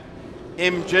there at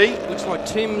MG. Looks like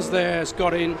Tim's there's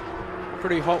got in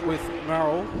pretty hot with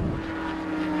Merrill.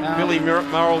 Billy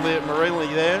Merrill there, Morelli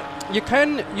there. You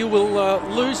will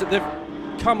lose it. They've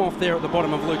come off there at the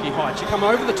bottom of Lukey Heights. You come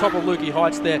over the top of Lukey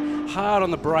Heights, they're hard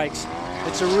on the brakes.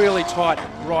 It's a really tight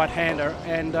right-hander,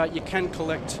 and you can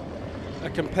collect a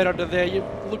competitor there. You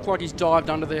look like he's dived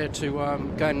under there to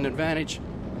gain an advantage.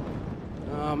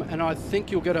 And I think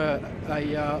you'll get a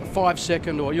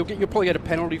 5-second, or you'll probably get a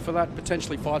penalty for that,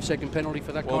 potentially 5-second penalty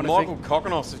for that kind of thing. Well, Michael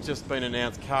Kokonos has just been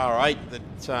announced, car 8 that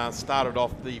started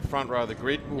off the front row of the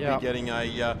grid, will be getting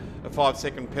a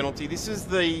 5-second penalty. This is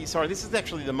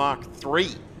actually the Mark III,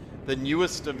 the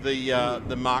newest of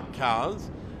the Mark cars,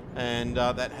 and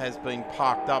that has been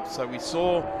parked up. So we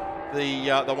saw the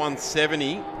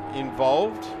 170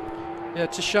 involved. Yeah,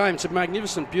 it's a shame. It's a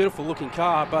magnificent, beautiful looking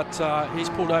car, but he's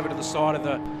pulled over to the side of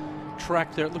the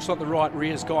track there. It looks like the right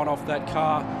rear's gone off that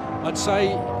car. I'd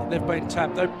say they've been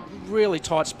tapped. They're really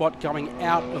tight spot coming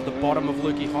out of the bottom of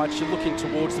Lukey Heights. You're looking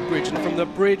towards the bridge, and from the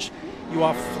bridge you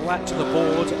are flat to the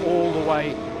boards all the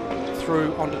way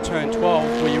through onto turn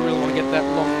 12, where you really want to get that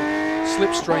long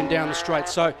slipstream down the straight.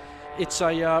 So it's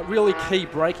a really key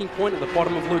braking point at the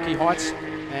bottom of Lukey Heights,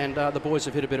 and the boys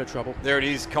have hit a bit of trouble. There it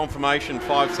is, confirmation,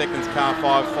 5 seconds, car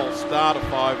 5, false start, a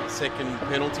 5-second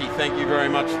penalty. Thank you very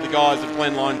much to the guys at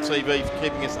Blendline TV for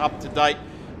keeping us up to date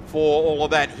for all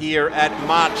of that here at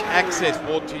March Access,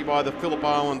 brought to you by the Phillip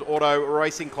Island Auto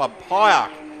Racing Club,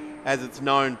 PIARC, as it's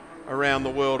known around the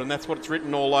world, and that's what's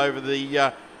written all over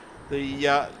the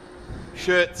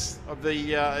shirts of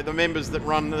the members that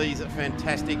run these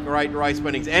fantastic, great race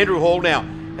winnings. Andrew Hall now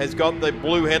has got the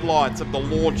blue headlights of the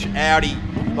launch Audi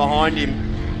behind him,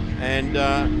 and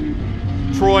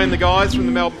Troy and the guys from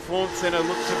the Melbourne Performance Centre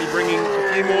look to be bringing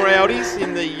a few more Audis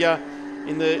in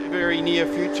the very near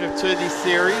future to this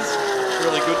series. It's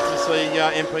really good to see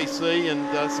MPC and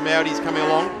some Audis coming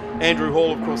along. Andrew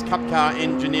Hall, of course, Cup Car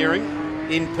Engineering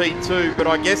in P2, but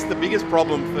I guess the biggest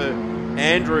problem for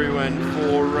Andrew and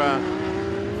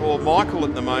for Michael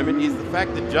at the moment is the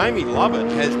fact that Jamie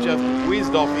Lovett has just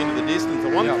whizzed off into the distance. A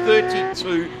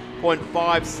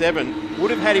 132.57 would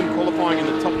have had him qualifying in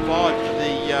the top 5 for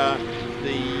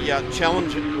the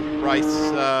challenge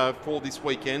race for this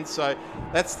weekend. So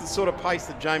that's the sort of pace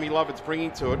that Jamie Lovett's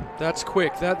bringing to it. That's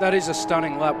quick. That is a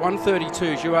stunning lap.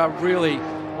 132s. You are really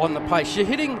on the pace. You're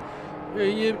hitting.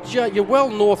 You're well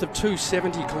north of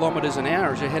 270 kilometres an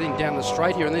hour as you're heading down the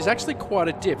straight here, and there's actually quite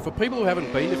a dip. For people who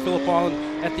haven't been to Phillip Island,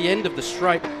 at the end of the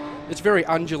straight, it's very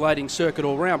undulating circuit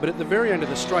all round, but at the very end of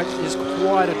the straight is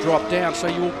quite a drop down, so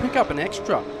you will pick up an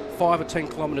extra 5 or 10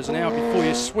 kilometres an hour before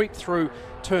you sweep through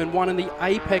turn 1, and the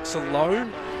apex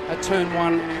alone at turn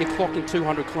 1 you're clocking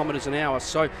 200 kilometres an hour,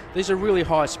 so these are really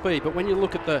high speed. But when you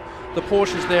look at the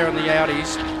Porsches there and the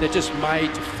Audis, they're just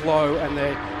made to flow, and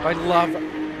they love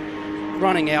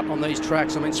running out on these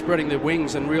tracks. I mean, spreading their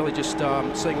wings and really just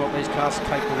seeing what these cars are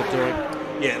capable of doing.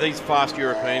 Yeah, these fast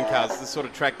European cars, the sort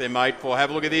of track they're made for. Have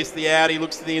a look at this. The Audi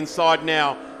looks to the inside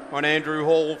now on Andrew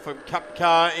Hall for Cup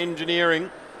Car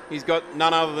Engineering. He's got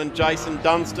none other than Jason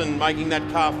Dunstan making that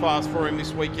car fast for him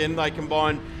this weekend. They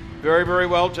combine very, very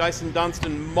well. Jason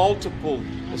Dunstan, multiple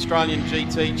Australian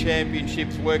GT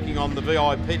championships working on the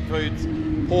VI Pet Foods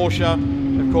Porsche.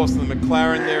 Of course, the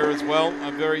McLaren there as well.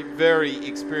 A very, very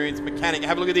experienced mechanic.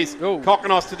 Have a look at this.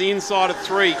 Kokonos to the inside of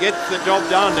 3. Gets the job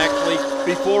done, actually,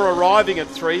 before arriving at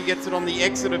 3. Gets it on the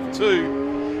exit of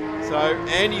 2. So,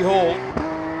 Andy Hall.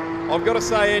 I've got to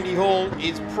say Andy Hall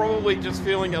is probably just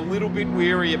feeling a little bit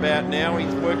weary about now.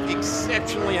 He's worked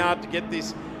exceptionally hard to get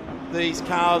these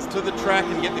cars to the track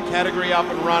and get the category up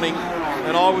and running.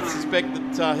 And I would suspect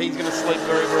that he's going to sleep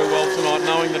very, very well tonight,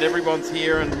 knowing that everyone's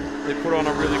here and they've put on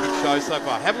a really good show so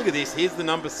far. Have a look at this. Here's the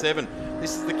number 7.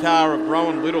 This is the car of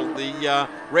Rowan Little, the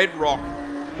Red Rock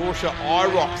Porsche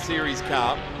IROC series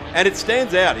car. And it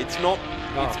stands out. It's not.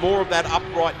 It's more of that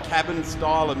upright cabin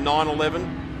style of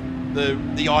 911,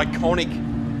 the iconic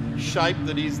shape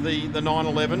that is the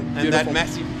 911, and beautiful. That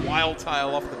massive whale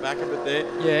tail off the back of it there.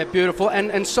 Yeah, beautiful,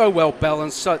 and so well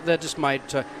balanced. So they're just made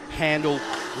to handle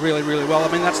really, really well.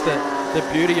 I mean, that's the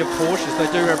beauty of Porsches. They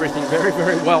do everything very,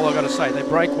 very well, I've got to say. They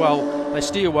brake well, they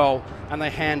steer well, and they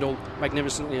handle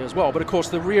magnificently as well. But of course,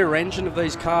 the rear engine of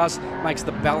these cars makes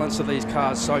the balance of these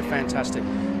cars so fantastic.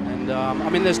 And I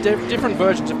mean, there's different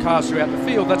versions of cars throughout the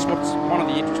field. That's what's one of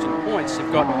the interesting points.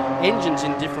 You've got engines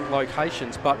in different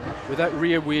locations, but with that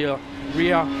rear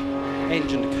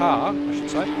engined car, I should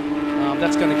say,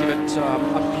 that's going to give it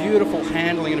a beautiful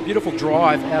handling and a beautiful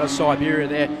drive out of Siberia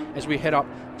there as we head up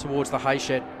towards the hay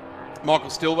shed. Michael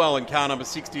Stilwell in car number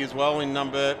 60 as well in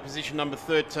position number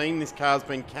 13. This car's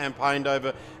been campaigned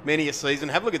over many a season.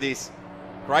 Have a look at this.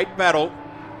 Great battle.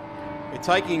 We're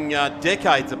taking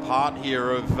decades apart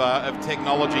here of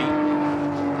technology.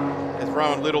 As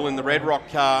Rowan Little in the Red Rock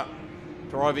car,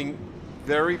 driving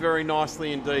very, very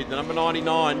nicely indeed. The number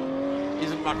 99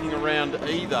 isn't mucking around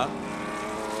either.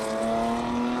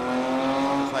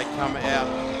 As they come out,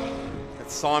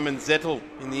 it's Simon Zettel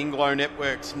in the Inglo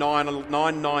Networks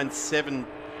 997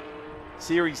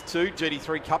 Series 2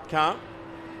 GT3 Cup car.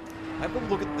 Have a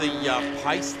look at the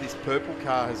pace this purple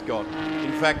car has got.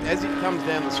 In fact, as it comes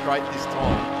down the straight this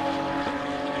time,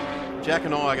 Jack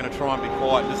and I are going to try and be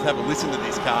quiet and just have a listen to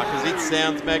this car because it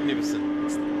sounds magnificent.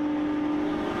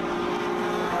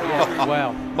 Yeah,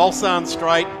 wow. Mulsanne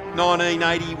straight,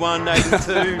 1981,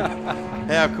 82.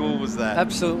 How cool was that?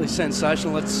 Absolutely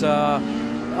sensational. It's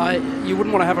you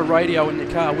wouldn't want to have a radio in your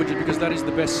car, would you? Because that is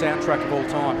the best soundtrack of all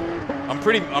time. I'm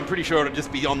pretty sure it'd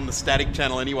just be on the static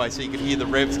channel anyway, so you could hear the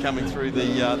revs coming through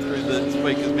the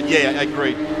speakers. But yeah,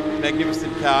 agreed.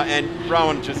 Magnificent car, and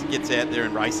Rowan just gets out there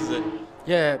and races it.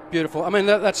 Yeah, beautiful. I mean,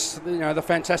 that's the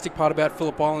fantastic part about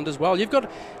Phillip Island as well. You've got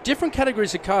different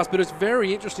categories of cars, but it's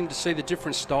very interesting to see the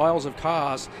different styles of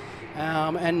cars.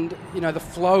 And the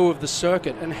flow of the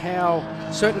circuit and how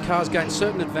certain cars gain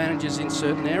certain advantages in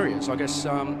certain areas. I guess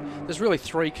there's really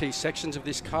 3 key sections of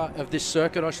this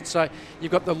circuit, I should say.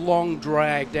 You've got the long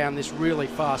drag down this really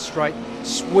fast straight,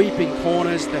 sweeping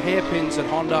corners, the hairpins at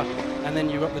Honda, and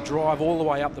then you've got the drive all the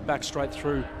way up the back straight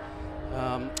through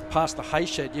past the hay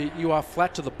shed. You are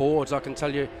flat to the boards, I can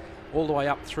tell you, all the way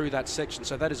up through that section.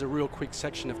 So that is a real quick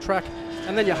section of track.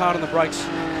 And then you're hard on the brakes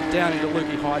down into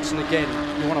Lukey Heights. And again,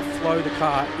 you want to flow the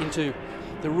car into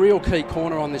the real key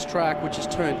corner on this track, which is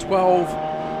turn 12.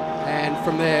 And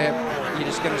from there, you're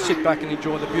just going to sit back and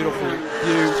enjoy the beautiful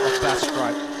view of Bass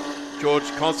Strait. George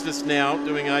Constas now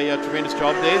doing a tremendous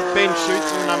job. There's Ben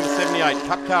Schutz in number 78,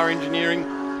 Cup Car Engineering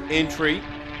entry.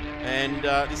 And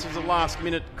this was a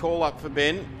last-minute call-up for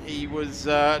Ben. He was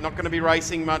not going to be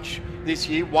racing much this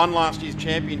year. Won last year's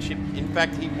championship. In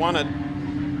fact, he won it.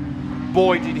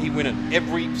 Boy, did he win it.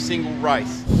 Every single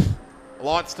race.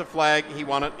 Lights to flag. He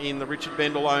won it in the Richard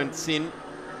Bendel-owned Sin.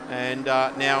 And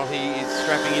now he is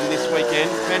strapping in this weekend.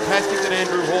 Fantastic that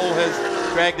Andrew Hall has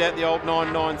dragged out the old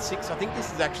 996. I think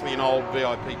this is actually an old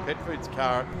VIP Pet Foods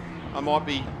car. I might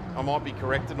be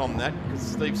corrected on that because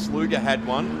Steve Sluger had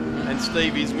one, and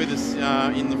Steve is with us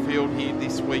in the field here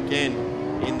this weekend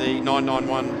in the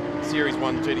 991 Series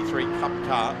 1 GT3 Cup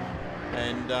car.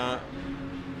 And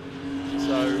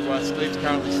so Steve's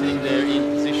currently sitting there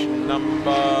in position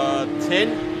number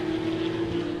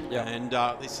 10. Yeah. And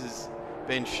this is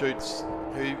Ben Schutz,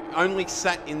 who only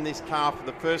sat in this car for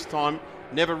the first time,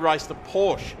 never raced a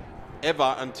Porsche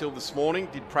ever until this morning,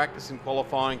 did practice in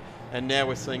qualifying, and now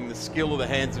we're seeing the skill of the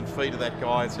hands and feet of that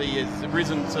guy as he has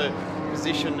risen to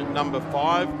position number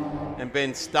 5, and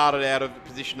Ben started out of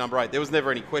position number 8. There was never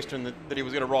any question that he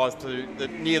was going to rise to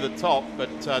near the top, but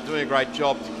doing a great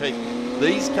job to keep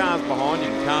these cars behind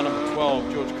him. Car number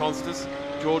 12, George Constas.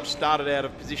 George started out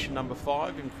of position number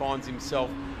 5 and finds himself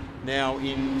now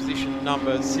in position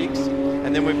number 6.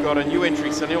 And then we've got a new entry,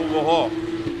 Sunil Vaho,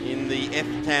 in the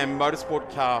F-Cam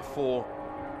Motorsport car for,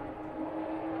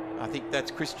 I think that's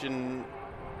Christian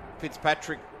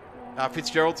Fitzpatrick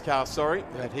Fitzgerald's car, sorry.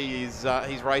 That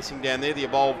he's racing down there, the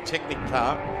Evolve Technic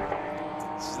car.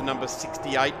 This is the number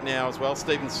 68 now as well,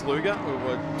 Stephen Sluger, who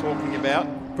we're talking about.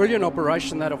 Brilliant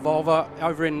operation, that Evolver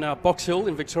over in Box Hill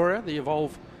in Victoria, the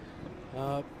Evolve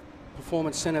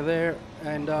Performance Centre there,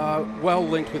 and well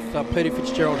linked with Peter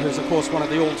Fitzgerald, who's of course one of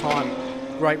the all-time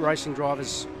great racing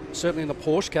drivers, certainly in the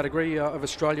Porsche category of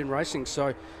Australian racing.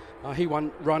 So he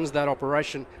runs that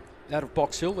operation out of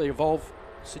Box Hill, the Evolve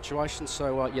situation.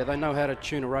 So yeah, they know how to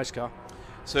tune a race car.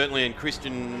 Certainly, and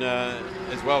Christian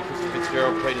as well, Christian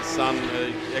Fitzgerald, Peter's son,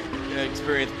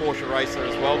 experienced Porsche racer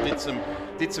as well, did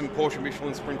some Porsche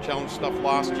Michelin Sprint Challenge stuff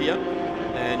last year,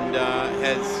 and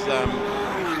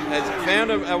has found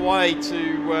a way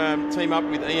to team up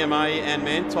with EMA and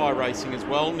Manthey Racing as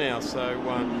well now. So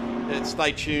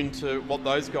stay tuned to what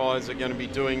those guys are going to be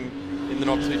doing in the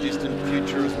not too distant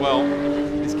future as well.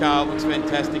 This car looks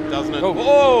fantastic, doesn't it?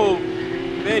 Oh!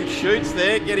 Ben shoots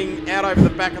there, getting out over the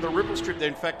back of the ripple strip there.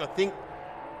 In fact, I think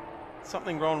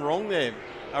something gone wrong there.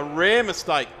 A rare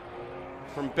mistake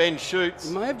from Ben Shoots.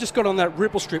 You may have just got on that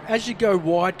ripple strip. As you go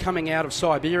wide coming out of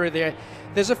Siberia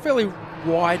there's a fairly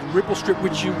wide ripple strip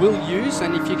which you will use,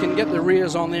 and if you can get the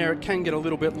rears on there, it can get a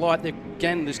little bit light.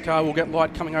 Again, this car will get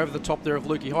light coming over the top there of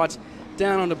Lukey Heights.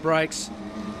 Down on the brakes,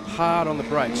 hard on the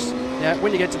brakes. Now,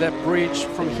 when you get to that bridge,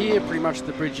 from here, pretty much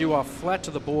the bridge, you are flat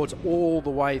to the boards all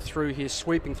the way through here,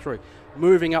 sweeping through,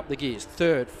 moving up the gears,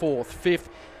 3rd, 4th, 5th.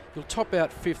 You'll top out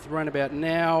 5th roundabout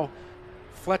now,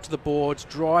 flat to the boards,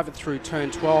 drive it through turn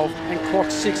 12, and clock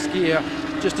 6th gear,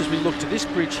 just as we look to this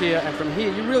bridge here. And from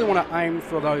here, you really want to aim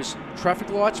for those traffic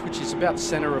lights, which is about the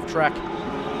centre of track,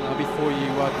 before you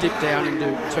dip down into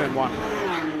turn 1.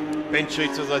 Ben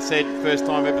Shoots, as I said, first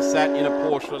time ever sat in a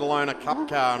Porsche, let alone a Cup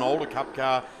car, an older Cup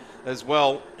car as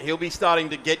well. He'll be starting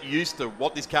to get used to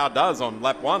what this car does on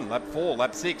lap 1, lap 4,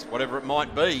 lap 6, whatever it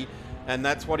might be. And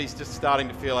that's what he's just starting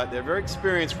to feel out there. Very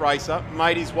experienced racer,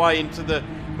 made his way into the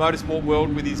motorsport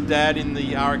world with his dad in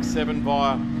the RX-7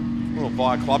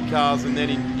 via club cars, and then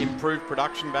in improved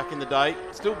production back in the day.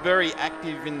 Still very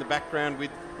active in the background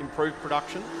with improved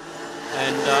production.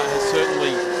 And has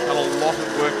certainly done a lot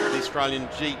of work with the Australian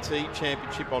GT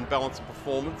Championship on balance and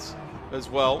performance as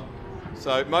well.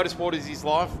 So motorsport is his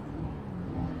life,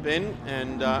 Ben,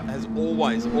 and has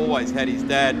always had his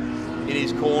dad in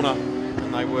his corner,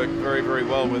 and they work very, very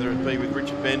well, whether it be with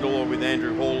Richard Bendel or with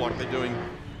Andrew Hall like they're doing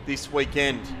this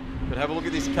weekend. But have a look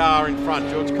at this car in front,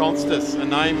 George Constas, a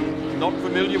name not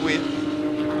familiar with,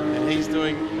 and he's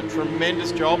doing a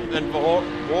tremendous job, and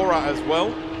Vora as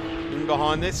well. In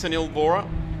behind there, Sunil Vora.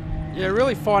 Yeah,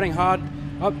 really fighting hard.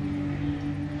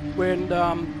 When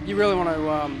you really want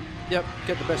to get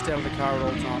the best out of the car at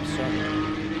all times.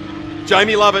 So.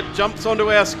 Jamie Lovett jumps onto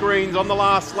our screens on the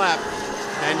last lap,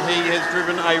 and he has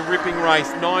driven a ripping race.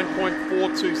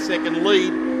 9.42 second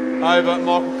lead over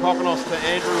Michael Kokonos to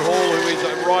Andrew Hall, who is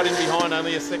right in behind,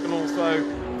 only a second or so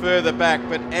further back.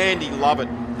 But Andy Lovett,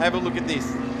 have a look at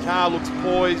this. Car looks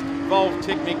poised. Evolve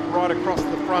Technic right across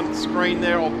the front screen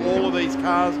there of all of these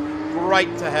cars.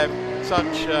 Great to have such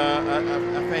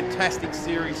a fantastic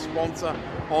series sponsor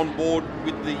on board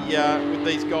with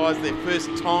these guys. Their first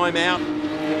time out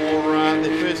or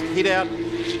their first hit out,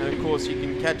 and of course you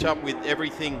can catch up with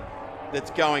everything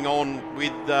that's going on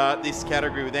with this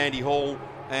category with Andy Hall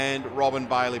and Robin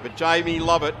Bailey. But Jamie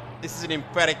Lovett, this is an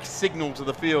emphatic signal to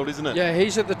the field, isn't it? Yeah,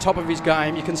 he's at the top of his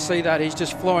game. You can see that. He's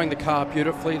just flowing the car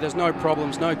beautifully. There's no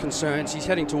problems, no concerns. He's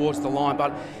heading towards the line,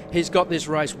 but he's got this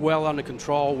race well under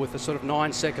control with a sort of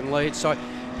 9-second lead. So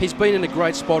he's been in a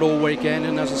great spot all weekend,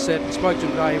 and as I said, I spoke to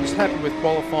him today. He was happy with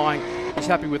qualifying. He's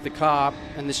happy with the car,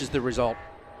 and this is the result.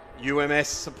 UMS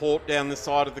support down the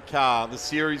side of the car. The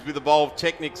series with Evolve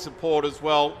Technic support as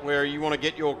well, where you want to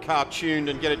get your car tuned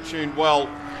and get it tuned well.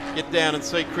 Get down and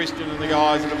see Christian and the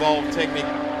guys at Evolve Technic.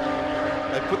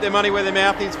 They put their money where their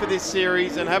mouth is for this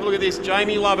series, and have a look at this.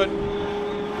 Jamie Lovett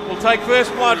will take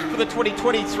first blood for the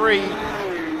 2023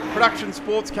 Production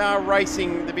Sports Car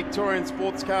Racing, the Victorian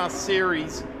Sports Car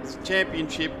Series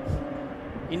Championship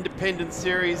Independent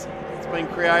Series. It's been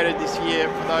created this year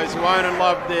for those who own and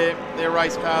love their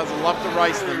race cars and love to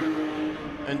race them,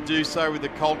 and do so with the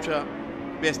culture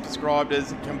best described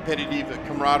as competitive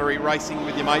camaraderie. Racing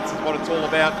with your mates is what it's all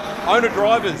about. Owner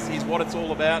drivers is what it's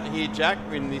all about here, Jack,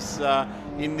 in this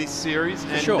series.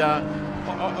 And sure.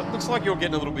 It looks like you're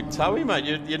getting a little bit toey,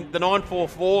 mate. The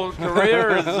 944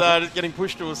 Carrera is just getting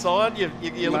pushed to a side. You're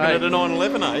looking at a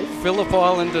 911, eh? Phillip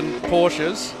Island and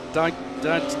Porsches, don't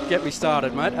get me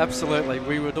started, mate. Absolutely.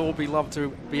 We would all love to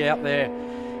be out there.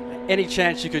 Any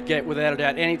chance you could get, without a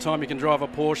doubt. Any time you can drive a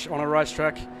Porsche on a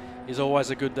racetrack is always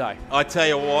a good day. I tell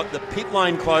you what, the Pit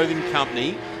Lane Clothing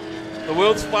Company the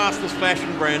world's fastest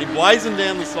fashion brand, blazing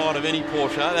down the side of any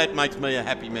Porsche. That makes me a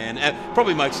happy man.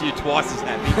 Probably makes you twice as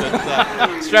happy.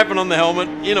 But strapping on the helmet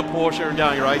in a Porsche and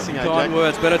going racing, Kind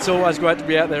words, but it's always great to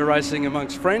be out there racing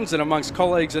amongst friends and amongst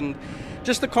colleagues and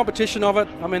just the competition of it.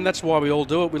 I mean, that's why we all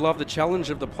do it. We love the challenge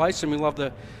of the place and we love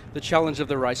the challenge of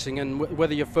the racing. And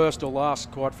whether you're first or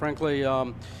last, quite frankly,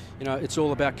 it's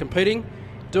all about competing,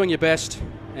 doing your best,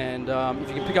 and if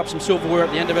you can pick up some silverware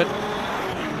at the end of it,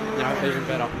 even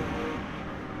better.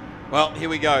 Well, here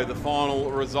we go, the final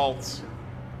results.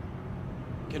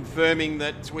 Confirming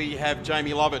that we have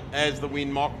Jamie Lovett as the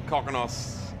win, Michael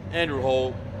Kokonos, Andrew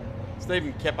Hall,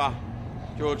 Stephen Kepper,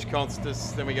 George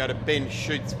Constas. Then we go to Ben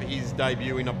Schutz for his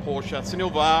debut in a Porsche.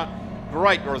 Sunil Var,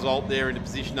 great result there into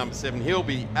position number 7. He'll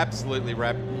be absolutely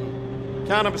wrapped.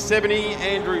 Car number 70,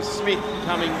 Andrew Smith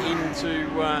coming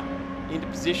into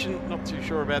position. Not too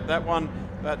sure about that one.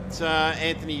 But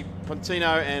Anthony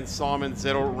Pontino and Simon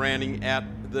Zettel rounding out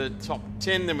the top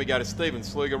 10. Then we go to Stephen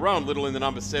Sluger, Rowan Little in the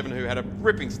number 7, who had a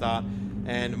ripping start,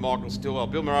 and Michael Stillwell.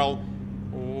 Bill Morrell,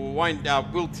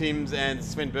 Will Timms and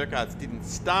Sven Burkhardt didn't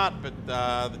start, but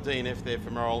the DNF there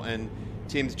for Morrell and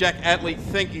Timms. Jack Atley,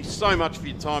 thank you so much for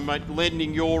your time, mate,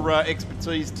 lending your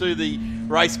expertise to the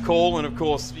race call. And of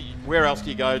course, where else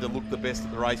do you go to look the best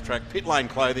at the racetrack? Pit Lane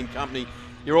Clothing Company.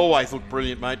 You always look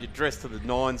brilliant, mate. You're dressed to the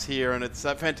nines here, and it's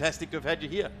fantastic to have had you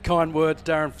here. Kind words,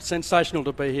 Darren. Sensational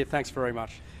to be here. Thanks very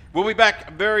much. We'll be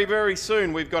back very, very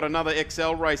soon. We've got another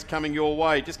XL race coming your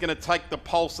way. Just going to take the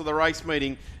pulse of the race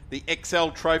meeting, the XL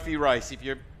Trophy race. If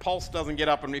your pulse doesn't get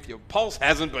up, and if your pulse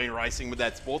hasn't been racing with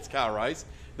that sports car race,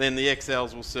 then the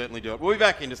XLs will certainly do it. We'll be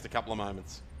back in just a couple of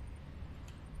moments.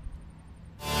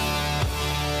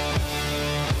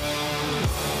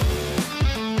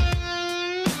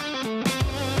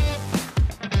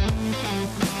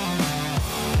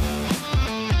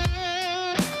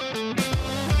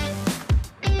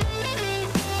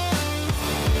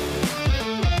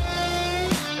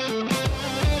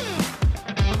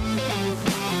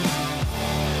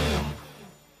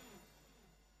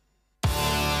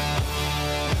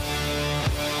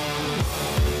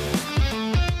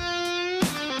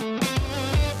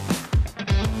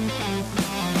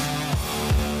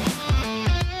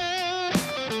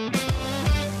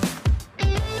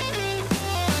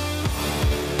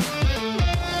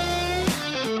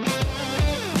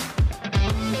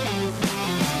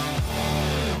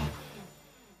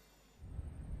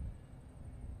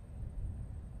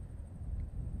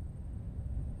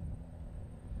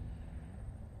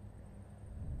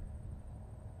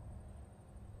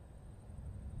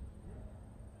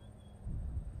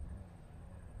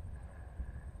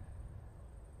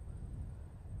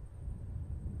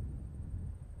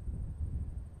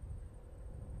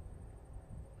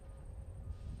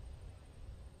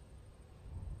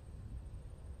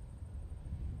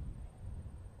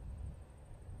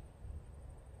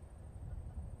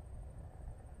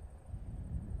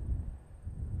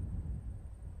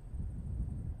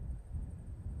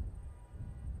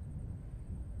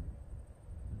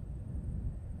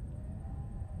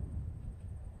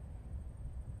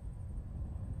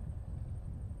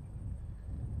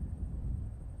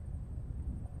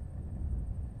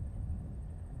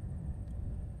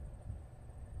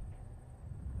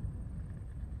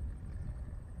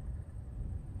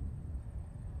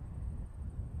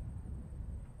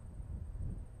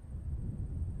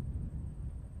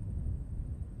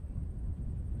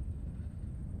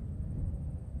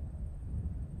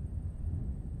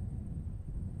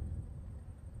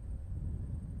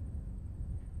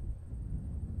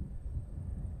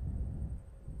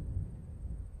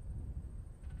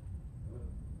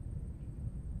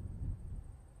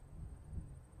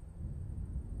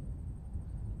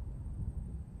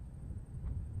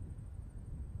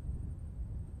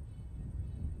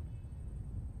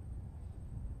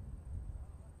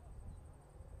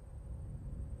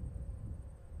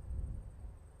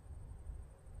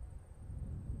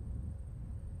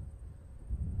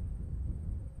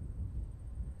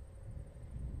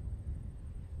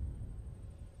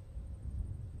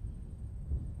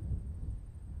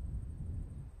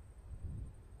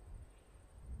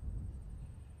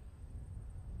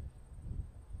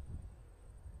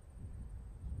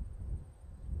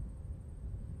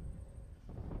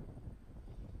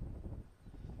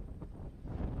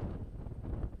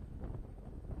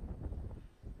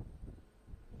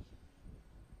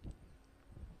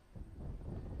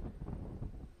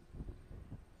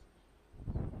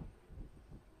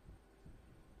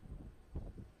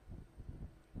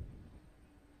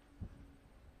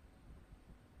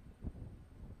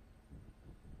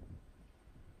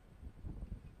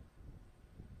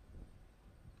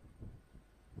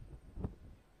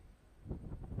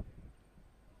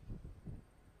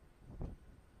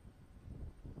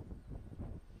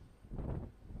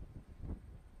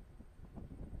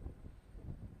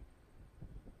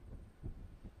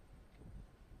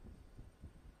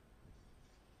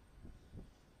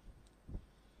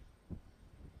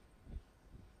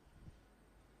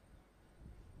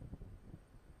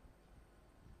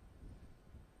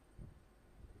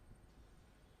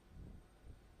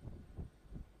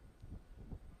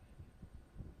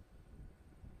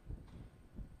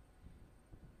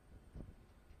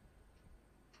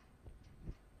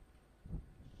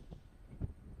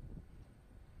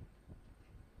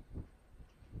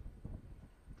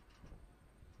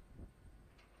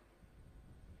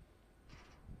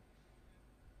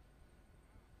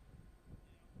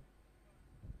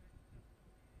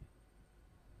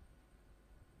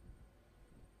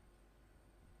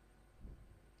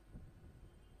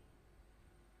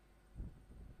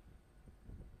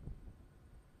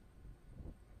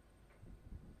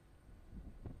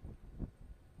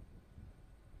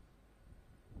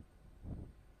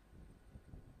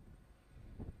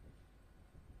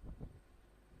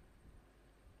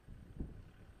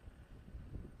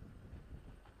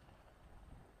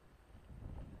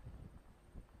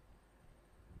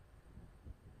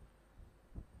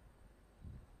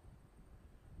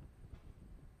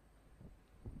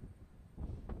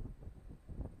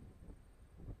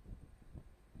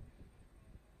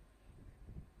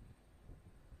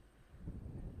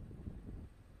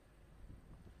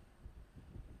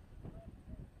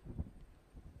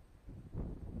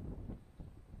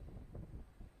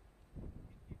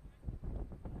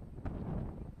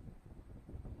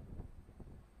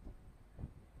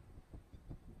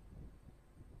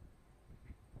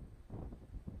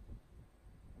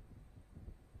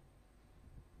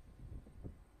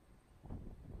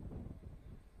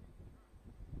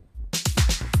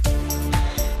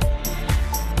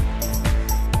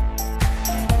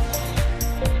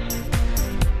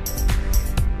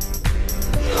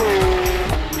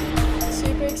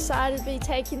 excited to be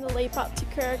taking the leap up to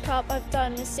Carrera Cup. I've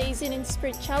done a season in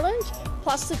Sprint Challenge,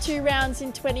 plus the 2 rounds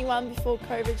in 21 before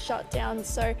COVID shut down.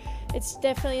 So it's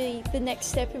definitely the next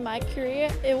step in my career.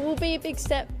 It will be a big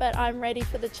step, but I'm ready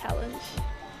for the challenge.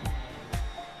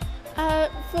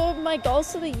 For my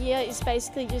goals for the year is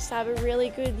basically just have a really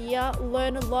good year,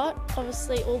 learn a lot.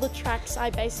 Obviously all the tracks I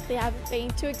basically haven't been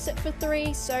to except for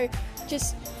 3, so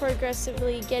just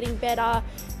progressively getting better.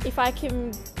 If I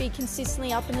can be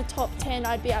consistently up in the top 10,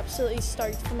 I'd be absolutely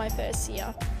stoked for my first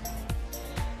year.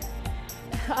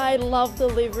 I love the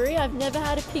livery. I've never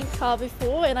had a pink car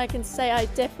before, and I can say I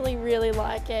definitely really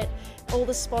like it. All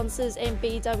the sponsors and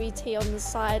BWT on the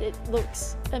side, it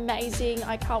looks amazing.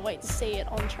 I can't wait to see it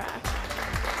on track.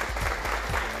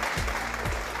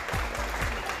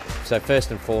 So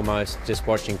first and foremost, just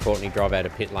watching Courtney drive out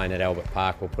of pit lane at Albert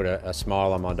Park will put a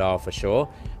smile on my dial for sure,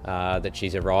 that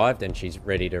she's arrived and she's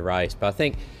ready to race. But I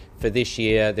think for this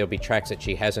year, there'll be tracks that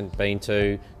she hasn't been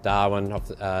to, Darwin,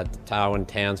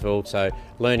 Townsville, so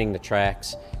learning the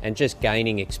tracks and just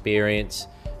gaining experience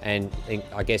and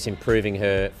I guess improving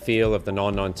her feel of the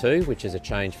 992, which is a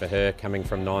change for her coming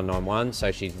from 991,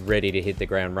 so she's ready to hit the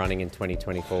ground running in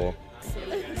 2024.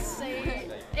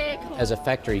 As a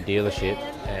factory dealership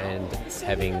and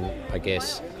having, I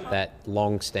guess, that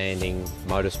long-standing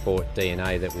motorsport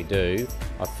DNA that we do,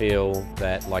 I feel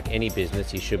that like any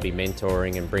business, you should be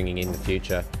mentoring and bringing in the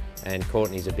future. And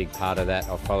Courtney's a big part of that.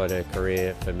 I've followed her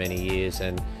career for many years,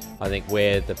 and I think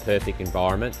we're the perfect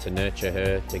environment to nurture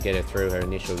her, to get her through her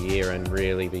initial year and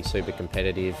really be super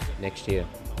competitive next year.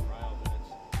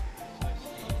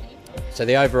 So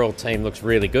the overall team looks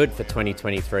really good for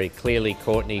 2023. Clearly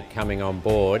Courtney coming on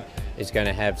board is going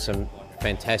to have some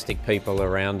fantastic people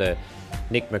around her.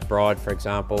 Nick McBride, for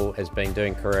example, has been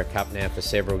doing Carrera Cup now for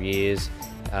several years,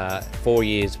 4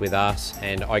 years with us,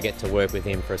 and I get to work with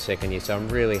him for a second year. So I'm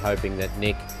really hoping that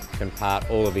Nick can impart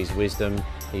all of his wisdom,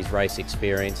 his race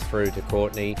experience through to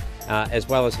Courtney, as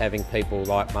well as having people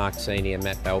like Mark Senior and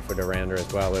Matt Belford around her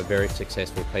as well, who are very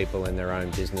successful people in their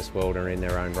own business world or in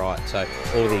their own right. So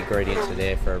all the ingredients are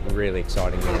there for a really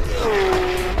exciting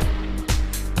year.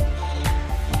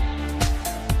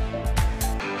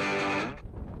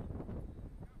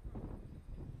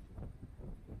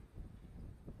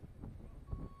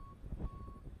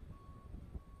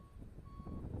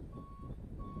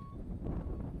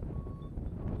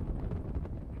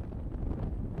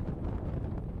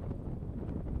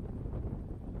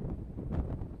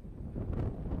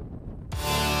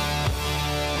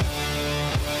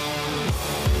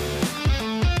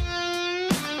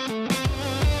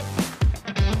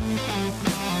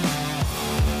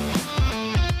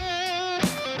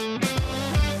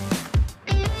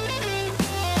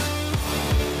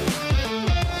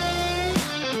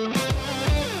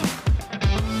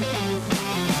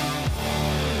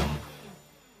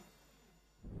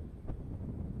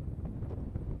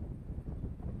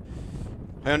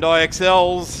 Hyundai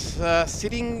XLs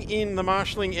sitting in the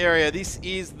marshalling area. This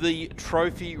is the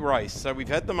trophy race. So we've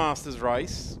had the Masters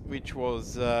race, which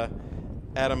was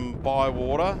Adam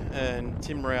Bywater and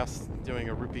Tim Rouse doing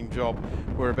a ripping job.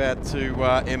 We're about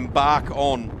to embark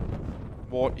on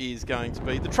what is going to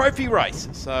be the trophy race.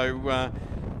 So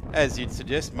as you'd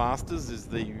suggest, Masters is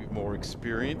the more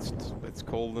experienced, let's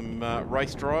call them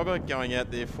race driver, going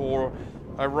out there for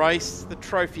a race. The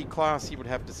trophy class, you would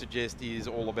have to suggest, is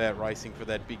all about racing for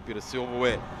that big bit of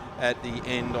silverware at the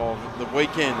end of the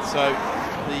weekend. So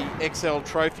the XL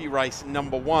Trophy race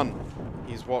number 1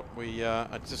 is what we are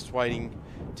just waiting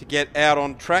to get out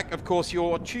on track. Of course,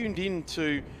 you're tuned in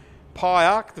to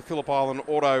PIARC, the Phillip Island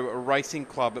Auto Racing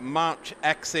Club March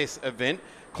Access event.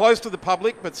 Closed to the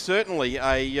public, but certainly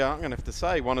I'm going to have to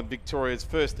say, one of Victoria's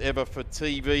first ever for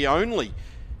TV only.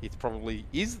 It probably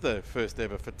is the first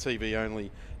ever for TV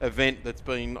only event that's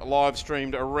been live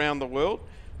streamed around the world.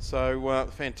 So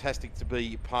fantastic to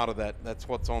be part of that. That's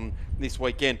what's on this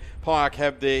weekend. PIARC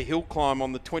have their hill climb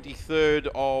on the 23rd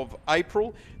of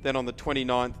April. Then on the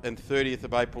 29th and 30th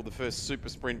of April, the first Super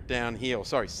Sprint down here.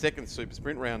 Second Super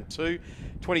Sprint, round 2.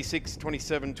 26,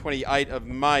 27, 28 of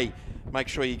May. Make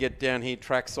sure you get down here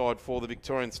trackside for the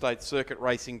Victorian State Circuit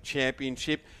Racing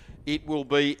Championship. It will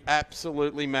be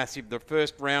absolutely massive. The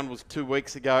first round was 2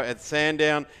 weeks ago at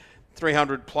Sandown.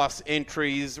 300 plus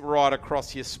entries right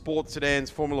across your sports sedans,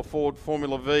 Formula Ford,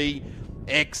 Formula V,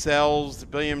 XLs,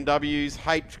 BMWs,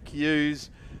 HQs,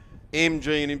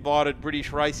 MG and invited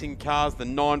British racing cars, the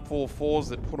 944s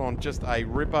that put on just a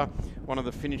ripper. One of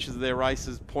the finishes of their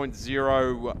races,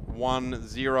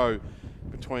 0.010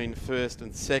 between first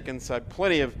and second. So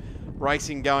plenty of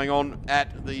racing going on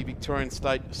at the Victorian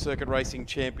State Circuit Racing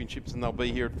Championships, and they'll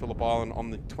be here at Phillip Island on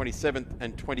the 27th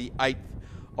and 28th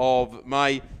of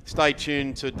May. Stay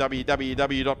tuned to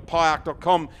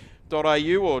www.pyac.com.au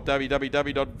or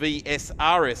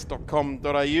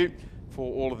www.vsrs.com.au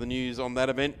for all of the news on that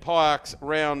event. Pyac's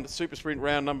round, Super Sprint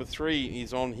round number 3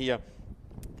 is on here,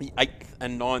 the 8th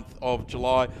and 9th of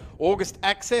July. August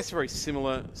Access, very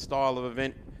similar style of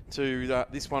event to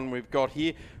this one we've got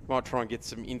here. Might try and get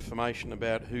some information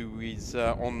about who is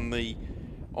on the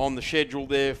schedule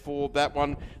there for that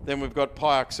one. Then we've got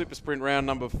Pyac Super Sprint round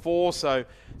number 4. So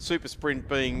Super Sprint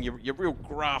being your real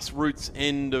grassroots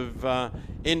end of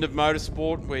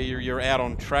motorsport, where you're out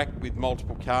on track with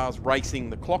multiple cars racing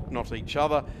the clock, not each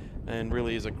other, and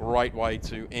really is a great way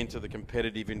to enter the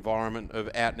competitive environment of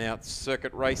out-and-out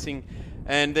circuit racing.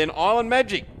 And then Island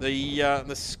Magic, the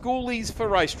schoolies for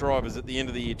race drivers at the end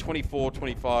of the year, 24,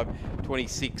 25,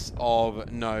 26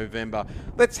 of November.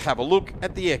 Let's have a look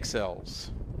at the XLs.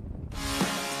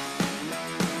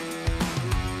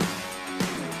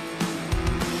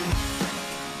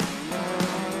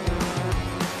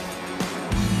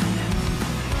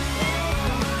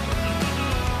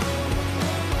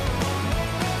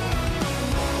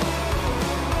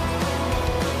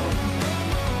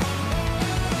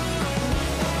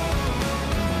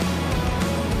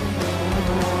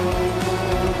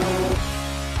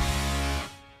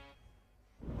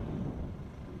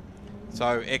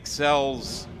 So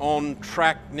XL's on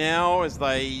track now as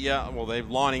they're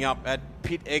lining up at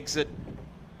pit exit.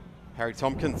 Harry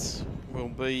Tompkins will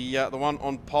be the one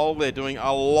on pole. They're doing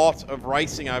a lot of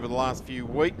racing over the last few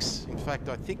weeks. In fact,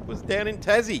 I think was down in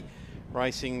Tassie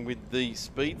racing with the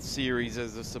Speed Series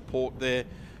as a support there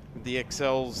with the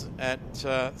XLs at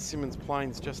Symmons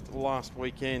Plains just last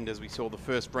weekend, as we saw the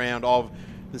first round of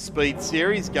the Speed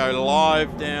Series go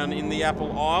live down in the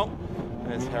Apple Isle.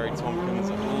 As Harry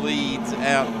Tompkins leads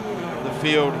out the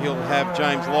field, he'll have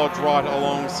James Lodge right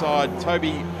alongside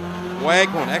Toby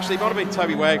Waghorn. Actually, it might have been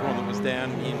Toby Waghorn that was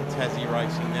down in Tassie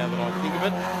racing, now that I think of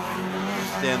it.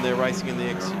 He's down there racing in the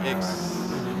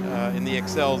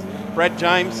XLs. Brad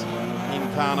James in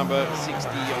car number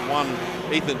 61.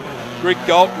 Ethan Greg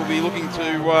Galt will be looking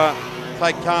to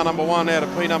take car number 1 out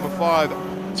of P number 5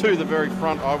 to the very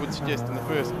front, I would suggest, in the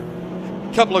first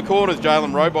couple of corners.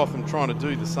 Jalen Robotham trying to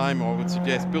do the same, I would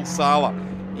suggest. Bill Sala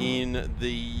in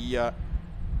the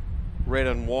red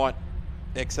and white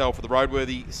XL for the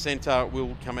roadworthy centre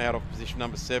will come out of position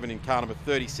number 7 in car number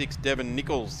 36. Devon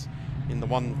Nichols in the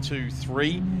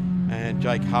 1-2-3, and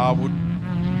Jake Harwood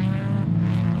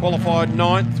qualified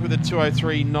 9th with a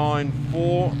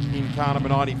 2:03.94 in car number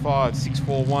 95.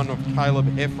 6:41 of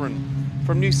Caleb Heffron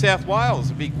from New South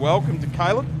Wales. A big welcome to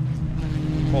Caleb.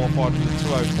 Qualified with a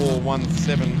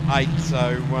 2:04.178,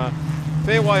 so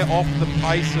fair way off the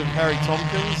pace of Harry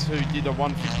Tompkins, who did a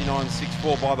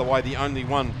 1:59.64. By the way, the only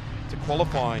one to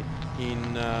qualify in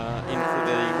for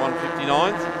the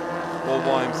 1:59s, all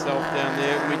by himself down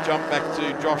there. We jump back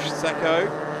to Josh Sacco,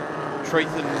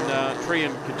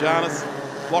 Trian Kajanis,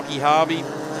 Lockie Harvey,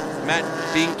 Matt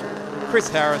Bink, Chris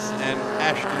Harris, and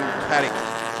Ashton Caddick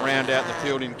round out the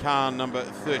field in car number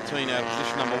 13 out of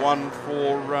position number 1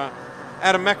 for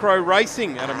Adam Macro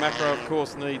Racing. Adam Macro, of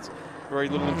course, needs very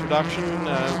little introduction.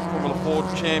 Formula Ford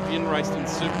champion, raced in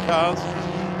supercars,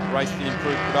 raced in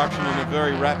improved production in a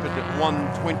very rapid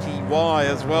 120Y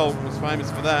as well, was famous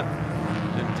for that,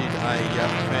 and did a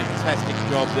fantastic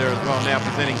job there as well. Now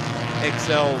presenting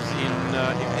XLs in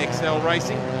XL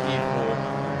Racing here for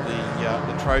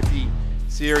the Trophy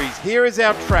Series. Here is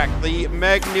our track, the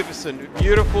magnificent,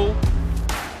 beautiful,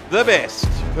 the best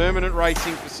permanent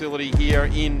racing facility here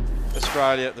in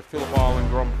Australia, the Phillip Island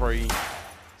Grand Prix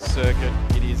circuit.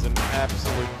 It is an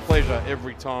absolute pleasure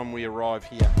every time we arrive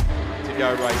here to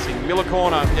go racing. Miller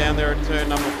Corner down there at turn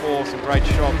number 4. Some great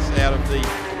shots out of the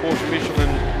Porsche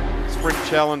Michelin Sprint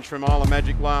Challenge from Isle of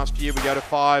Magic last year. We go to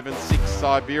 5 and 6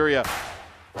 Siberia.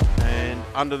 And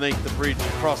underneath the bridge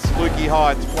across Lukey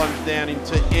Heights, plunge down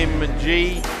into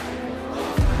M&G.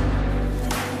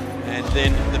 And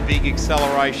then the big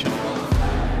acceleration.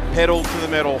 Pedal to the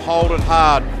metal, hold it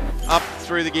hard. Up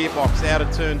through the gearbox, out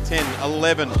of turn 10,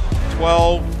 11,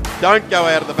 12. Don't go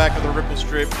out of the back of the ripple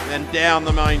strip and down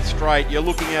the main straight. You're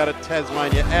looking out at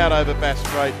Tasmania, out over Bass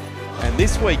Strait. And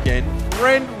this weekend,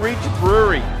 Brent Ridge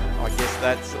Brewery. I guess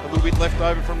that's a little bit left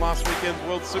over from last weekend's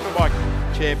World Superbike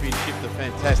Championship. The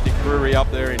fantastic brewery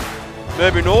up there in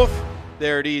Melbourne North.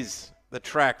 There it is, the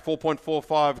track,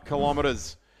 4.45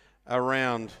 kilometres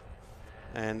around.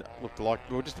 And looked like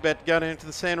we were just about to go down to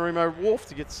the San Remo Wharf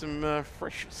to get some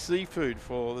fresh seafood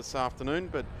for this afternoon,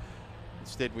 but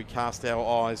instead we cast our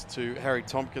eyes to Harry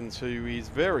Tompkins, who is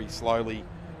very slowly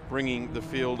bringing the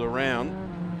field around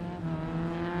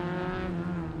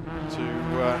to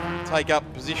take up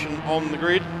position on the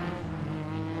grid.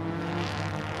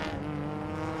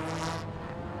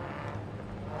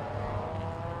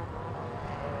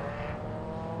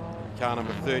 Car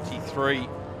number 33.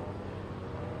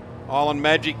 Island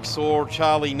Magic saw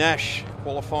Charlie Nash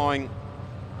qualifying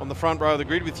on the front row of the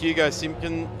grid with Hugo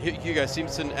Simpson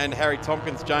and Harry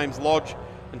Tompkins, James Lodge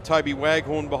and Toby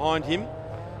Waghorn behind him.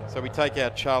 So we take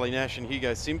out Charlie Nash and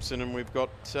Hugo Simpson, and we've got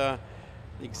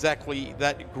exactly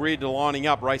that grid lining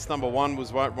up. Race number 1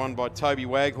 was won by Toby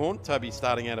Waghorn. Toby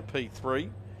starting out of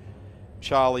P3.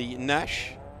 Charlie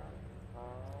Nash,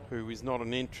 who is not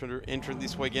an entrant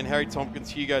this weekend. Harry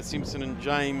Tompkins, Hugo Simpson and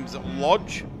James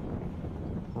Lodge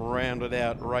rounded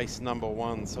out race number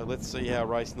 1. So let's see how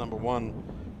race number 1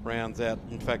 rounds out.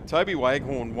 In fact, Toby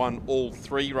Waghorn won all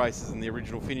 3 races in the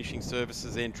original finishing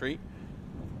services entry.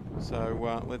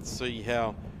 So let's see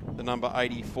how the number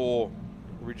 84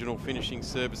 original finishing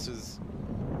services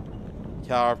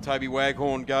car of Toby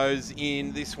Waghorn goes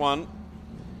in this one.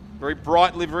 Very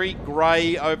bright livery,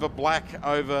 grey over black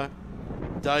over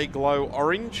day glow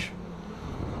orange.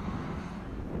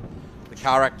 The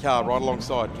Carrera car right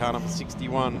alongside car number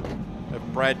 61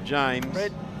 of Brad James.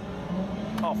 Red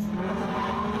off.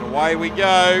 And away we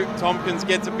go. Tompkins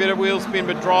gets a bit of wheel spin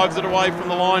but drives it away from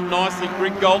the line nicely.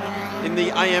 Griggold in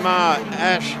the AMR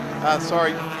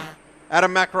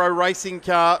Adam Macro racing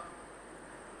car.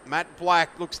 Matt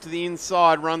Black looks to the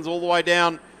inside, runs all the way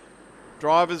down.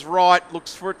 Driver's right,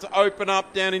 looks for it to open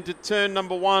up down into turn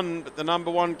number 1, but the number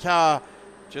 1 car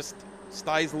just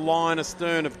stays line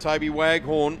astern of Toby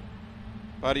Waghorn.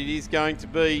 But it is going to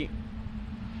be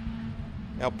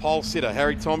our pole sitter,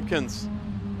 Harry Tompkins.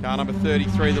 Car number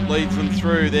 33 that leads them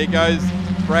through. There goes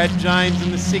Brad James in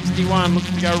the 61.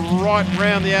 Looks to go right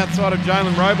round the outside of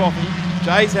Jalen Robotham.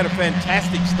 Jay's had a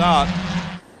fantastic start,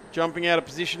 jumping out of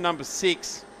position number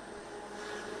 6.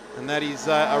 And that is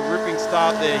a ripping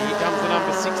start there. Here comes the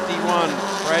number 61.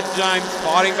 Brad James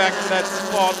fighting back to that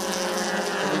spot.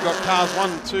 And we've got cars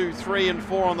 1, 2, 3 and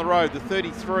 4 on the road. The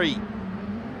 33,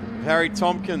 Harry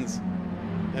Tompkins.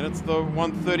 And it's the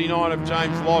 139 of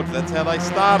James Lodge. That's how they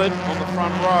started on the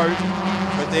front row.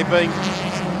 But they're being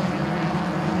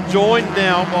joined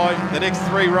now by the next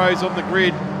 3 rows on the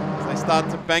grid as they start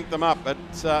to bank them up at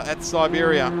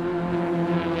Siberia.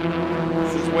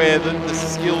 This is where the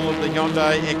skill of the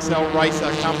Hyundai XL Racer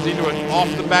comes into it.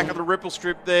 Off the back of the ripple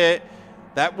strip there.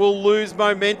 That will lose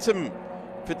momentum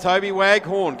for Toby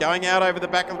Waghorn going out over the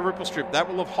back of the ripple strip. That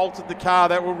will have halted the car.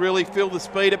 That will really feel the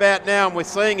speed about now, and we're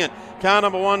seeing it. Car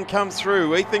number 1 comes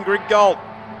through. Ethan Griggold.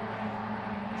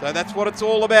 So that's what it's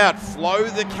all about. Flow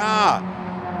the car.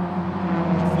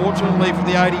 Fortunately for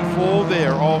the 84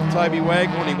 there of Toby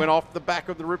Waghorn, he went off the back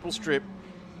of the ripple strip.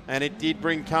 And it did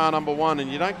bring car number 1.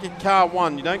 And you don't get car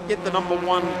 1, you don't get the number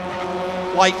 1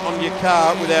 plate on your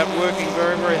car without working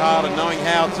very, very hard and knowing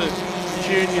how to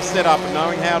tune your setup and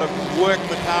knowing how to work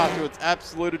the car to its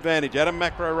absolute advantage. Adam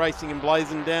Macro Racing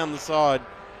emblazoned down the side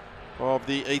of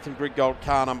the Ethan Griggold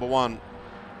car number 1.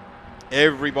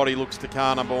 Everybody looks to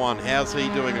car number 1. How's he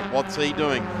doing it? What's he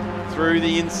doing? Through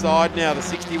the inside now, the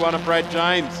 61 of Brad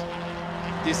James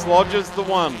dislodges the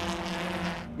 1.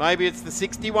 Maybe it's the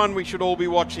 61 we should all be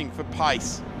watching for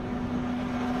pace.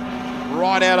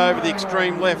 Right out over the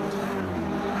extreme left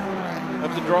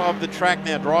of the track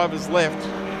now, driver's left.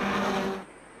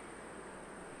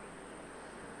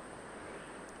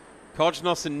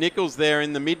 Kojnos and Nichols there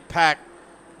in the mid-pack.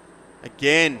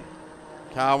 Again,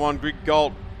 car 1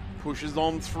 Griggold pushes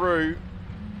on through.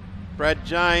 Brad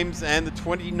James and the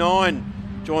 29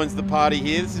 joins the party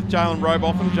here. This is Jalen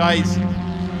Robotham. Jay's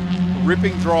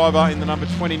ripping driver in the number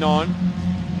 29.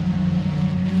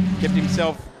 Kept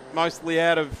himself mostly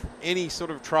out of any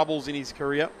sort of troubles in his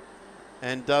career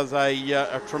and does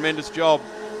a tremendous job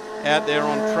out there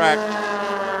on track.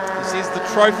 This is the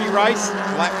trophy race,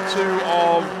 lap 2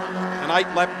 of an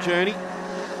 8-lap journey.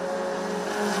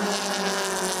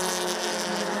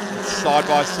 It's side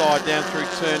by side down through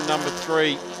turn number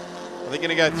 3. Are they going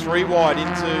to go 3 wide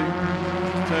into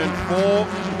turn 4?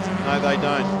 No, they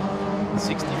don't.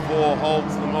 64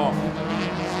 holds them off.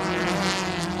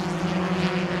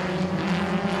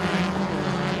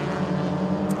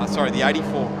 Sorry, the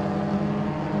 84.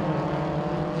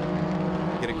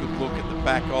 Get a good look at the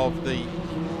back of the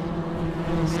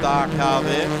star car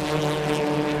there.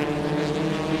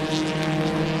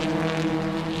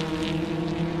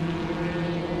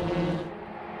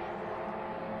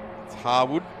 It's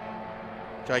Harwood,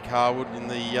 Jake Harwood in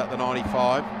the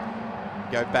 95.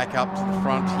 Go back up to the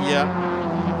front here.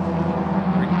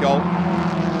 Griggold,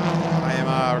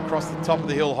 AMR across the top of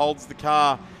the hill, holds the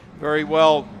car very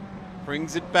well.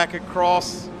 Brings it back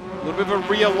across. A little bit of a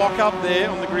rear lock up there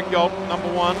on the grid gold,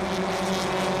 number 1.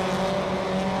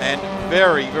 And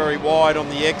very, very wide on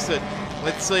the exit.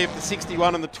 Let's see if the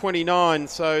 61 and the 29,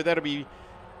 so that'll be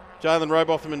Jalen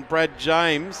Robotham and Brad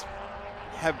James,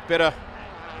 have better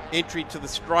entry to the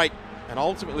straight, and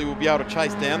ultimately we'll be able to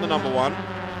chase down the number 1,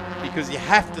 because you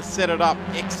have to set it up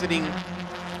exiting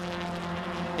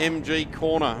MG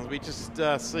corner. We just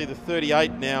see the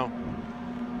 38 now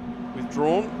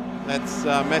withdrawn. That's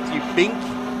Matthew Bink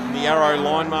in the Arrow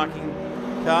line marking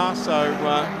car. So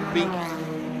Bink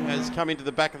has come into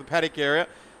the back of the paddock area,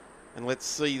 and let's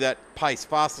see that pace.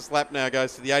 Fastest lap now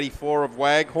goes to the 84 of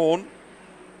Waghorn.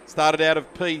 Started out of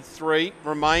P3,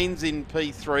 remains in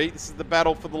P3. This is the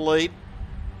battle for the lead.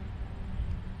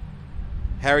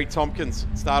 Harry Tompkins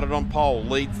started on pole,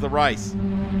 leads the race.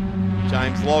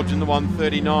 James Lodge in the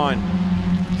 139.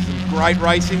 Some great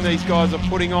racing these guys are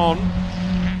putting on.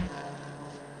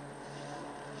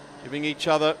 Giving each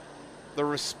other the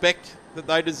respect that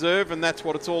they deserve, and that's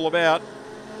what it's all about.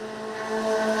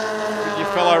 Give your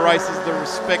fellow racers the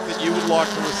respect that you would like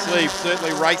to receive.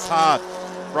 Certainly race hard.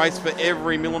 Race for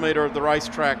every millimetre of the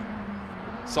racetrack.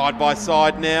 Side by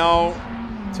side now,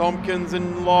 Tompkins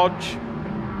and Lodge.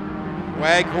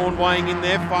 Waghorn weighing in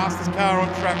there, fastest car on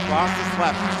track, fastest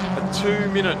lap, a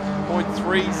 2-minute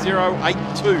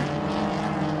 .3082.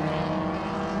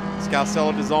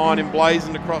 Scarcella design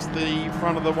emblazoned across the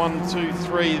front of the 1, 2,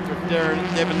 3 for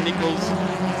Devon Nichols.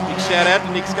 Big shout out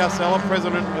to Nick Scarcella,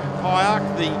 president of Kayak,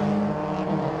 the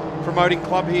promoting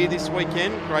club here this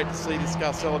weekend. Great to see the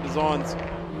Scarcella designs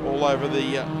all over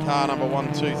the car number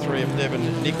 1, 2, 3 of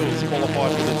Devon Nichols,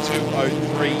 qualified with a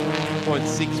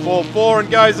 2:03.644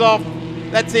 and goes off.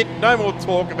 That's it. No more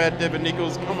talk about Devon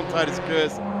Nichols. Commentator's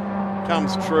curse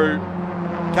comes true.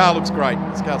 Car looks great.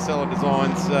 Scarcella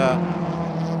Designs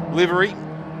livery.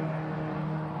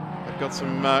 They've got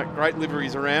some great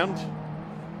liveries around.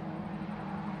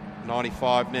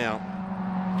 95 now.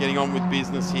 Getting on with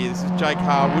business here. This is Jake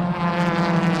Harwood,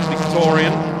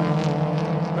 Victorian.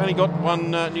 We've only got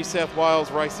one New South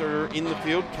Wales racer in the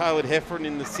field, Caleb Heffernan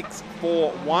in the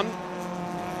 641.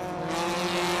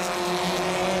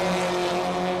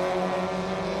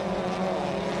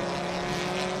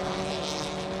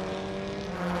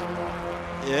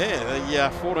 Yeah,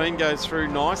 the 14 goes through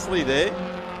nicely there.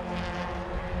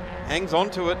 Hangs on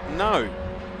to it, no.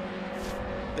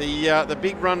 The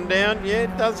big run down, yeah,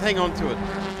 it does hang on to it.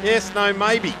 Yes, no,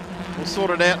 maybe. We'll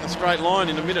sort it out in a straight line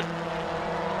in a minute.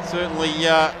 Certainly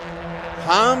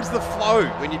harms the flow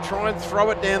when you try and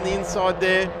throw it down the inside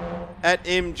there at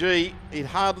MG. It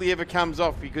hardly ever comes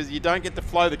off because you don't get to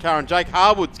flow the car, and Jake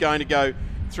Harwood's going to go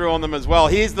through on them as well.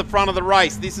 Here's the front of the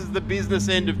race. This is the business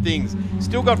end of things.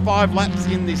 Still got 5 laps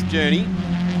in this journey,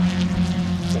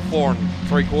 or 4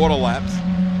 3/4 laps.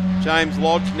 James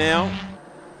Lodge now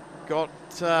got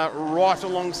right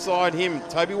alongside him.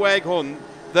 Toby Waghorn,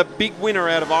 the big winner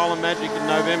out of Island Magic in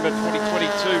November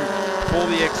 2022 for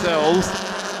the XLs.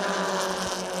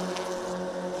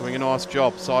 Doing a nice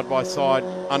job, side by side,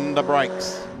 under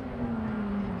brakes.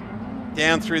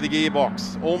 Down through the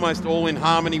gearbox, almost all in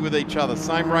harmony with each other.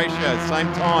 Same ratio, same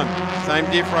time, same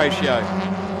diff ratio.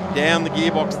 Down the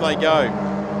gearbox they go.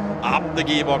 Up the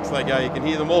gearbox they go. You can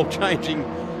hear them all changing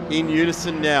in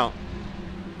unison now.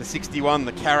 The 61,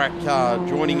 the Carrack car,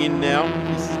 joining in now.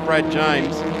 This is Brad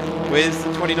James. Where's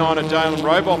the 29 of Jalen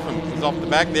Robotham? He's off the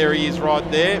back. There he is right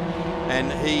there.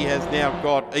 And he has now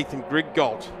got Ethan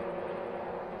Griggolt.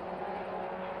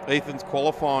 Ethan's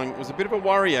qualifying was a bit of a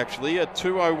worry, actually, at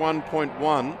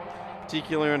 2:01.1,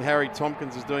 particularly when Harry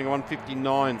Tompkins is doing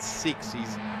 1:59.6.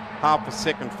 He's half a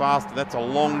second faster. That's a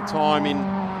long time in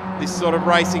this sort of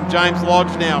racing. James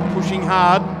Lodge now pushing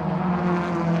hard,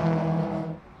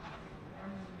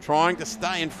 trying to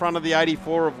stay in front of the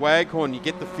 84 of Waghorn. You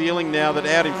get the feeling now that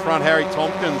out in front, Harry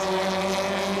Tompkins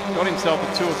got himself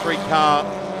a 2 or 3 car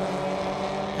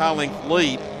length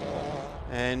lead.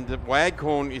 And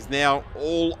Waghorn is now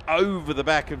all over the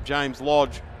back of James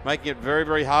Lodge, making it very,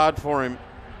 very hard for him.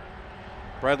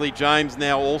 Bradley James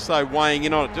now also weighing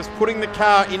in on it, just putting the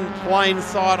car in plain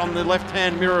sight on the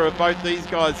left-hand mirror of both these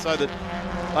guys so that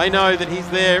they know that he's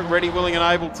there, ready, willing and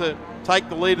able to take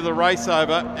the lead of the race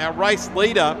over. Our race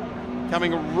leader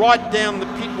coming right down the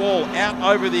pit wall, out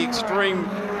over the extreme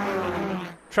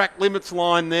track limits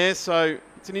line there. So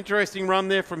it's an interesting run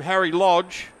there from Harry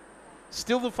Lodge.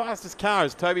 Still the fastest car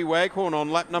is Toby Waghorn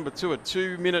on lap number 2 at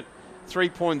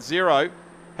 2:03.0.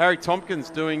 Harry Tompkins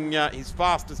doing his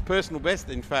fastest personal best,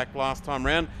 in fact, last time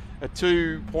round at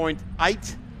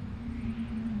 2.8.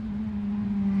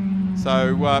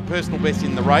 So personal best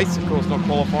in the race, of course, not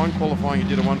qualifying. Qualifying he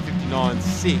did a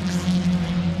 1:59.6.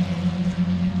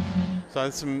 So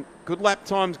there's some good lap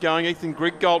times going. Ethan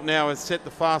Griggold now has set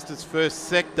the fastest first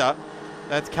sector.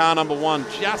 That's car number 1,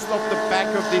 just off the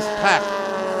back of this pack.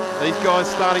 These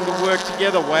guys starting to work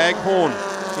together. Waghorn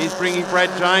is bringing Brad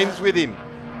James with him.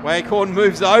 Waghorn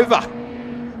moves over.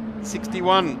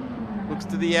 61 looks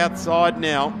to the outside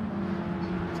now.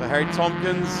 So Harry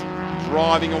Tompkins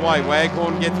driving away.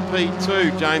 Waghorn gets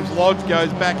P2. James Lodge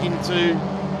goes back into,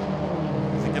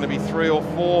 is it going to be 3 or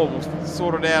 4? We'll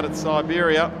sort it out at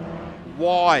Siberia.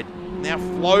 Wide. Now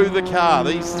flow the car.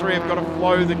 These three have got to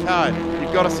flow the car.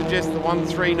 You've got to suggest the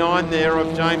 139 there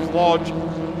of James Lodge.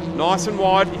 Nice and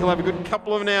wide. He'll have a good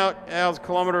couple of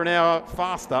kilometre an hour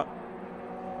faster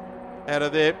out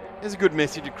of there. There's a good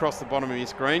message across the bottom of your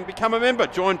screen. Become a member.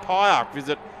 Join PIARC.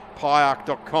 Visit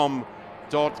piarc.com.au.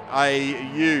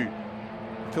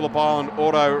 Phillip Island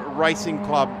Auto Racing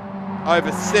Club.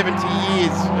 Over 70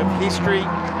 years of history.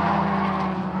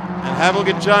 And have a look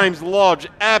at James Lodge.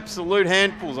 Absolute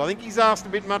handfuls. I think he's asked a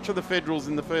bit much of the Federals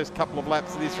in the first couple of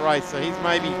laps of this race. So he's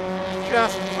maybe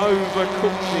just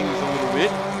overcooked things a little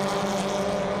bit.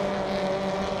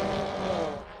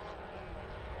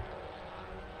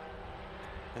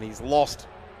 And he's lost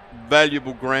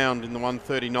valuable ground in the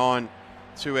 139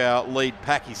 to our lead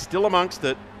pack. He's still amongst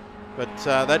it, but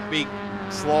that big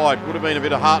slide would have been a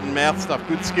bit of heart and mouth stuff.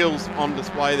 Good skills on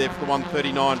display there for the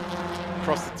 139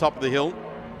 across the top of the hill,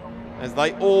 as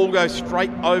they all go straight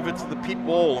over to the pit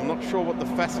wall. I'm not sure what the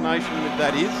fascination with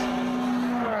that is.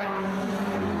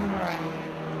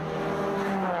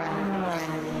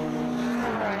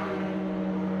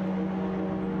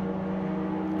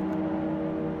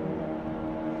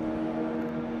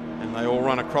 They all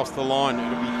run across the line.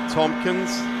 It'll be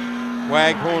Tompkins,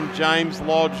 Waghorn, James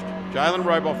Lodge, Jalen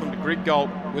Robotham to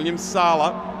Griggold, William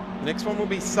Sala. The next one will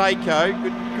be Seiko.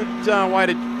 Good way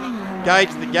to gauge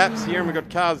the gaps here. And we've got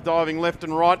cars diving left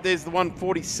and right. There's the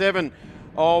 147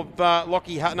 of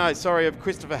of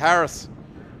Christopher Harris.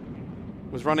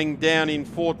 Was running down in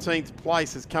 14th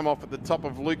place. Has come off at the top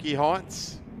of Lukey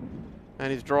Heights.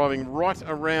 And is driving right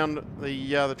around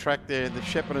the track there, the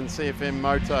Shepparton CF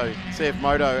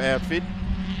Moto outfit.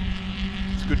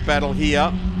 It's a good battle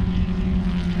here.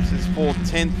 This is for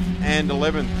 10th and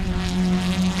 11th.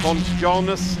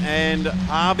 Conjolnus and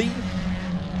Harvey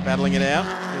battling it out.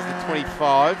 There's the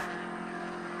 25.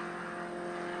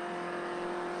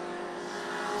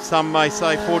 Some may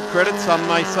say Ford Credit, some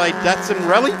may say Datsun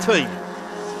Rally Team.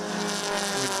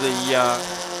 With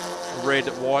the red,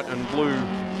 white and blue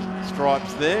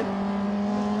stripes there.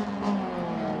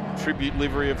 Tribute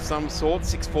livery of some sort.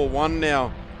 641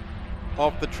 now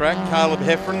off the track. Caleb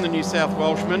Heffron, the New South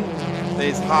Welshman.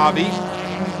 There's Harvey.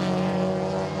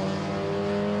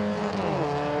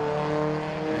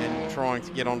 And trying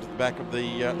to get onto the back of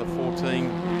the 14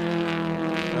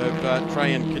 of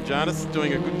Trajan Kajanis.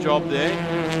 Doing a good job there.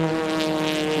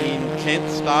 In 10th,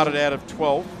 started out of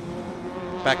 12th.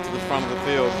 Back to the front of the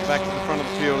field. Back to the front of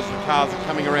the field as the cars are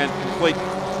coming around to complete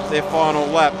their final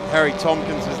lap. Harry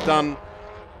Tompkins has done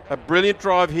a brilliant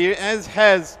drive here, as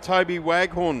has Toby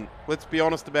Waghorn. Let's be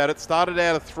honest about it. Started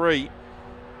out of 3.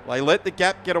 They let the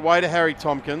gap get away to Harry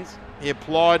Tompkins. He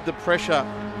applied the pressure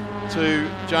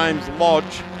to James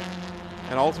Lodge,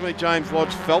 and ultimately James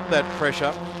Lodge felt that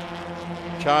pressure.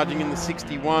 Charging in the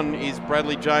 61 is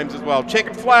Bradley James as well.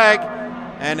 Checkered flag,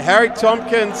 and Harry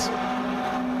Tompkins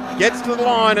gets to the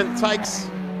line and takes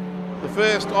the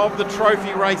first of the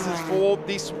trophy races for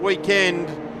this weekend.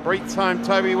 Breeds home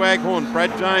Toby Waghorn, Brad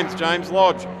James, James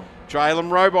Lodge, Jalen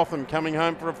Robotham coming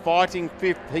home for a fighting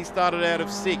 5th. He started out of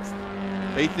 6th.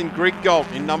 Ethan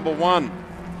Griggold in number 1.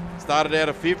 Started out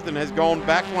of 5th and has gone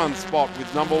back 1 spot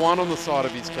with number 1 on the side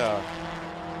of his car.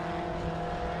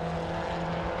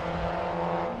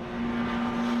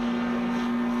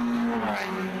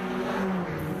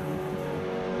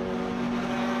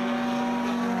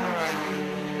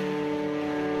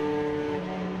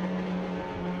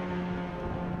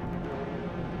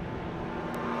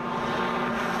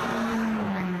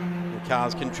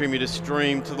 Cars continue to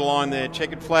stream to the line there.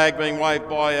 Checkered flag being waved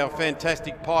by our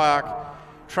fantastic PIARC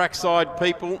trackside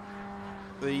people.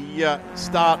 The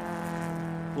start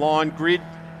line grid,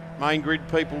 main grid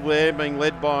people there being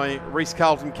led by Reese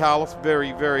Carlton Carlos,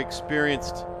 very, very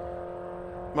experienced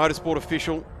motorsport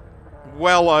official.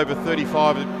 Well over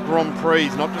 35 Grand Prix,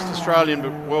 not just Australian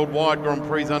but worldwide Grand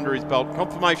Prix under his belt.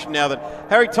 Confirmation now that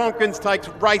Harry Tompkins takes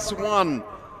race 1.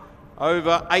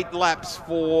 Over 6 laps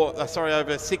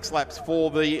for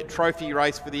the trophy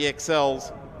race for the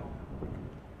XLs.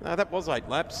 No, that was 8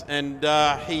 laps, and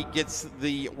he gets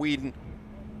the win.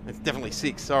 It's definitely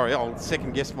 6, sorry. I'll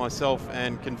second guess myself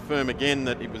and confirm again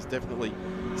that it was definitely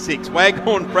 6.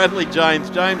 Waghorn, Bradley James,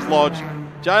 James Lodge,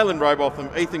 Jalen Robotham,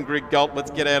 Ethan Grigg-Galt,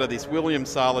 let's get out of this. William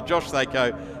Sala, Josh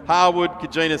Sako, Harwood,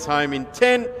 Kajina's home in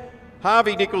 10.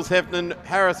 Harvey Nichols, Heffernan,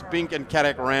 Harris, Bink and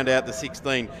Caddock round out the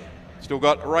 16. Still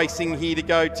got racing here to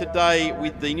go today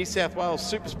with the New South Wales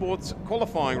SuperSports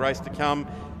qualifying race to come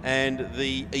and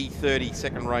the E30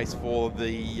 second race for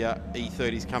the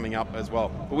E30s coming up as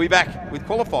well. We'll be back with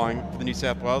qualifying for the New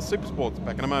South Wales SuperSports.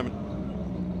 Back in a moment.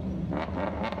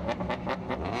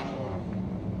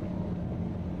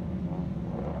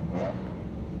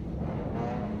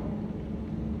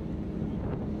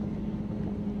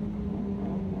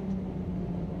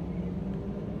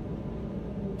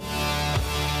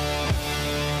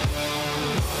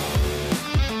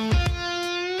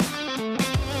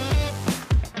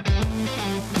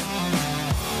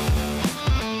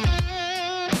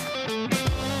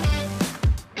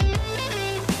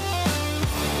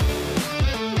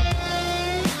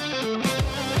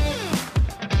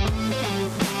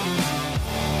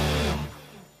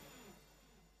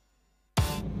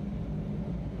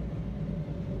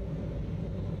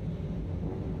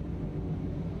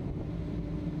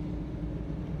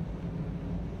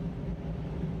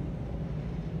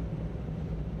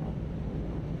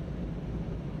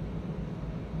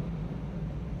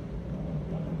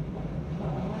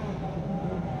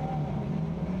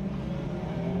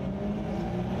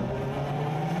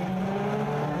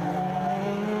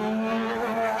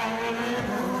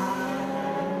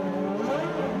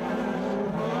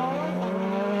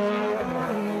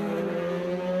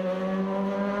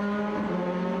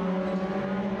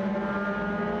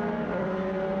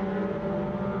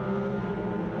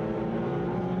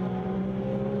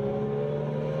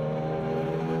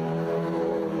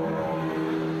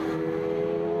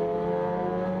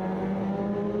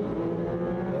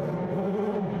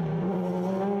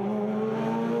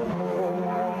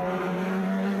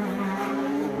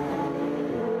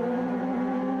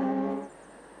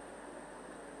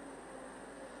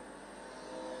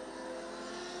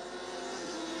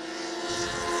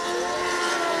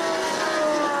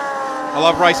 I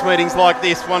love race meetings like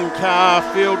this. One car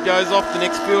field goes off, the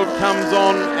next field comes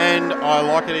on, and I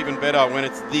like it even better when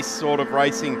it's this sort of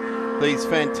racing. These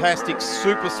fantastic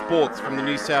super sports from the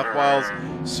New South Wales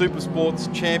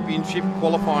SuperSports Championship,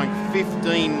 qualifying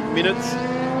 15 minutes.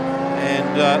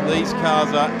 And these cars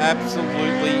are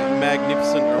absolutely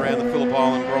magnificent around the Phillip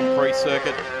Island Grand Prix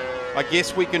circuit. I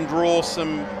guess we can draw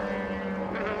some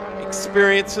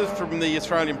experiences from the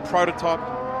Australian prototype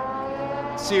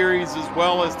series as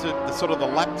well as to the sort of the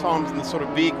lap times and the sort of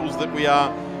vehicles that we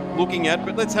are looking at.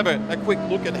 But let's have a quick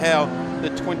look at how the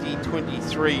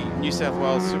 2023 New South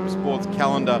Wales SuperSports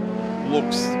calendar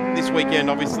looks this weekend.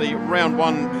 Obviously, round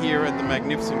one here at the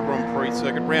magnificent Grand Prix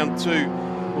circuit. Round two,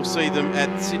 we'll see them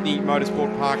at Sydney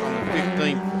Motorsport Park on the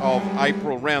 15th of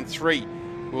April. Round three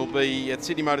will be at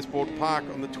Sydney Motorsport Park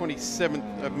on the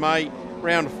 27th of May.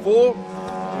 Round four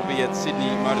will be at Sydney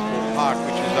Motorsport Park,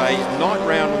 which is a night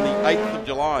round on the 8th of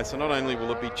July. So not only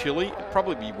will it be chilly, it'll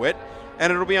probably be wet,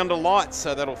 and it'll be under lights,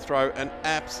 so that'll throw an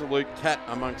absolute cat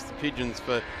amongst the pigeons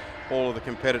for all of the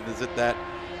competitors at that.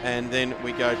 And then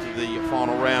we go to the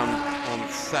final round on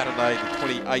Saturday,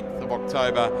 the 28th of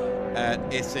October at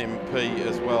SMP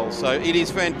as well. So it is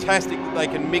fantastic that they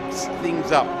can mix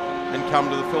things up and come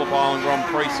to the Phillip Island Grand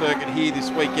Prix circuit here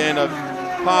this weekend. A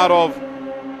part of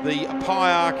the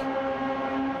PIARC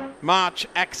March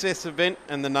Access event,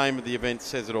 and the name of the event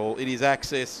says it all. It is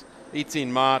Access, it's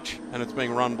in March, and it's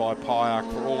being run by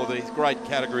PIARC for all of these great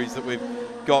categories that we've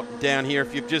got down here.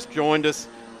 If you've just joined us,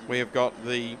 we have got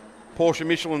the Porsche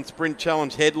Michelin Sprint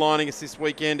Challenge headlining us this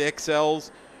weekend,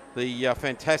 XLs, the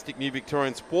fantastic new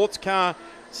Victorian Sports Car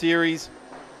Series,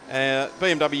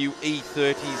 BMW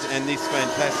E30s, and this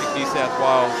fantastic New South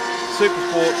Wales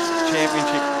SuperSports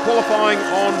Championship qualifying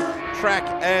on track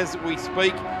as we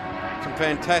speak. Some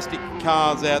fantastic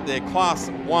cars out there. Class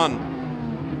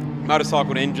 1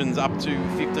 motorcycle engines up to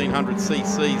 1500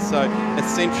 cc's. So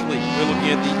essentially we're looking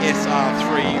at the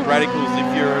SR3 Radicals.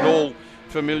 If you're at all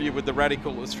familiar with the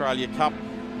Radical Australia Cup,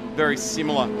 very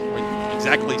similar,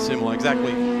 exactly similar,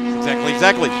 exactly.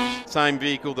 Same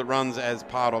vehicle that runs as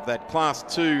part of that. Class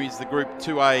 2 is the Group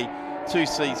 2A,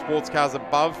 2C sports cars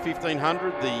above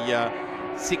 1500. The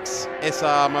 6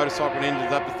 SR motorcycle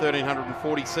engines up to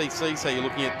 1340 cc. So you're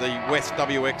looking at the West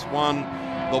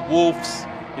WX1, the Wolfes.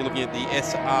 You're looking at the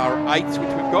SR8s, which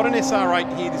we've got an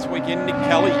SR8 here this weekend. Nick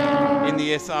Kelly in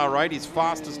the SR8 is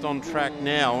fastest on track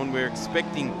now, and we're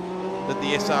expecting that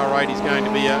the SR8 is going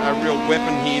to be a real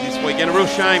weapon here this weekend. A real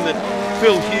shame that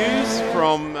Phil Hughes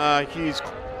from Hughes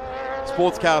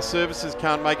Sports Car Services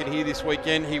can't make it here this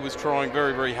weekend. He was trying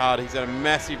very, very hard. He's had a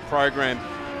massive program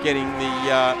getting the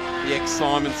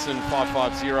ex-Simonson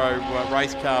 550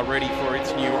 race car ready for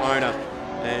its new owner.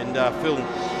 And Phil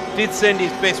did send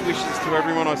his best wishes to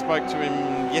everyone. I spoke to him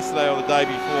yesterday or the day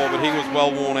before, but he was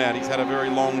well worn out. He's had a very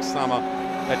long summer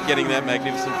at getting that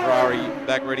magnificent Ferrari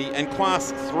back ready. And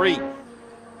Class 3,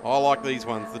 I like these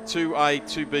ones. The 2A,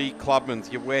 2B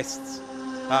Clubmans, your Wests,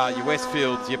 your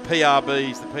Westfields, your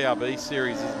PRBs. The PRB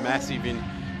series is massive in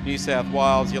New South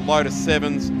Wales. Your Lotus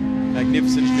 7s,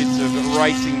 magnificent bits of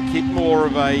racing kit, more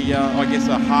of a, I guess,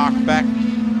 a hark back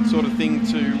sort of thing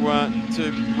to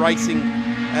racing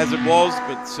as it was,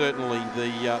 but certainly the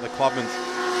Clubmans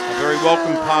a very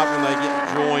welcome part when they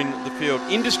join the field.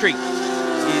 Industry is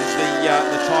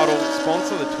the title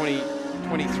sponsor, the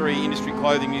 2023 Industry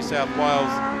Clothing New South Wales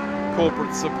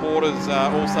corporate supporters,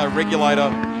 also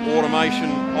regulator, automation,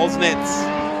 Oznets,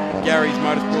 Gary's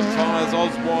Motorsports Tyres,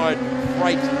 Oswide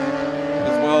Freight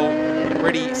as well.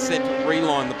 Ready, set,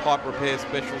 reline, the pipe repair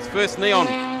specials. First Neon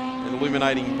and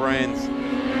illuminating brands,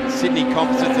 Sydney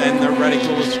Composites and the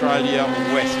Radical Australia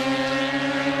West.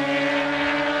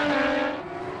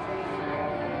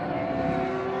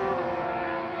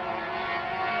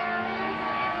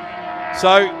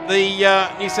 So the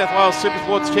New South Wales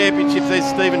SuperSports Championships, there's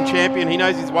Stephen Champion. He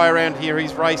knows his way around here.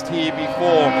 He's raced here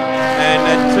before. And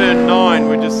at turn 9,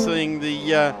 we're just seeing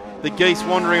the geese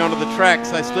wandering onto the track.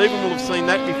 So Stephen will have seen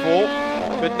that before.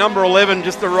 But number 11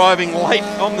 just arriving late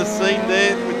on the scene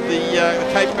there with the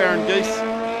Cape Barren geese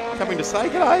coming to say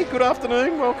g'day, good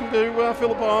afternoon, welcome to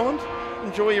Phillip Island.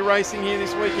 Enjoy your racing here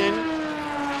this weekend.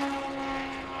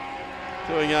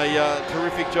 Doing a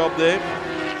terrific job there.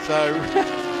 So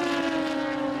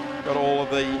got all of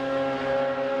the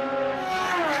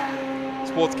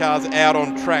sports cars out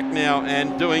on track now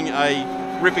and doing a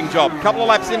ripping job. Couple of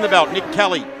laps in the belt. Nick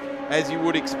Kelly, as you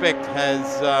would expect,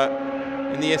 has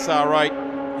in the SR8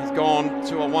 has gone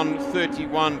to a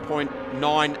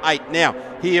 131.98. Now,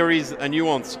 here is a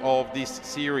nuance of this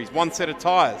series. One set of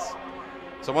tyres.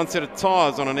 So one set of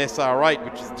tyres on an SR8,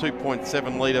 which is a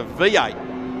 2.7 litre V8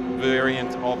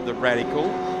 variant of the Radical,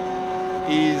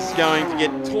 is going to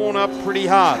get torn up pretty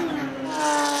hard,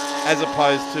 as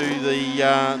opposed to the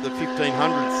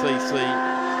 1500cc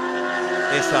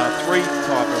SR3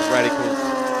 type of Radicals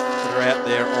that are out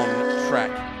there on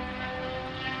track.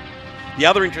 The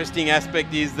other interesting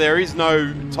aspect is there is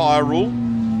no tyre rule.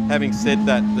 Having said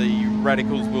that, the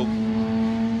Radicals will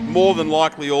more than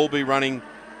likely all be running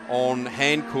on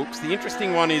hand cooks. The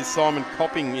interesting one is Simon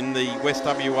Copping in the West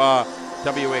WR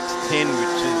WX10,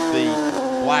 which is the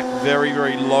black, very,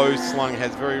 very low slung,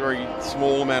 has very, very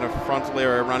small amount of frontal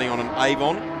area, running on an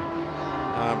Avon.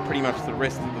 Pretty much the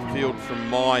rest of the field from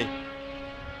my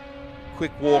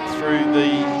quick walk through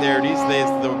there it is,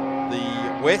 there's the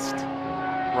West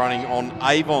running on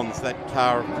Avons. That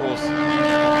car, of course,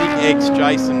 big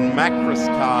ex-Jason Macris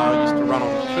car, used to run on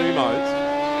Kumos.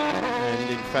 And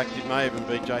in fact, it may even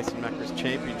be Jason Macris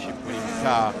championship winning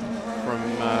car from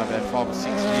about 5 or 6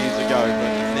 years ago.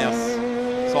 But now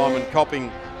Simon Copping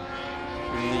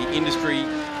in the industry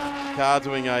car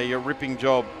doing a ripping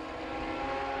job.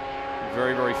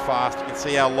 Very, very fast. You can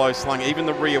see how low slung. Even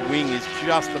the rear wing is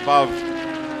just above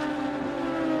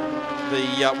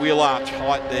the wheel arch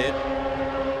height there.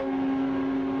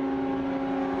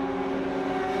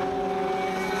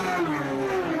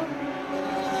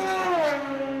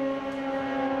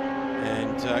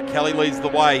 Kelly leads the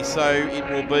way, so it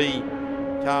will be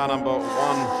car number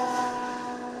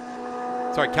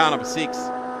 6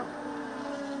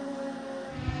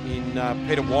 in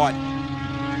Peter White.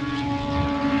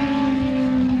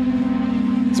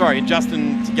 And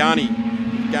Justin Tigani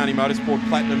Motorsport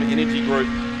Platinum Energy Group.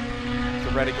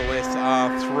 The Radical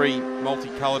SR3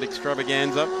 multicoloured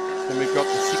extravaganza. Then we've got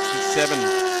the 67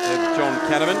 of John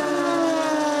Canavan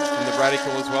in the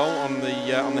Radical as well on the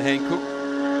Hankook.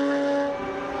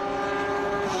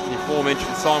 The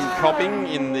aforementioned Simon Copping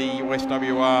in the West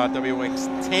WR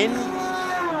WX10.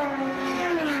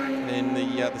 Then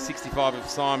the 65 of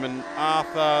Simon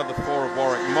Arthur, the 4 of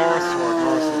Warwick Morris. Warwick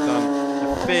Morris has done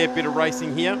a fair bit of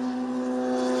racing here.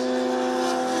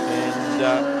 And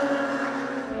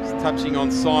just touching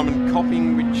on Simon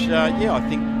Copping, which, I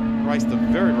think raced a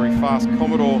very, very fast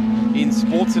Commodore in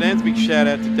sports sedans. Big shout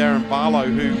out to Darren Barlow,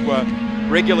 who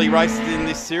regularly races in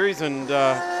this series. And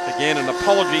again, an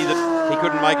apology that he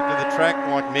couldn't make it to the track,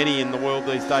 like many in the world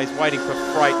these days, waiting for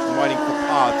freight and waiting for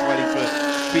parts, waiting for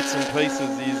bits and pieces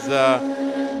is the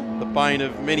bane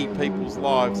of many people's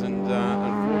lives. And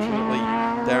unfortunately,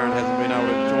 Darren hasn't been able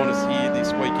to join us here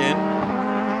this weekend.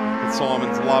 But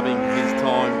Simon's loving his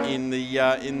time in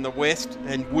the West,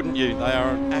 and wouldn't you? They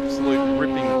are an absolute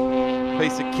ripping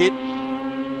piece of kit.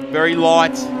 very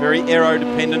light, very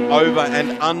aero-dependent over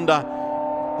and under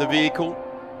the vehicle,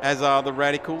 as are the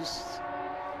Radicals.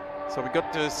 So we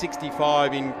got to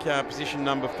 65 in position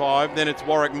number 5. Then it's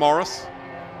Warwick Morris.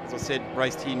 As I said,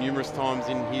 raced here numerous times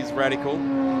in his Radical.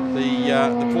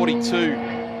 The 42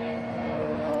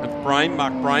 of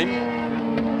Mark Brame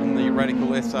in the Radical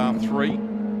SR3.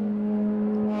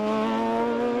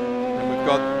 And we've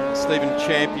got Stephen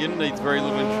Champion, needs very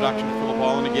little introduction to Phillip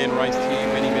Island. Again, raced here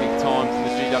many, many times in the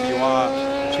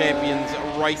GWR Champions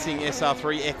Racing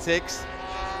SR3 XX.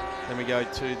 Then we go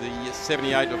to the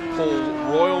 78 of Paul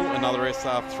Royal, another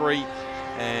SR3.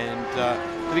 And the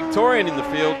Victorian in the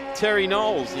field, Terry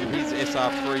Knowles in his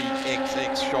SR3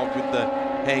 XX shot with the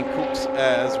Hancooks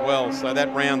as well. So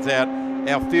that rounds out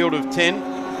our field of 10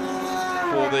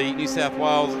 for the New South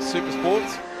Wales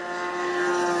SuperSports.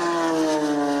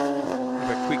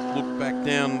 Have a quick look back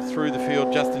down through the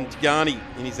field. Justin Tigani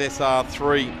in his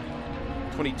SR3,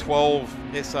 2012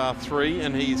 SR3,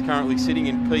 and he is currently sitting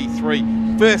in P3.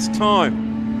 First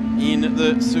time in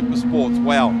the SuperSports.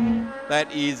 Wow.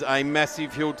 That is a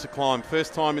massive hill to climb.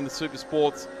 First time in the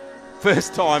SuperSports,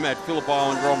 first time at Phillip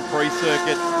Island Grand Prix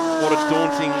circuit. What a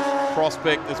daunting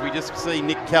prospect as we just see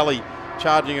Nick Kelly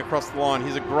charging across the line.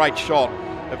 Here's a great shot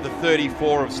of the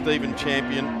 34 of Stephen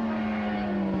Champion.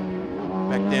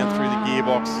 Back down through the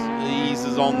gearbox,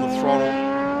 eases on the throttle.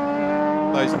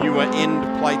 Those newer end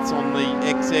plates on the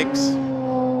XX,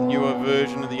 newer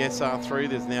version of the SR3.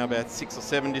 There's now about 6 or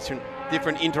 7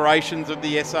 different iterations of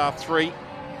the SR3.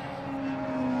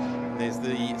 There's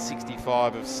the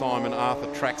 65 of Simon Arthur,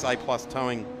 Trax A+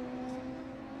 towing.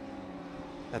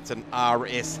 That's an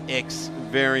RSX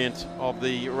variant of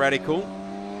the Radical.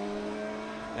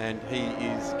 And he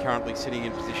is currently sitting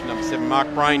in position number 7. Mark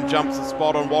Brayden jumps a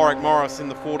spot on Warwick Morris in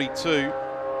the 42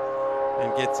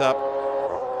 and gets up.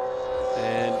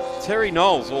 And Terry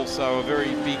Knowles also a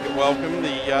very big welcome,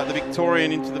 the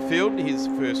Victorian into the field, his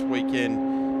first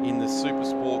weekend in the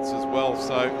SuperSports as well.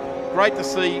 So great to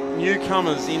see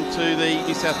newcomers into the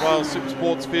New South Wales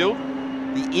SuperSports field.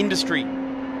 The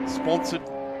industry-sponsored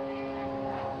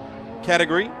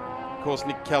category. Of course,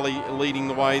 Nick Kelly leading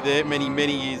the way there. Many,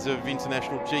 many years of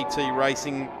international GT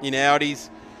racing in Audis,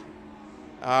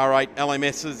 R8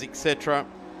 LMSs, etc.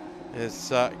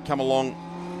 Has come along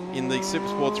in the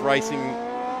SuperSports racing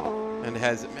and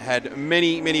has had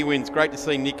many, many wins. Great to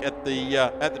see Nick at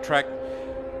the track.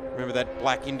 Remember that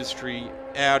black industry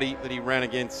Audi that he ran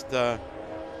against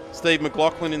Steve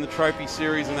McLaughlin in the Trophy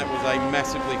Series, and that was a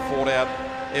massively fought-out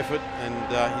effort. And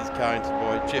he's carried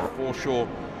by Jeff Forshaw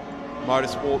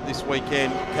Motorsport this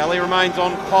weekend. Kelly remains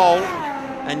on pole,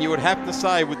 and you would have to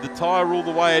say, with the tyre rule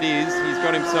the way it is, he's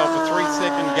got himself a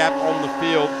 3-second gap on the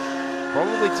field.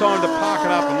 Probably time to park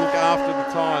it up and look after the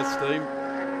tyres, Steve.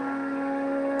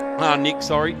 Nick,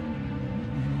 sorry.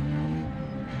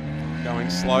 Going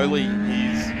slowly,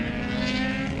 he's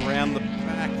around the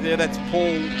back there. That's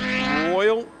Paul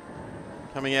Royal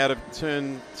coming out of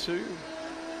turn 2.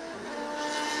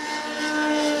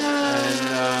 And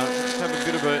have a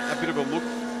bit of a look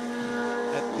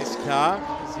at this car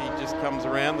as he just comes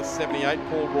around. The 78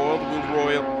 Paul Royal,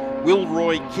 the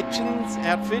Wilroy Kitchens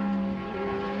outfit.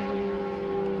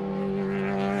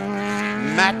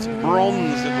 Matte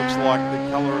bronze, it looks like the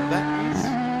colour of that is.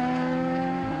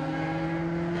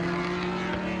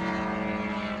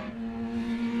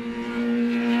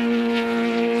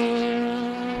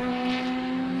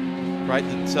 Great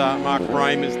that Mark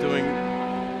Brame is doing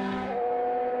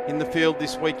in the field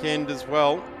this weekend as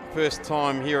well. First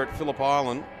time here at Phillip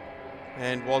Island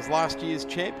and was last year's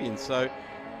champion. So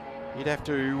you'd have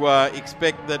to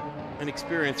expect that an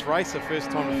experienced racer, first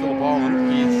time at Phillip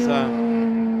Island, is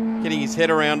getting his head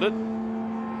around it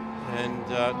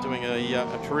and doing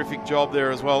a terrific job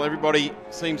there as well. Everybody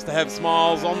seems to have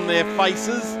smiles on their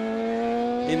faces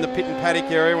in the pit and paddock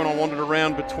area when I wandered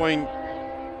around between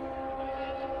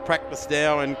practice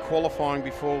now and qualifying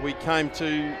before we came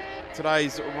to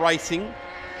today's racing.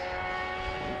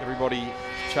 Everybody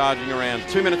charging around.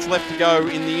 2 minutes left to go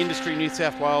in the Industry New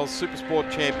South Wales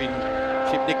SuperSport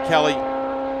Championship. Nick Kelly,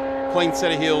 clean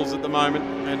set of heels at the moment,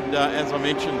 and as I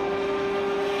mentioned,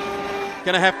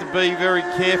 going to have to be very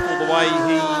careful the way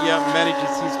he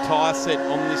manages his tyre set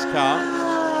on this car.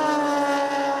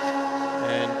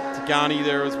 And Tigani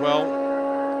there as well.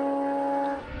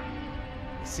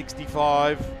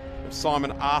 65 of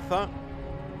Simon Arthur.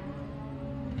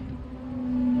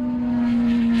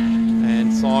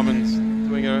 And Simon's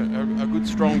doing a good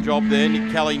strong job there.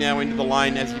 Nick Kelly now into the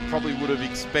lane as you probably would have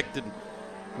expected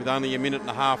with only a minute and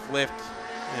a half left,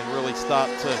 and really start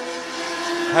to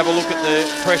have a look at the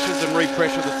pressures and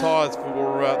repressure the tyres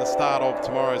for the start of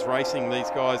tomorrow's racing. These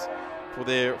guys for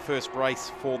their first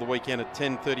race for the weekend at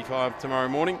 10:35 tomorrow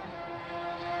morning.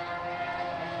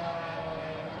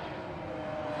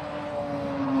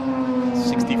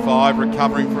 '65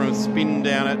 recovering from a spin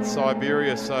down at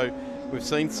Siberia, so we've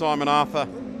seen Simon Arthur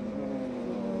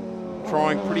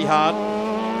trying pretty hard.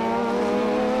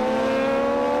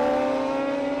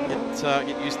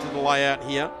 Get used to the layout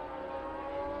here.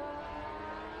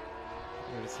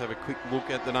 Let's have a quick look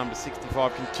at the number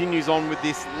 65. Continues on with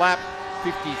this lap.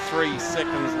 53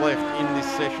 seconds left in this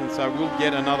session, so we'll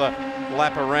get another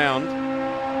lap around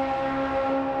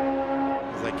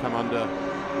as they come under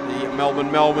the Melbourne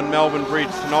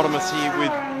Bridge, synonymous here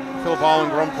with Phillip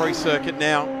Island Grand Prix circuit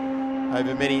now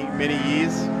over many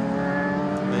years.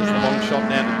 And there's the long shot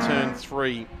now to turn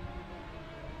 3.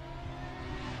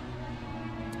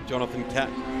 Jonathan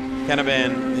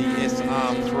Canavan, the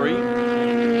SR3.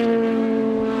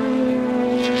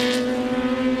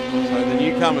 So the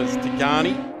newcomers,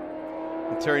 Tigani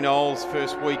and Terry Knowles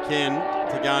first weekend.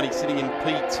 Tigani sitting in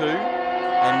P2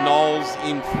 and Knowles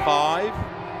in 5.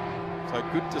 So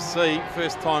good to see,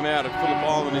 first time out at Phillip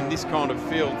Island in this kind of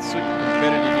field, super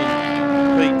competitive in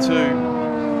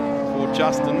P2 for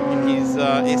Justin in his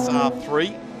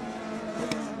SR3.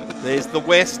 There's the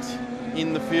West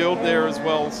in the field there as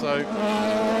well, so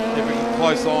keeping a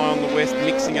close eye on the West,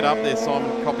 mixing it up there.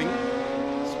 Simon Copping,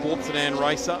 sports sedan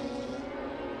racer,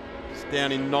 just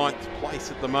down in 9th place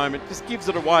at the moment, just gives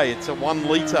it away. It's a 1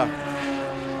 litre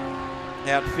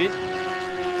outfit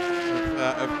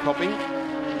of Copping,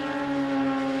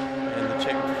 and the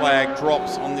checkered flag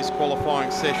drops on this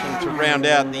qualifying session to round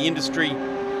out the industry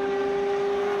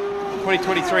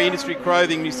 2023 Industry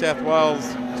Clothing New South Wales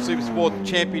SuperSports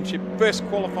Championship, first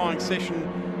qualifying session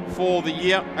for the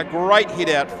year. A great hit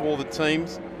out for the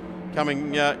teams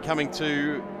coming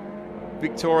to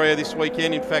Victoria this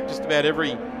weekend. In fact, just about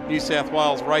every New South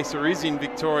Wales racer is in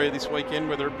Victoria this weekend,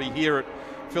 whether it be here at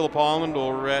Phillip Island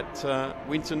or at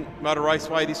Winton Motor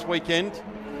Raceway this weekend.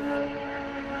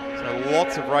 So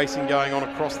lots of racing going on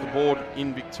across the board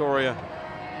in Victoria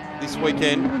this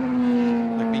weekend.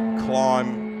 A big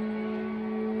climb,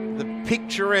 the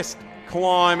picturesque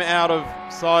climb out of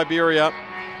Siberia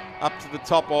up to the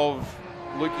top of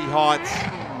Lukey Heights.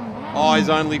 Eyes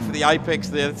only for the apex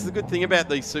there. That's the good thing about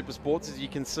these SuperSports, is you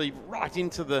can see right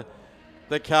into the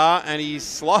car, and he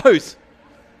slows.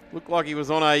 Looked like he was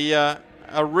on a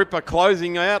ripper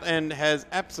closing out and has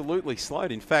absolutely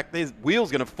slowed. In fact, there's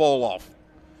wheels going to fall off.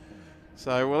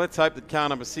 So well, let's hope that car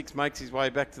number 6 makes his way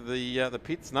back to the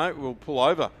pits. No, we'll pull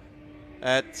over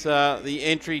at the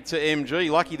entry to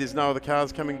MG. Lucky there's no other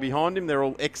cars coming behind him. They're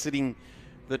all exiting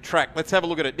the track. Let's have a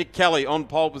look at it. Nick Kelly on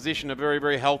pole position, a very,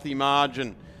 very healthy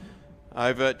margin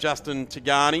over Justin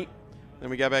Tigani. Then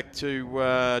we go back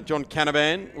to John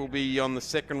Canavan will be on the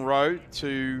 2nd row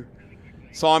to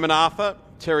Simon Arthur.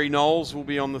 Terry Knowles will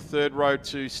be on the 3rd row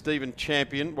to Stephen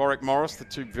Champion. Warwick Morris, the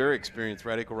 2 very experienced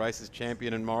Radical Racers,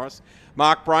 Champion and Morris.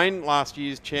 Mark Brain, last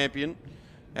year's champion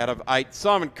out of 8.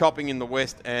 Simon Copping in the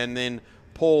west, and then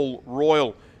Paul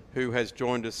Royal, who has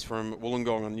joined us from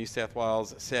Wollongong on New South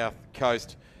Wales South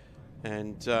Coast,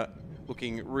 and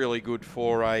looking really good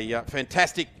for a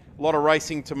fantastic lot of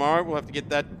racing tomorrow. We'll have to get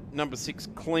that number 6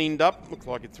 cleaned up. Looks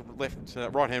like its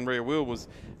right-hand rear wheel was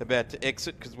about to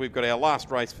exit, because we've got our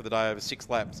last race for the day over 6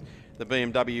 laps. The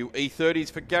BMW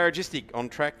E30s for Garagistic on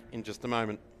track in just a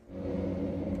moment.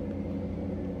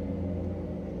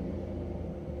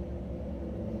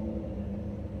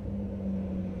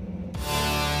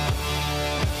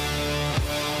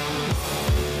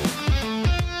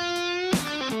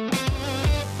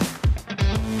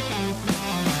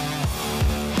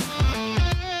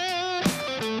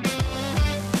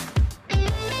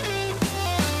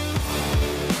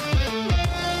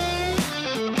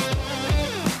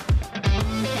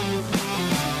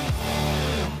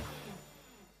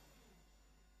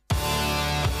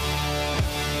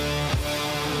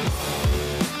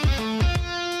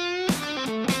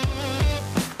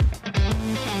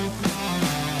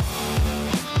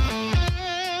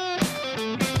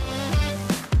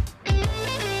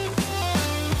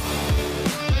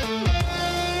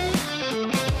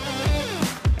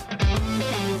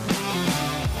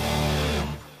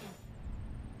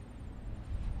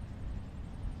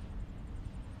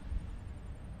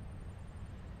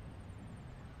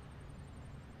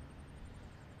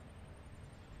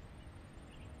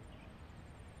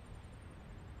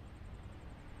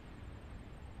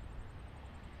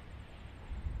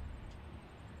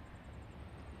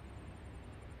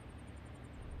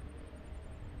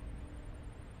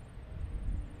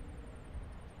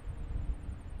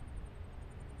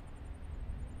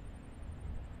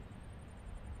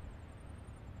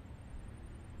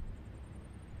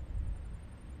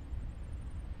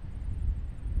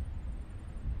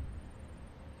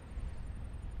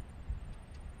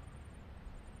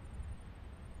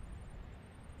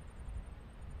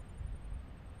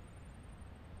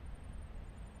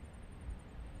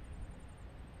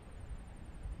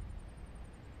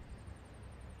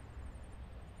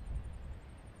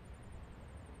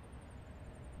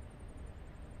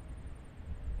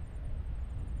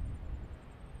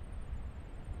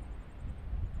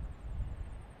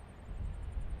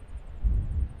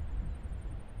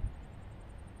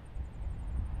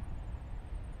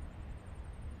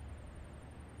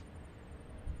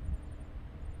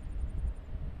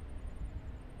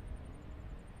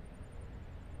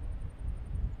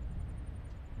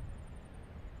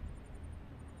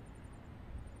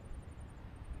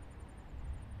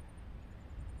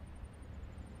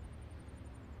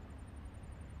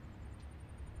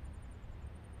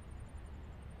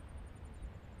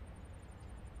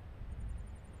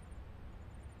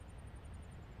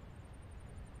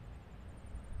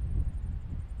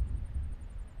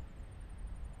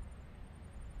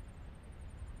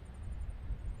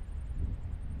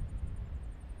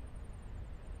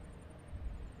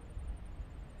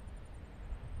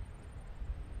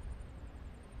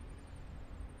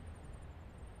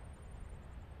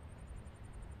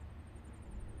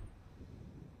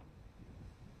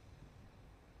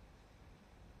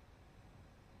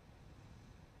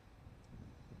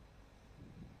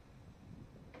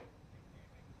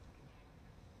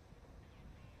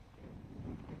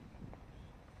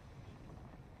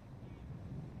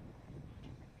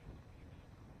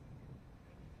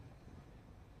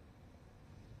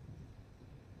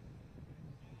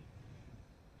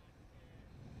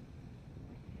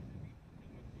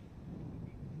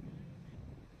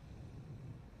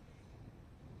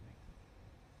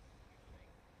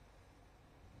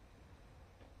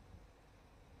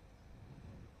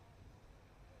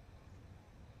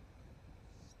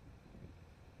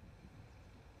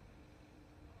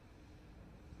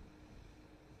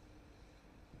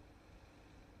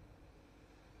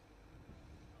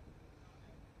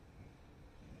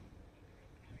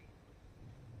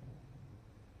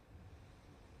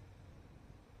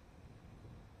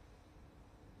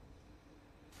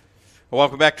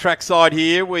 Welcome back, trackside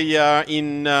here. We are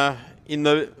in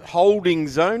the holding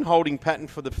zone, holding pattern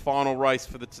for the final race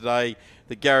for today,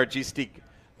 the Garagistic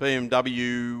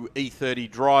BMW E30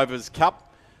 Drivers'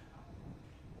 Cup.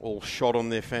 All shot on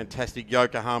their fantastic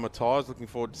Yokohama tyres. Looking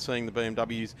forward to seeing the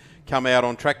BMWs come out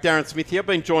on track. Darren Smith here. I've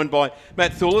been joined by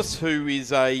Matt Thulis, who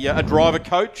is a driver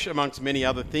coach, amongst many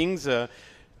other things.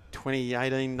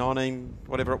 2018, 19,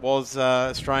 whatever it was,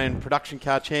 Australian production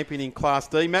car champion in Class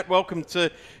D. Matt, welcome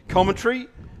to commentary.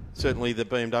 Certainly the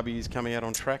BMW is coming out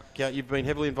on track. You've been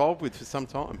heavily involved with for some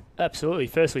time. Absolutely.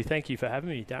 Firstly, thank you for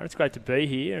having me, Darren. It's great to be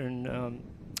here. And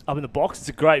up in the box, it's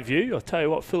a great view. I'll tell you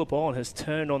what, Phillip Island has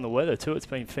turned on the weather too. It's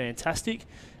been fantastic.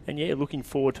 And yeah, looking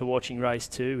forward to watching race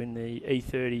 2 in the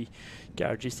E30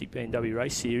 Garagistic BMW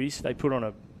race series. They put on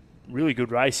a really good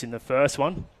race in the first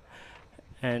one.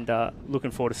 And looking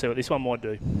forward to see what this one might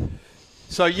do.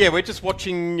 So yeah, we're just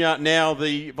watching now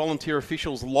the volunteer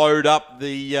officials load up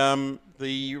the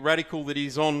radical that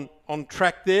is on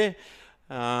track there.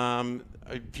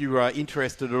 If you are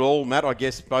interested at all, Matt, I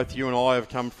guess both you and I have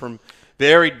come from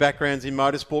varied backgrounds in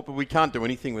motorsport, but we can't do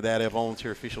anything without our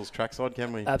volunteer officials trackside,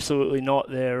 can we? Absolutely not.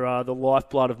 They're the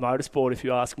lifeblood of motorsport, if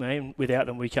you ask me. And without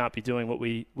them, we can't be doing what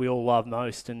we all love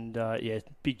most. And yeah,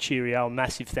 big cheerio,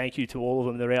 massive thank you to all of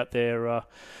them. They're out there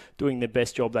doing the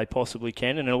best job they possibly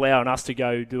can and allowing us to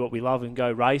go do what we love and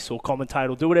go race or commentate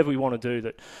or do whatever we want to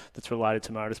do that's related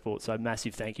to motorsport. So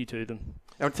massive thank you to them.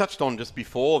 And we touched on just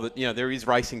before that, there is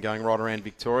racing going right around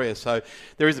Victoria. So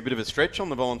there is a bit of a stretch on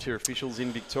the volunteer officials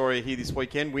in Victoria here this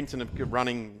weekend. Winton are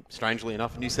running, strangely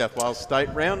enough, a New South Wales state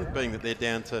round, being that they're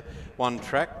down to one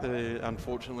track,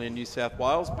 unfortunately in New South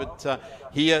Wales. But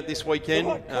here this weekend,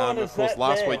 of course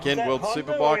last weekend, World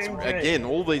Superbikes, again,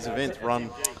 all these events run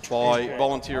by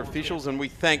volunteer officials. And we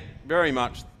thank very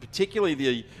much, particularly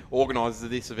the organisers of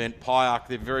this event, PIARC.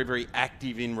 They're very, very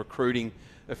active in recruiting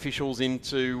officials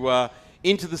into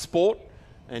the sport,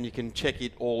 and you can check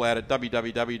it all out at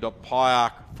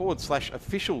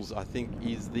www.piarc.com/officials, I think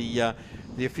is the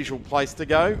official place to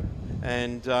go,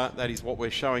 and that is what we're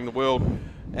showing the world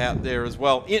out there as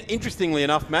well. Interestingly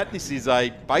enough, Matt, this is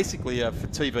basically a for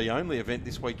TV only event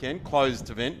this weekend, closed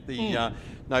event,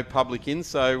 no public in,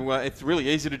 so it's really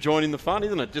easy to join in the fun,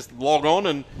 isn't it? Just log on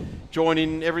and join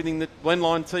in everything that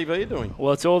Blendline TV are doing.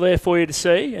 Well, it's all there for you to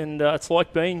see, and it's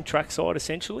like being trackside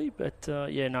essentially, but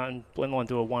and Blendline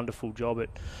do a wonderful job at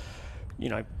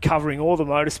covering all the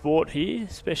motorsport here,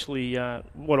 especially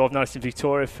what I've noticed in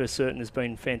Victoria for certain has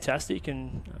been fantastic.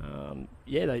 And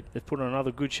they've put on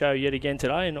another good show yet again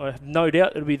today, and I have no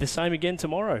doubt it'll be the same again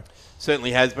tomorrow.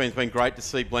 Certainly has been. It's been great to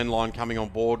see Blendline coming on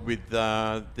board with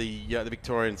the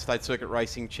Victorian State Circuit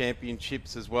Racing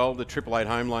Championships as well, the 888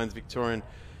 Home Loans Victorian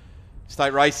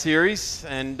State Race Series,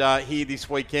 and here this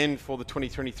weekend for the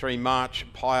 2023 March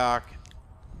PIARC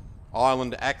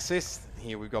Island Access.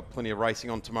 Here we've got plenty of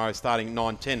racing on tomorrow starting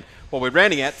 9:10. Well, we're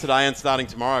rounding out today and starting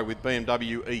tomorrow with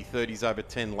BMW E30s over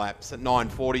 10 laps. At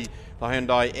 9:40, the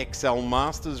Hyundai XL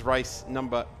Masters race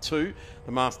number 2.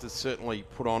 The Masters certainly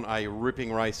put on a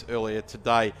ripping race earlier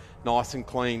today. Nice and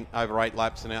clean over 8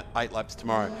 laps and 8 laps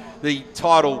tomorrow. The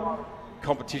title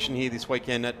competition here this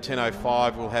weekend at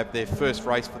 10:05 will have their first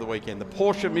race for the weekend. The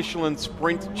Porsche Michelin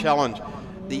Sprint Challenge.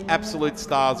 The absolute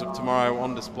stars of tomorrow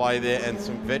on display there, and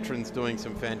some veterans doing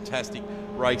some fantastic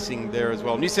racing there as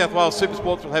well. New South Wales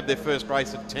SuperSports will have their first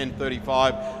race at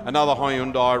 10:35, another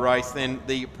Hyundai race, then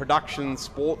the production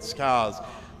sports cars,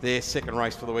 their second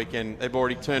race for the weekend. They've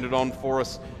already turned it on for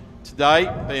us today.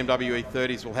 BMW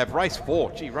E30s will have race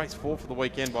 4. Gee, race 4 for the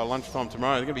weekend by lunchtime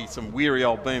tomorrow. There's going to be some weary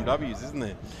old BMWs, isn't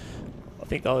there? I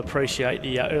think they'll appreciate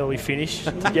the early finish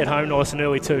to get home nice and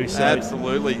early too. So.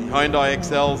 Absolutely. Hyundai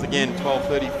XLs again,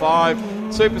 12:35.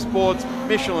 SuperSports,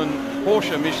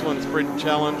 Porsche Michelin Sprint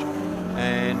Challenge,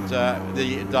 and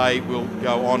the day will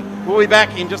go on. We'll be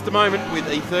back in just a moment with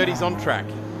E30s on track.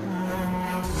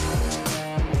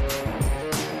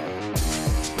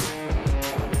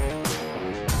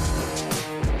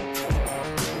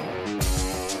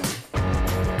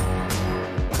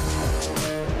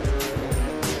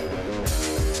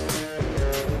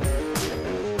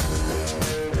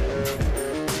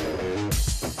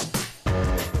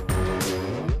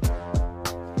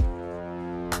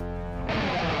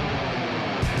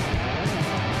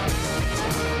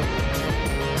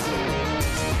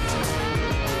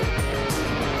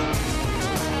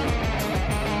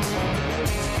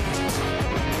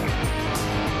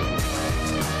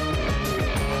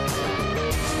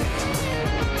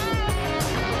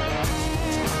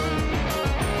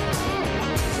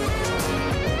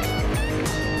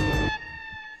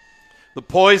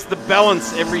 poised to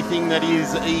balance everything that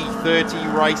is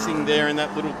E30 racing there in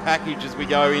that little package as we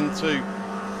go into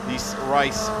this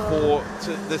race for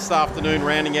this afternoon,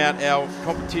 rounding out our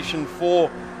competition for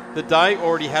the day.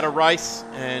 Already had a race,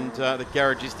 and the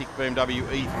garagistic BMW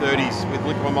E30s with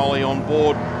liquid moly on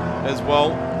board as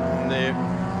well. And their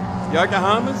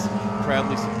Yokohamas,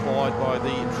 proudly supplied by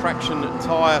the Traction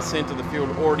Tyre Centre. The field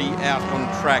already out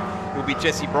on track. It will be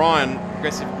Jesse Bryan,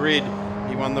 Progressive Grid.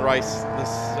 He won the race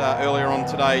earlier on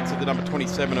today to the number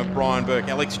 27 of Brian Burke.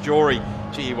 Alex Jory,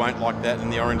 gee, he won't like that in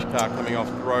the orange car coming off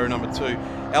row number 2.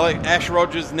 Ash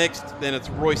Rogers next, then it's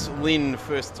Royce Lynn,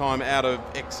 first time out of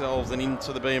XLs and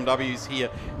into the BMWs here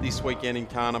this weekend in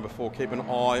car number 4. Keep an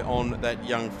eye on that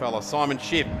young fella. Simon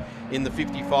Schiff in the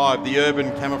 55, the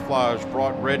urban camouflage,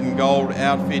 bright red and gold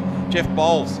outfit. Jeff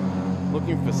Bowles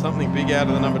looking for something big out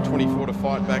of the number 24 to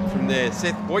fight back from there.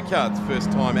 Seth Boycard's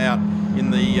first time out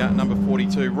in the number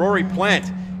 42. Rory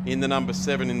Plant in the number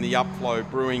 7 in the Upflow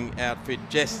Brewing outfit.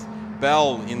 Jess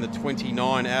Bell in the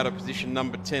 29 out of position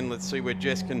number 10. Let's see where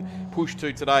Jess can push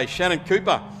to today. Shannon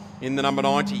Cooper in the number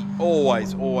 90.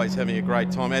 Always having a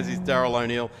great time, as is Darryl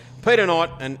O'Neill. Peter Knight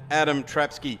and Adam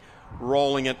Trapsky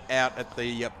rolling it out at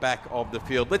the back of the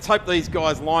field. Let's hope these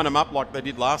guys line them up like they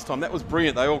did last time. That was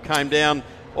brilliant. They all came down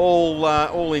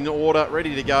all in order,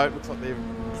 ready to go. It looks like they're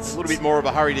a little bit more of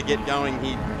a hurry to get going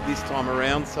here this time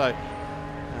around. So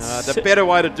the better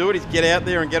way to do it is get out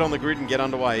there and get on the grid and get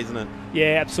underway, isn't it?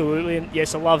 Yeah, absolutely. And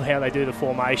yes, I love how they do the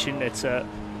formation. It's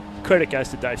credit goes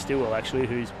to Dave Stillwell, actually,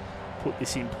 who's put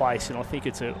this in place, and I think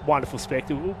it's a wonderful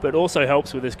spectacle, but also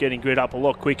helps with us getting grid up a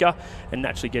lot quicker and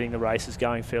naturally getting the races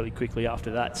going fairly quickly after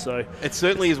that. So it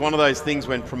certainly is one of those things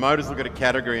when promoters look at a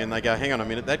category and they go, hang on a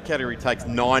minute, that category takes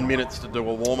 9 minutes to do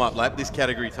a warm-up lap, this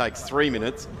category takes 3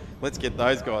 minutes. Let's get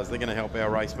those guys. They're going to help our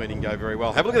race meeting go very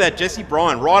well. Have a look at that, Jesse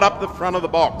Bryan right up the front of the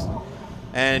box.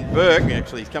 And Burke,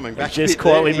 actually he's coming back. Just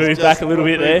quietly moved back a little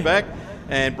bit there. Back.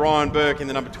 And Brian Burke in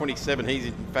the number 27, he's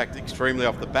in fact extremely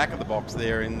off the back of the box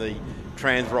there in the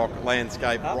Transrock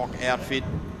Landscape Rock outfit.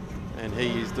 And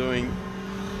he is doing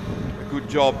a good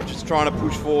job just trying to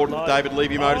push forward with the David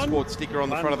Levy Motorsports sticker on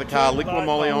the front of the car. Liquid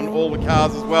moly on all the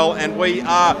cars as well. And we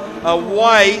are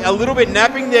away, a little bit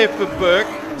napping there for Burke.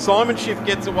 Simon Schiff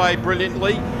gets away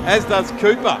brilliantly, as does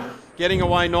Cooper. Getting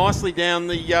away nicely down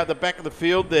the back of the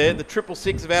field there. The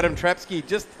 666 of Adam Trapsky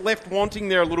just left wanting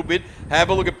there a little bit. Have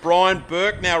a look at Brian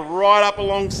Burke now right up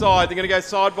alongside. They're going to go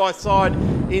side by side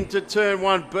into turn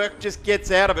 1. Burke just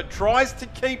gets out of it. Tries to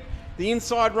keep the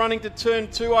inside running to turn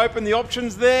 2 open. The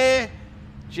options there.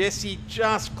 Jesse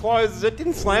just closes it.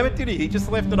 Didn't slam it, did he? He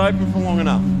just left it open for long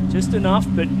enough. Just enough,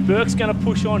 but Burke's going to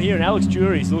push on here, and Alex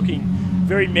Jury's looking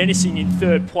very menacing in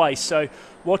third place. So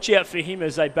watch out for him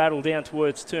as they battle down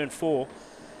towards turn 4.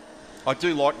 I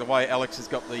do like the way Alex has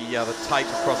got the tape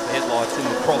across the headlights in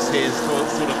the crosshairs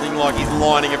sort of thing, like he's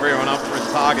lining everyone up for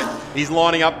a target. He's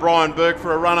lining up Brian Burke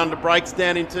for a run under brakes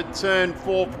down into turn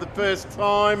 4 for the first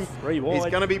time. 3 wide. He's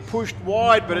going to be pushed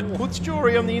wide, but it puts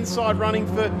Jory on the inside running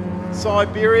for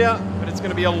Siberia, but it's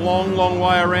going to be a long, long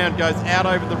way around. Goes out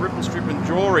over the ripple strip, and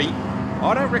Jory,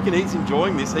 I don't reckon he's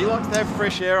enjoying this. He likes to have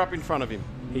fresh air up in front of him.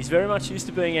 He's very much used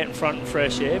to being out in front in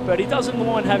fresh air, but he doesn't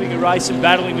mind having a race and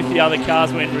battling with the other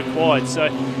cars when required. So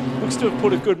looks to have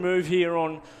put a good move here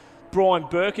on Brian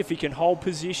Burke if he can hold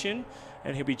position,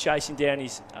 and he'll be chasing down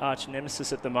his arch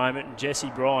nemesis at the moment, and Jesse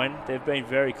Bryan. They've been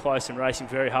very close and racing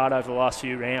very hard over the last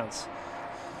few rounds.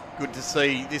 Good to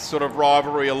see this sort of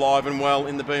rivalry alive and well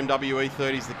in the BMW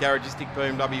E30s, the garagistic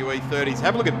BMW E30s.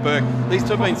 Have a look at Burke. These two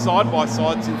have been side by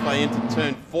side since they entered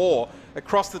turn 4.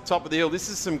 Across the top of the hill, this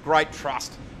is some great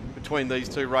trust between these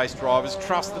two race drivers.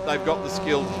 Trust that they've got the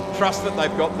skill, trust that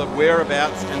they've got the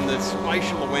whereabouts and the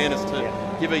spatial awareness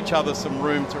to give each other some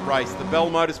room to race. The Bell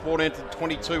Motorsport entered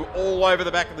 22 all over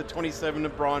the back of the 27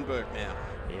 of Brian Burke now.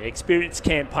 Yeah, experienced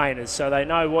campaigners, so they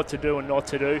know what to do and not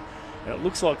to do. And it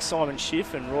looks like Simon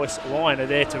Schiff and Royce Lynn are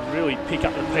there to really pick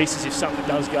up the pieces if something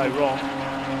does go wrong.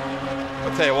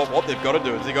 I'll tell you what they've got to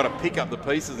do is they've got to pick up the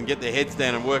pieces and get their heads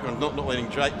down and work on not letting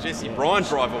Jesse Bryan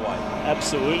drive away.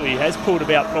 Absolutely. He has pulled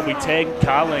about probably 10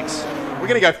 car lengths. We're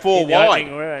going to go 4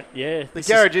 wide. Yeah. The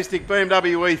garagistic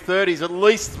BMW E30s at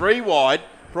least 3 wide.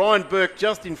 Brian Burke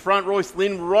just in front. Royce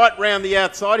Lynn right round the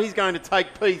outside. He's going to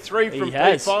take P3 from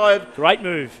P5. Great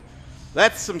move.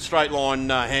 That's some straight line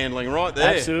handling right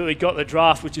there. Absolutely. Got the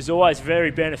draft, which is always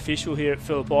very beneficial here at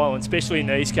Phillip Island, especially in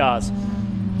these cars.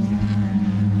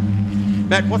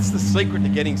 Matt, what's the secret to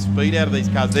getting speed out of these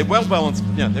cars? They're well balanced,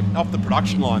 they're off the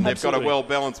production line. They've got a well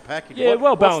balanced package. Yeah,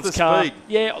 well balanced what's the car. speed?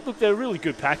 Yeah, look, they're a really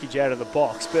good package out of the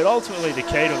box, but ultimately the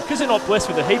key to them, because they're not blessed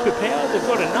with a heap of power, they've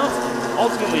got enough.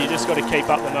 Ultimately, you just got to keep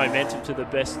up the momentum to the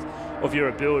best of your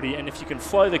ability, and if you can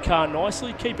flow the car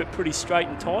nicely, keep it pretty straight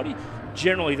and tidy,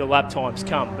 generally the lap times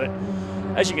come. But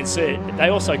as you can see, they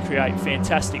also create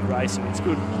fantastic racing. It's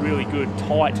good, really good,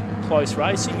 tight, close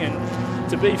racing, and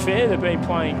to be fair, they've been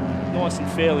playing nice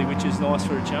and fairly, which is nice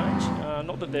for a change.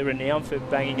 Not that they're renowned for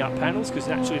banging up panels, because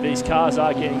naturally these cars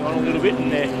are getting on a little bit,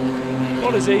 and they're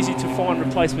not as easy to find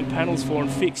replacement panels for and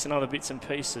fix and other bits and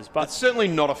pieces. But it's certainly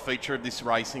not a feature of this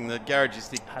racing. The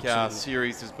Garagistic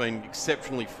series has been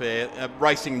exceptionally fair.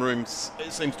 Racing rooms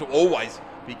seems to always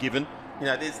be given.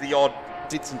 There's the odd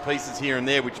bits and pieces here and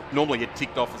there, which normally get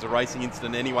ticked off as a racing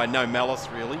incident anyway. No malice,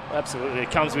 really. Absolutely. It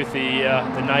comes with the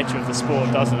nature of the sport,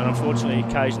 doesn't it? Unfortunately,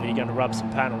 occasionally you're going to rub some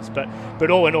panels.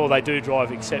 But all in all, they do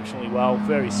drive exceptionally well,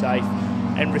 very safe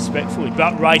and respectfully,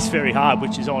 but race very hard,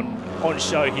 which is on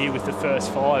show here with the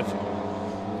first 5.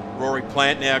 Rory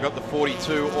Plant now got the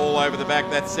 42 all over the back.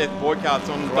 That's Seth Boycart's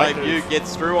on debut.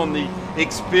 Gets through on the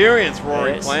experience,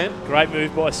 Rory Plant. Great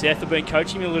move by Seth. I've been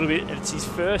coaching him a little bit, and it's his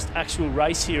first actual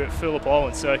race here at Phillip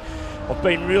Island. So I've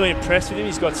been really impressed with him.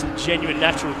 He's got some genuine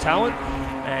natural talent,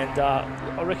 and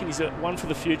I reckon he's one for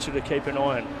the future to keep an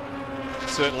eye on.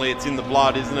 Certainly it's in the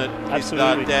blood, isn't it?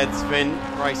 Absolutely. His dad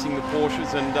Sven racing the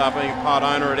Porsches and being a part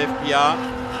owner at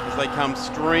FPR. As they come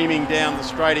streaming down the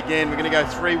straight again. We're going to go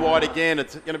 3 wide again.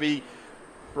 It's going to be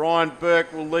Brian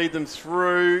Burke will lead them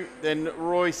through. Then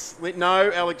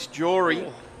Alex Jory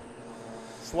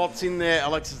slots in there.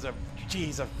 Alex is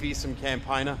a fearsome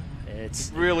campaigner.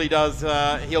 It really does.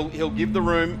 He'll give the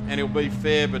room and he'll be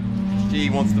fair, but he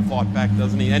wants to fight back,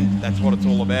 doesn't he? And that's what it's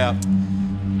all about.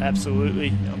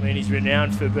 Absolutely. I mean, he's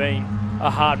renowned for being a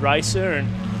hard racer, and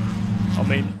I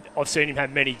mean, I've seen him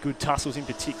have many good tussles, in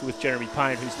particular with Jeremy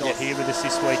Payne, who's not here with us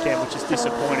this weekend, which is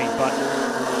disappointing. But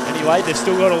anyway, they've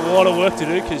still got a lot of work to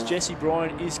do, because Jesse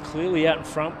Bryan is clearly out in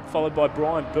front, followed by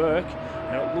Brian Burke.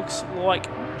 And it looks like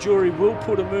Jury will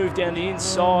put a move down the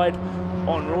inside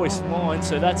on Royce Lyne,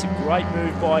 so that's a great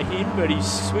move by him, but he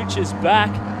switches back.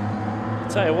 I'll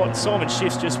tell you what, Simon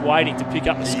Schiff's just waiting to pick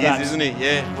up the scraps. He is, isn't he?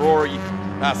 Yeah, Rory,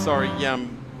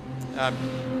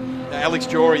 Alex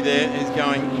Jory there is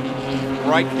going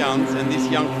great guns, and this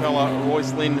young fella,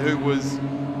 Royce Lynn, who was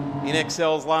in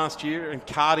XLs last year and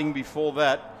karting before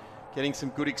that, getting some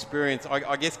good experience.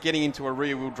 I guess getting into a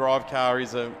rear-wheel drive car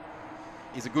is a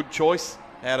good choice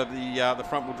out of the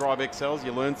front-wheel drive XLs.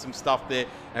 You learn some stuff there,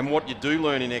 and what you do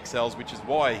learn in XLs, which is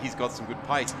why he's got some good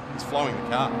pace, is flowing the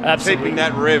car. Absolutely. Keeping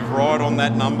that rev right on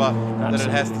that number that it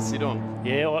has to sit on.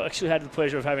 Yeah, I actually had the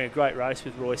pleasure of having a great race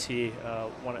with Royce here,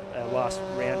 our last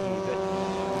round here,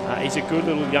 but he's a good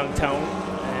little young talent,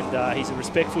 and he's a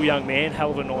respectful young man,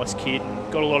 hell of a nice kid,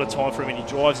 and got a lot of time for him, and he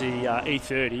drives the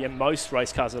E30 and most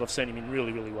race cars that I've seen him in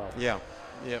really, really well. Yeah,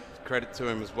 credit to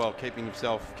him as well, keeping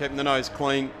the nose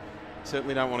clean.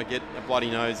 Certainly don't want to get a bloody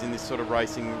nose in this sort of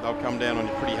racing. They'll come down on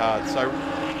you pretty hard. So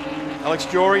Alex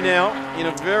Jory now in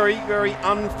a very, very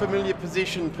unfamiliar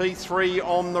position. P3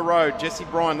 on the road. Jesse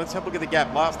Bryan, let's have a look at the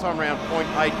gap. Last time round,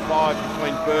 0.85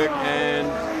 between Burke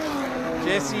and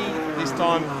Jesse. This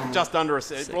time just under a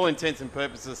second. For all intents and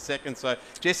purposes, second. So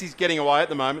Jesse's getting away at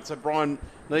the moment. So Bryan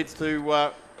needs to,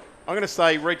 I'm going to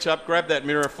say, reach up, grab that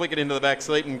mirror, flick it into the back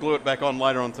seat and glue it back on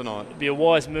later on tonight. It'd be a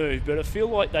wise move, but I feel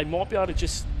like they might be able to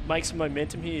just make some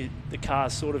momentum here. The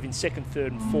car's sort of in second,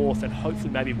 third and fourth, and hopefully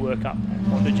maybe work up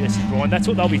onto Jesse Bryan. That's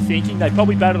what they'll be thinking. They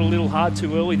probably batted a little hard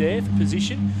too early there for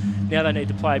position. Now they need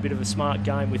to play a bit of a smart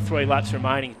game with 3 laps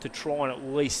remaining to try and at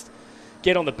least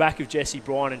get on the back of Jesse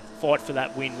Bryan and fight for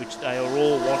that win, which they are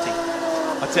all wanting.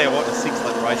 I tell you what, a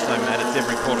 6-lap race, though, Matt, it's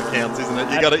every corner counts, isn't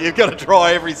it? You've got to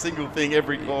try every single thing,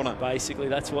 every corner. Basically,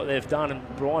 that's what they've done, and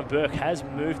Brian Burke has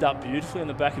moved up beautifully on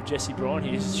the back of Jesse Bryan.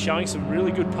 He's showing some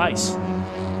really good pace.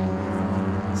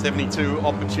 72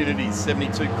 opportunities,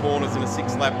 72 corners in a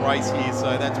 6-lap race here,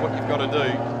 so that's what you've got to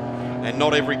do. And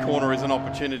not every corner is an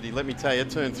opportunity. Let me tell you,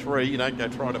 turn 3, you don't go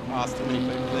try to pass too many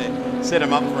people there. Set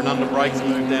them up for an under brakes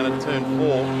move down at turn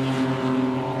 4.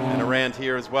 Around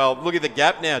here as well. Look at the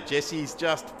gap now. Jesse's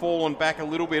just fallen back a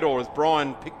little bit, or has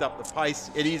Brian picked up the pace?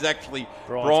 It is actually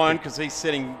Brian, because he's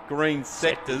setting green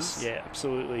sectors. Yeah,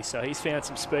 absolutely. So he's found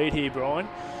some speed here, Brian.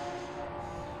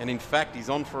 And in fact, he's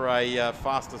on for a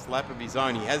fastest lap of his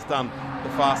own. He has done the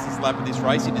fastest lap of this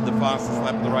race. He did the fastest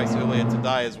lap of the race earlier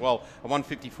today as well. A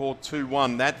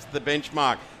 1:54.21. That's the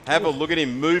benchmark. Have a look at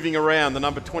him moving around, the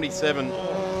number 27.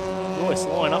 Royce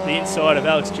Lyne up the inside of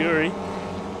Alex Jury.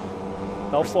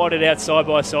 They'll fight it out side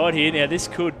by side here. Now this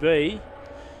could be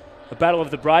a battle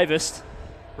of the bravest.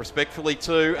 Respectfully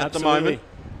too at Absolutely. the moment.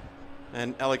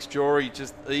 And Alex Jory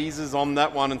just eases on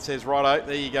that one and says, righto,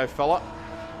 there you go, fella.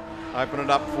 Open it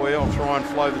up for you. I'll try and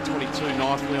flow the 22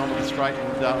 nicely onto the straight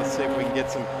and let's see if we can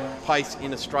get some pace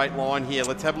in a straight line here.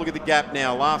 Let's have a look at the gap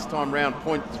now. Last time round,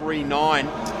 0.39.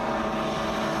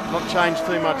 Not changed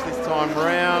too much this time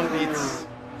round. It's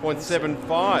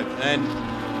 0.75. And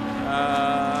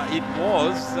it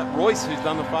was Royce who's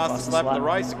done the fastest lap of the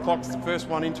race. It clocks the first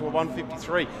one into a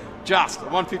 153. Just a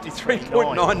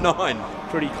 153.99.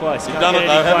 Pretty close. You've done it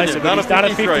though, haven't you? He's done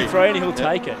a 53 and he'll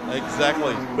take it.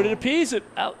 Exactly. But it appears that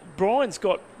Brian's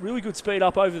got really good speed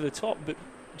up over the top, but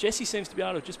Jesse seems to be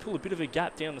able to just pull a bit of a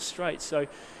gap down the straight. So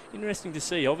interesting to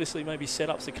see. Obviously, maybe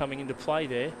setups are coming into play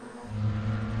there.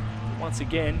 But once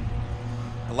again,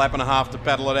 a lap and a half to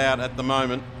battle it out at the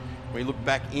moment. We look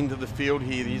back into the field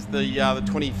here. There's the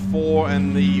 24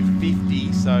 and the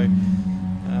 50. So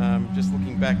just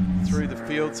looking back through the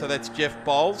field. So that's Jeff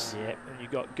Bowles. Yeah, and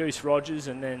you've got Goose Rogers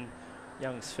and then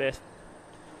Young Sfeth.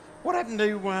 What happened to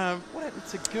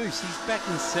Goose? He's back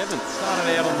in 7th.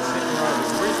 Started out on the second row of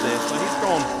the grid there, so he's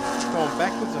gone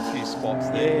backwards a few spots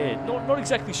there. Yeah, not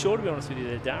exactly sure, to be honest with you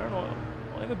there, Darren.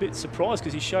 I'm a bit surprised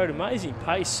because he showed amazing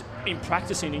pace in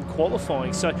practicing, in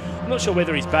qualifying. So I'm not sure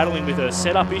whether he's battling with a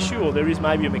setup issue or there is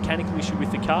maybe a mechanical issue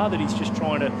with the car that he's just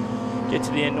trying to get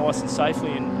to the end nice and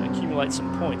safely and accumulate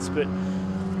some points. But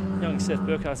young Seth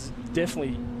Burkhart's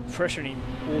definitely pressuring him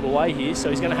all the way here, so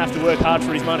he's going to have to work hard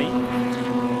for his money.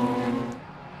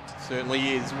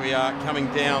 Certainly is. We are coming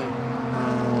down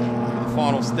to the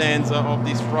final stanza of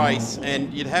this race,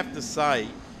 and you'd have to say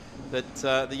that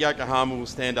the Yokohama will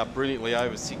stand up brilliantly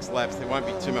over 6 laps. There won't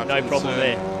be too much No problem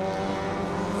there.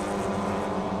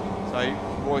 So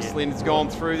Royce Lynn has gone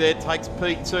through there, takes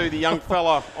P2, the young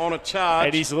fella on a charge.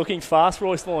 And he's looking fast,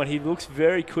 Royce Lynn. He looks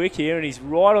very quick here, and he's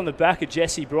right on the back of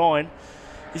Jesse Bryan.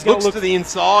 He's going to look to the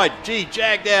inside. Gee,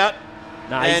 jagged out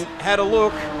and had a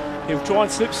look. He'll try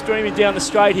and slip streaming down the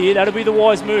straight here. That'll be the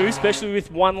wise move, especially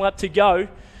with 1 lap to go.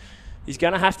 He's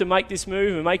going to have to make this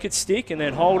move and make it stick and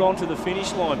then hold on to the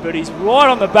finish line. But he's right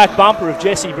on the back bumper of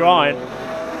Jesse Bryan.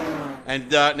 And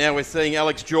now we're seeing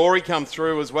Alex Jory come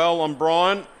through as well on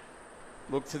Bryan.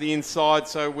 Look to the inside.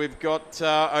 So we've got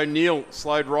O'Neill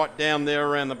slowed right down there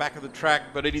around the back of the track.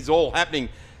 But it is all happening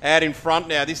out in front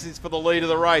now. This is for the lead of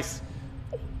the race.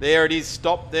 There it is,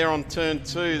 stopped there on turn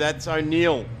 2. That's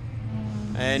O'Neill.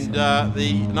 And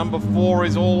the number 4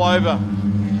 is all over.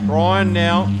 Bryan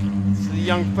now, the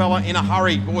young fella in a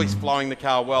hurry. Boy, he's flowing the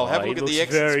car well. Have a look at the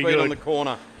exit speed on the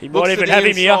corner. He might even have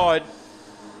him here.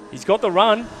 He's got the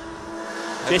run.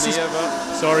 Jesse's,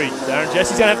 sorry, Darren.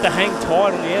 Jesse's going to have to hang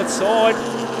tight on the outside.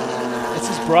 This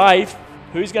is brave.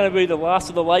 Who's going to be the last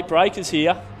of the late breakers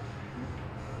here?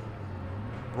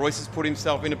 Royce has put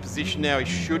himself in a position now. He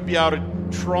should be able to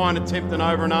try and attempt an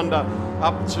over and under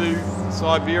up to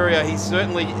Siberia. He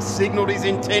certainly signalled his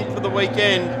intent for the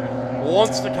weekend.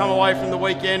 Wants to come away from the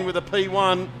weekend with a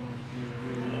P1.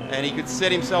 And he could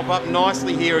set himself up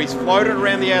nicely here. He's floated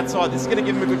around the outside. This is going to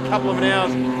give him a good couple of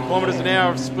kilometres an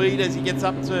hour of speed as he gets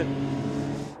up to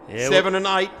 7 and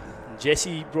 8.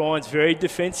 Jesse Bryan's very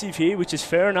defensive here, which is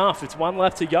fair enough. It's 1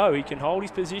 lap to go. He can hold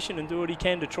his position and do what he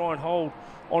can to try and hold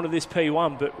onto this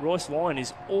P1, but Royce Lyon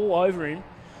is all over him.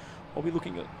 I'll be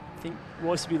looking at, I think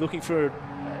Royce will be looking for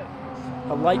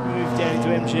a late move down into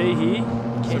MG here.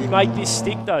 Can he make this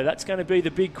stick though? That's going to be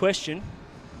the big question.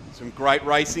 Some great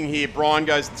racing here. Bryan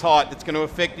goes tight. That's going to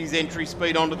affect his entry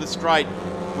speed onto the straight.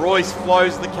 Royce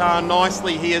flows the car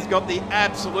nicely. He has got the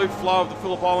absolute flow of the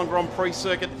Phillip Island Grand Prix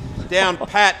circuit down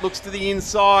pat, looks to the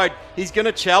inside. He's going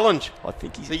to challenge. I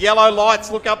think he's... The yellow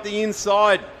lights look up the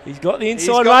inside. He's got the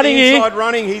inside running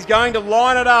here. He's going to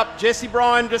line it up. Jesse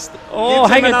Bryan just gives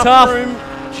hang him it enough tough. room.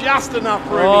 Just enough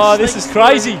room. Oh, this is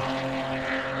crazy.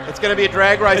 It's going to be a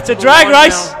drag race. It's a drag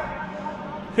race.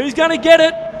 Who's going to get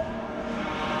it?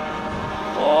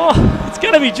 Oh, it's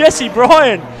going to be Jesse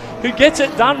Bryan who gets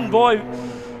it done by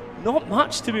not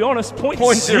much, to be honest.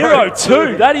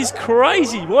 0.02. That is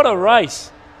crazy. What a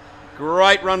race.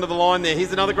 Great run to the line there.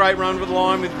 Here's another great run to the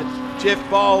line with Jeff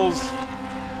Bowles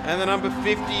and the number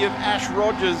 50 of Ash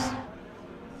Rogers.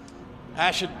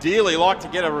 Ash would dearly like to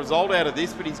get a result out of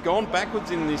this, but he's gone backwards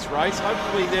in this race.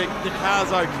 Hopefully the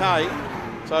car's okay.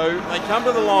 So they come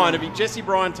to the line. It'll be Jesse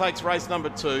Bryan takes race number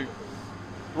 2.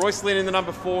 Royce Lynn in the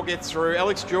number 4 gets through.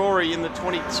 Alex Jory in the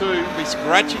 22 will be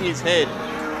scratching his head,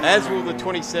 as will the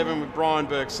 27 with Brian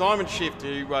Burke. Simon Schiff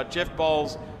to Jeff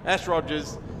Bowles, Ash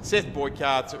Rogers, Seth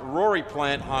Boycarts, Rory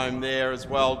Plant home there as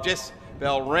well. Jess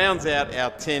Bell rounds out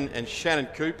our 10 and Shannon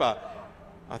Cooper.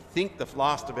 I think the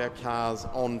last of our cars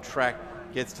on track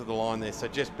gets to the line there. So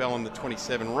Jess Bellin, the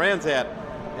 27, rounds out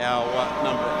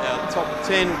our top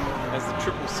 10 as the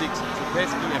 666,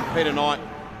 Trubetsky and Peter Knight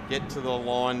get to the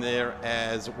line there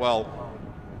as well.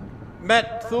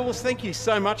 Matt Thorless, thank you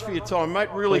so much for your time, mate.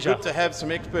 Really Pleasure. good to have some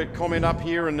expert comment up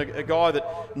here and a guy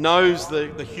that knows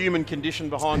the human condition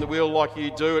behind the wheel like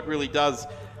you do. It really does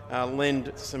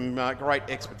lend some great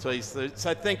expertise.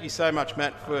 So thank you so much,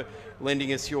 Matt, for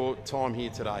lending us your time here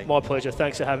today. My pleasure.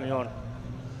 Thanks for having me on.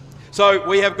 So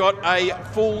we have got a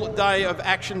full day of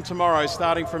action tomorrow,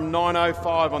 starting from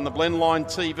 9:05 on the Blendline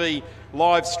TV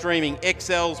live streaming.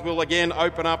 XLs will again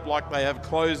open up like they have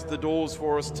closed the doors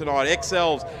for us tonight.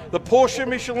 XLs, the Porsche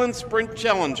Michelin Sprint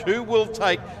Challenge. Who will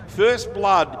take first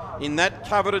blood in that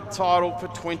coveted title for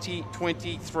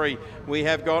 2023? We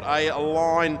have got a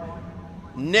line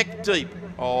neck deep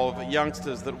of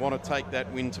youngsters that want to take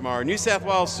that win tomorrow. New South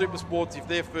Wales SuperSports, if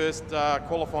their first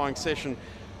qualifying session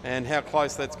and how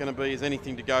close that's going to be is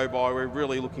anything to go by. We're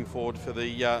really looking forward for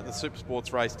the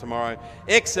SuperSports race tomorrow.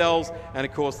 XLs and,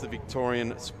 of course, the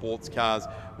Victorian sports cars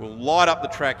will light up the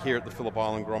track here at the Phillip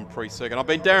Island Grand Prix circuit. I've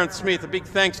been Darren Smith. A big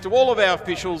thanks to all of our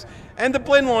officials and the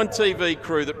Blendline TV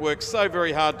crew that works so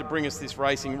very hard to bring us this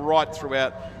racing right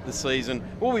throughout the season.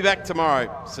 We'll be back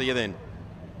tomorrow. See you then.